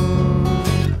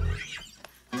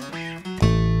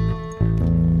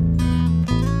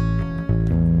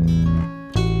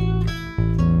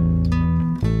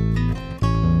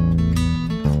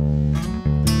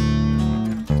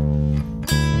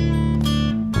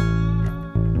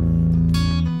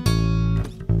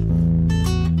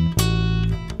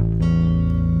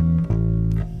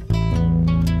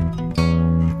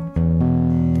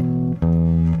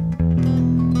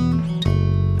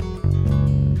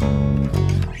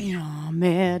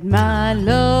 Met my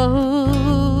love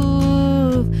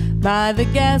by the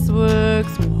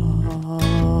gasworks wall,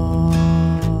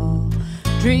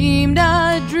 dreamed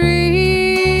a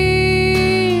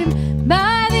dream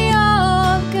by the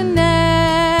old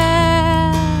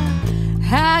canal.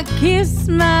 I kissed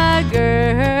my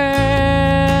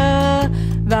girl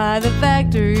by the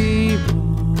factory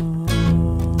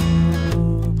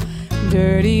wall,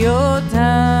 dirty old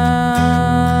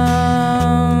town,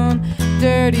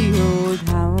 dirty old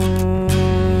town,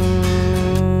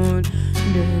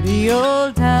 dirty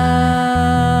old town.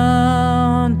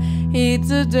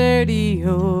 It's a dirty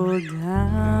old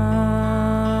town.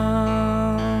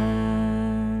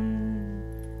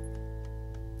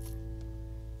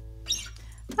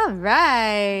 All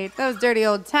right, that was Dirty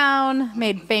Old Town,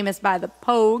 made famous by the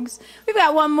Pogues. We've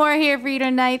got one more here for you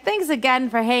tonight. Thanks again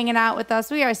for hanging out with us.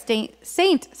 We are St.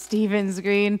 Stephen's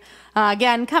Green.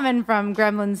 Again, coming from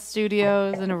Gremlin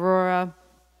Studios in Aurora.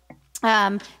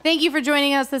 Thank you for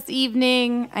joining us this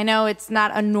evening. I know it's not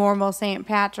a normal St.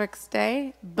 Patrick's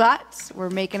Day, but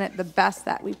we're making it the best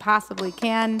that we possibly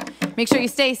can. Make sure you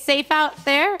stay safe out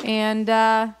there, and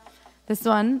this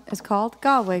one is called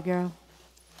Galway Girl.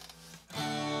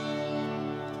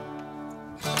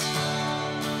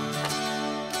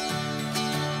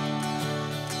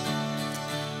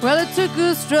 took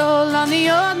a stroll on the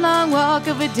old long walk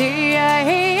of a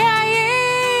day.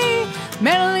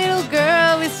 Met a little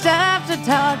girl, we stopped to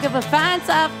talk of a fine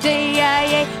soft day.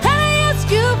 And I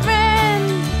asked you,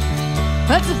 friend,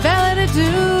 what's a fella to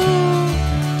do?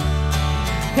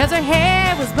 'Cause her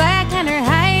hair was black and her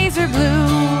eyes were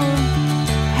blue.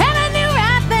 And I knew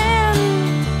right then,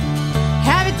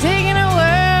 have you taken a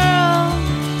whirl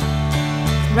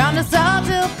round the Salt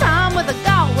Hill prom with a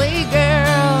Galway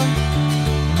girl?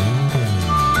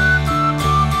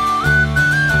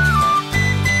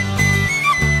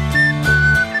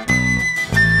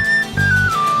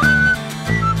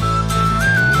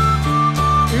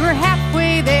 We were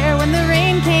halfway there when the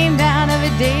rain came down of a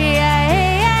day.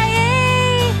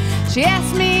 She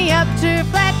asked me up to her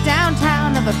flat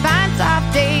downtown of a fine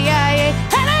soft day.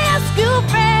 And I asked you,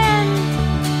 friend,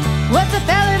 what's a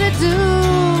fella to do?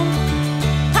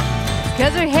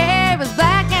 'Cause her hair was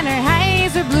black and her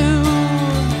eyes were blue.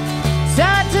 So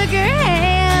I took her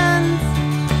hands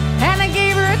and I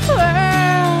gave her a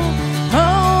twirl.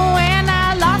 Oh, and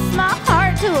I lost my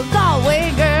heart to a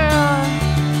Galway girl.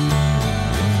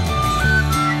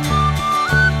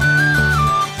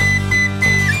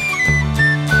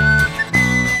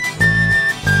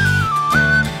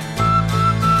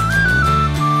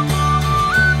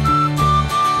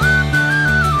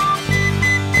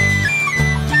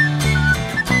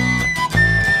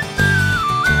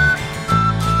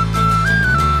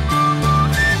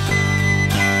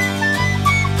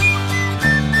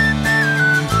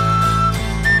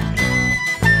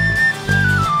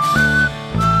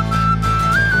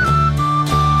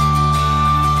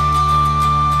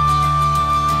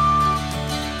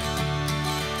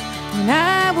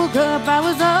 Up, I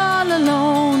was all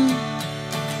alone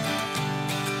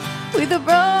with a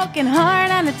broken heart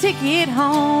and a ticket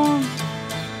home.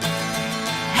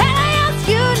 And I ask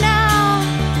you now,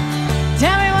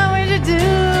 tell me what would you do?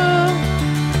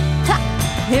 Ha!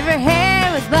 If her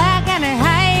hair was black and her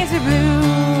eyes were blue.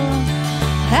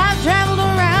 I've traveled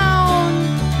around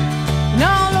and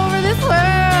all over this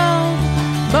world.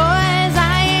 Boys,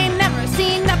 I ain't never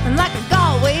seen nothing like a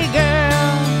Galway girl.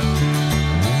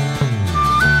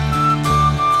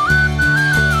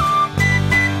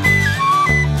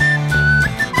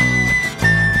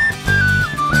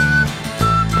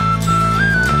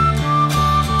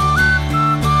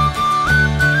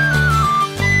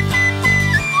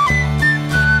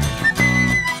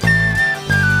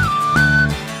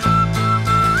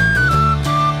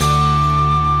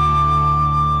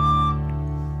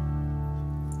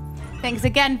 Thanks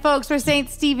again, folks, for St.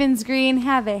 Stephen's Green.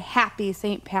 Have a happy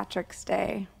St. Patrick's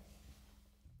Day.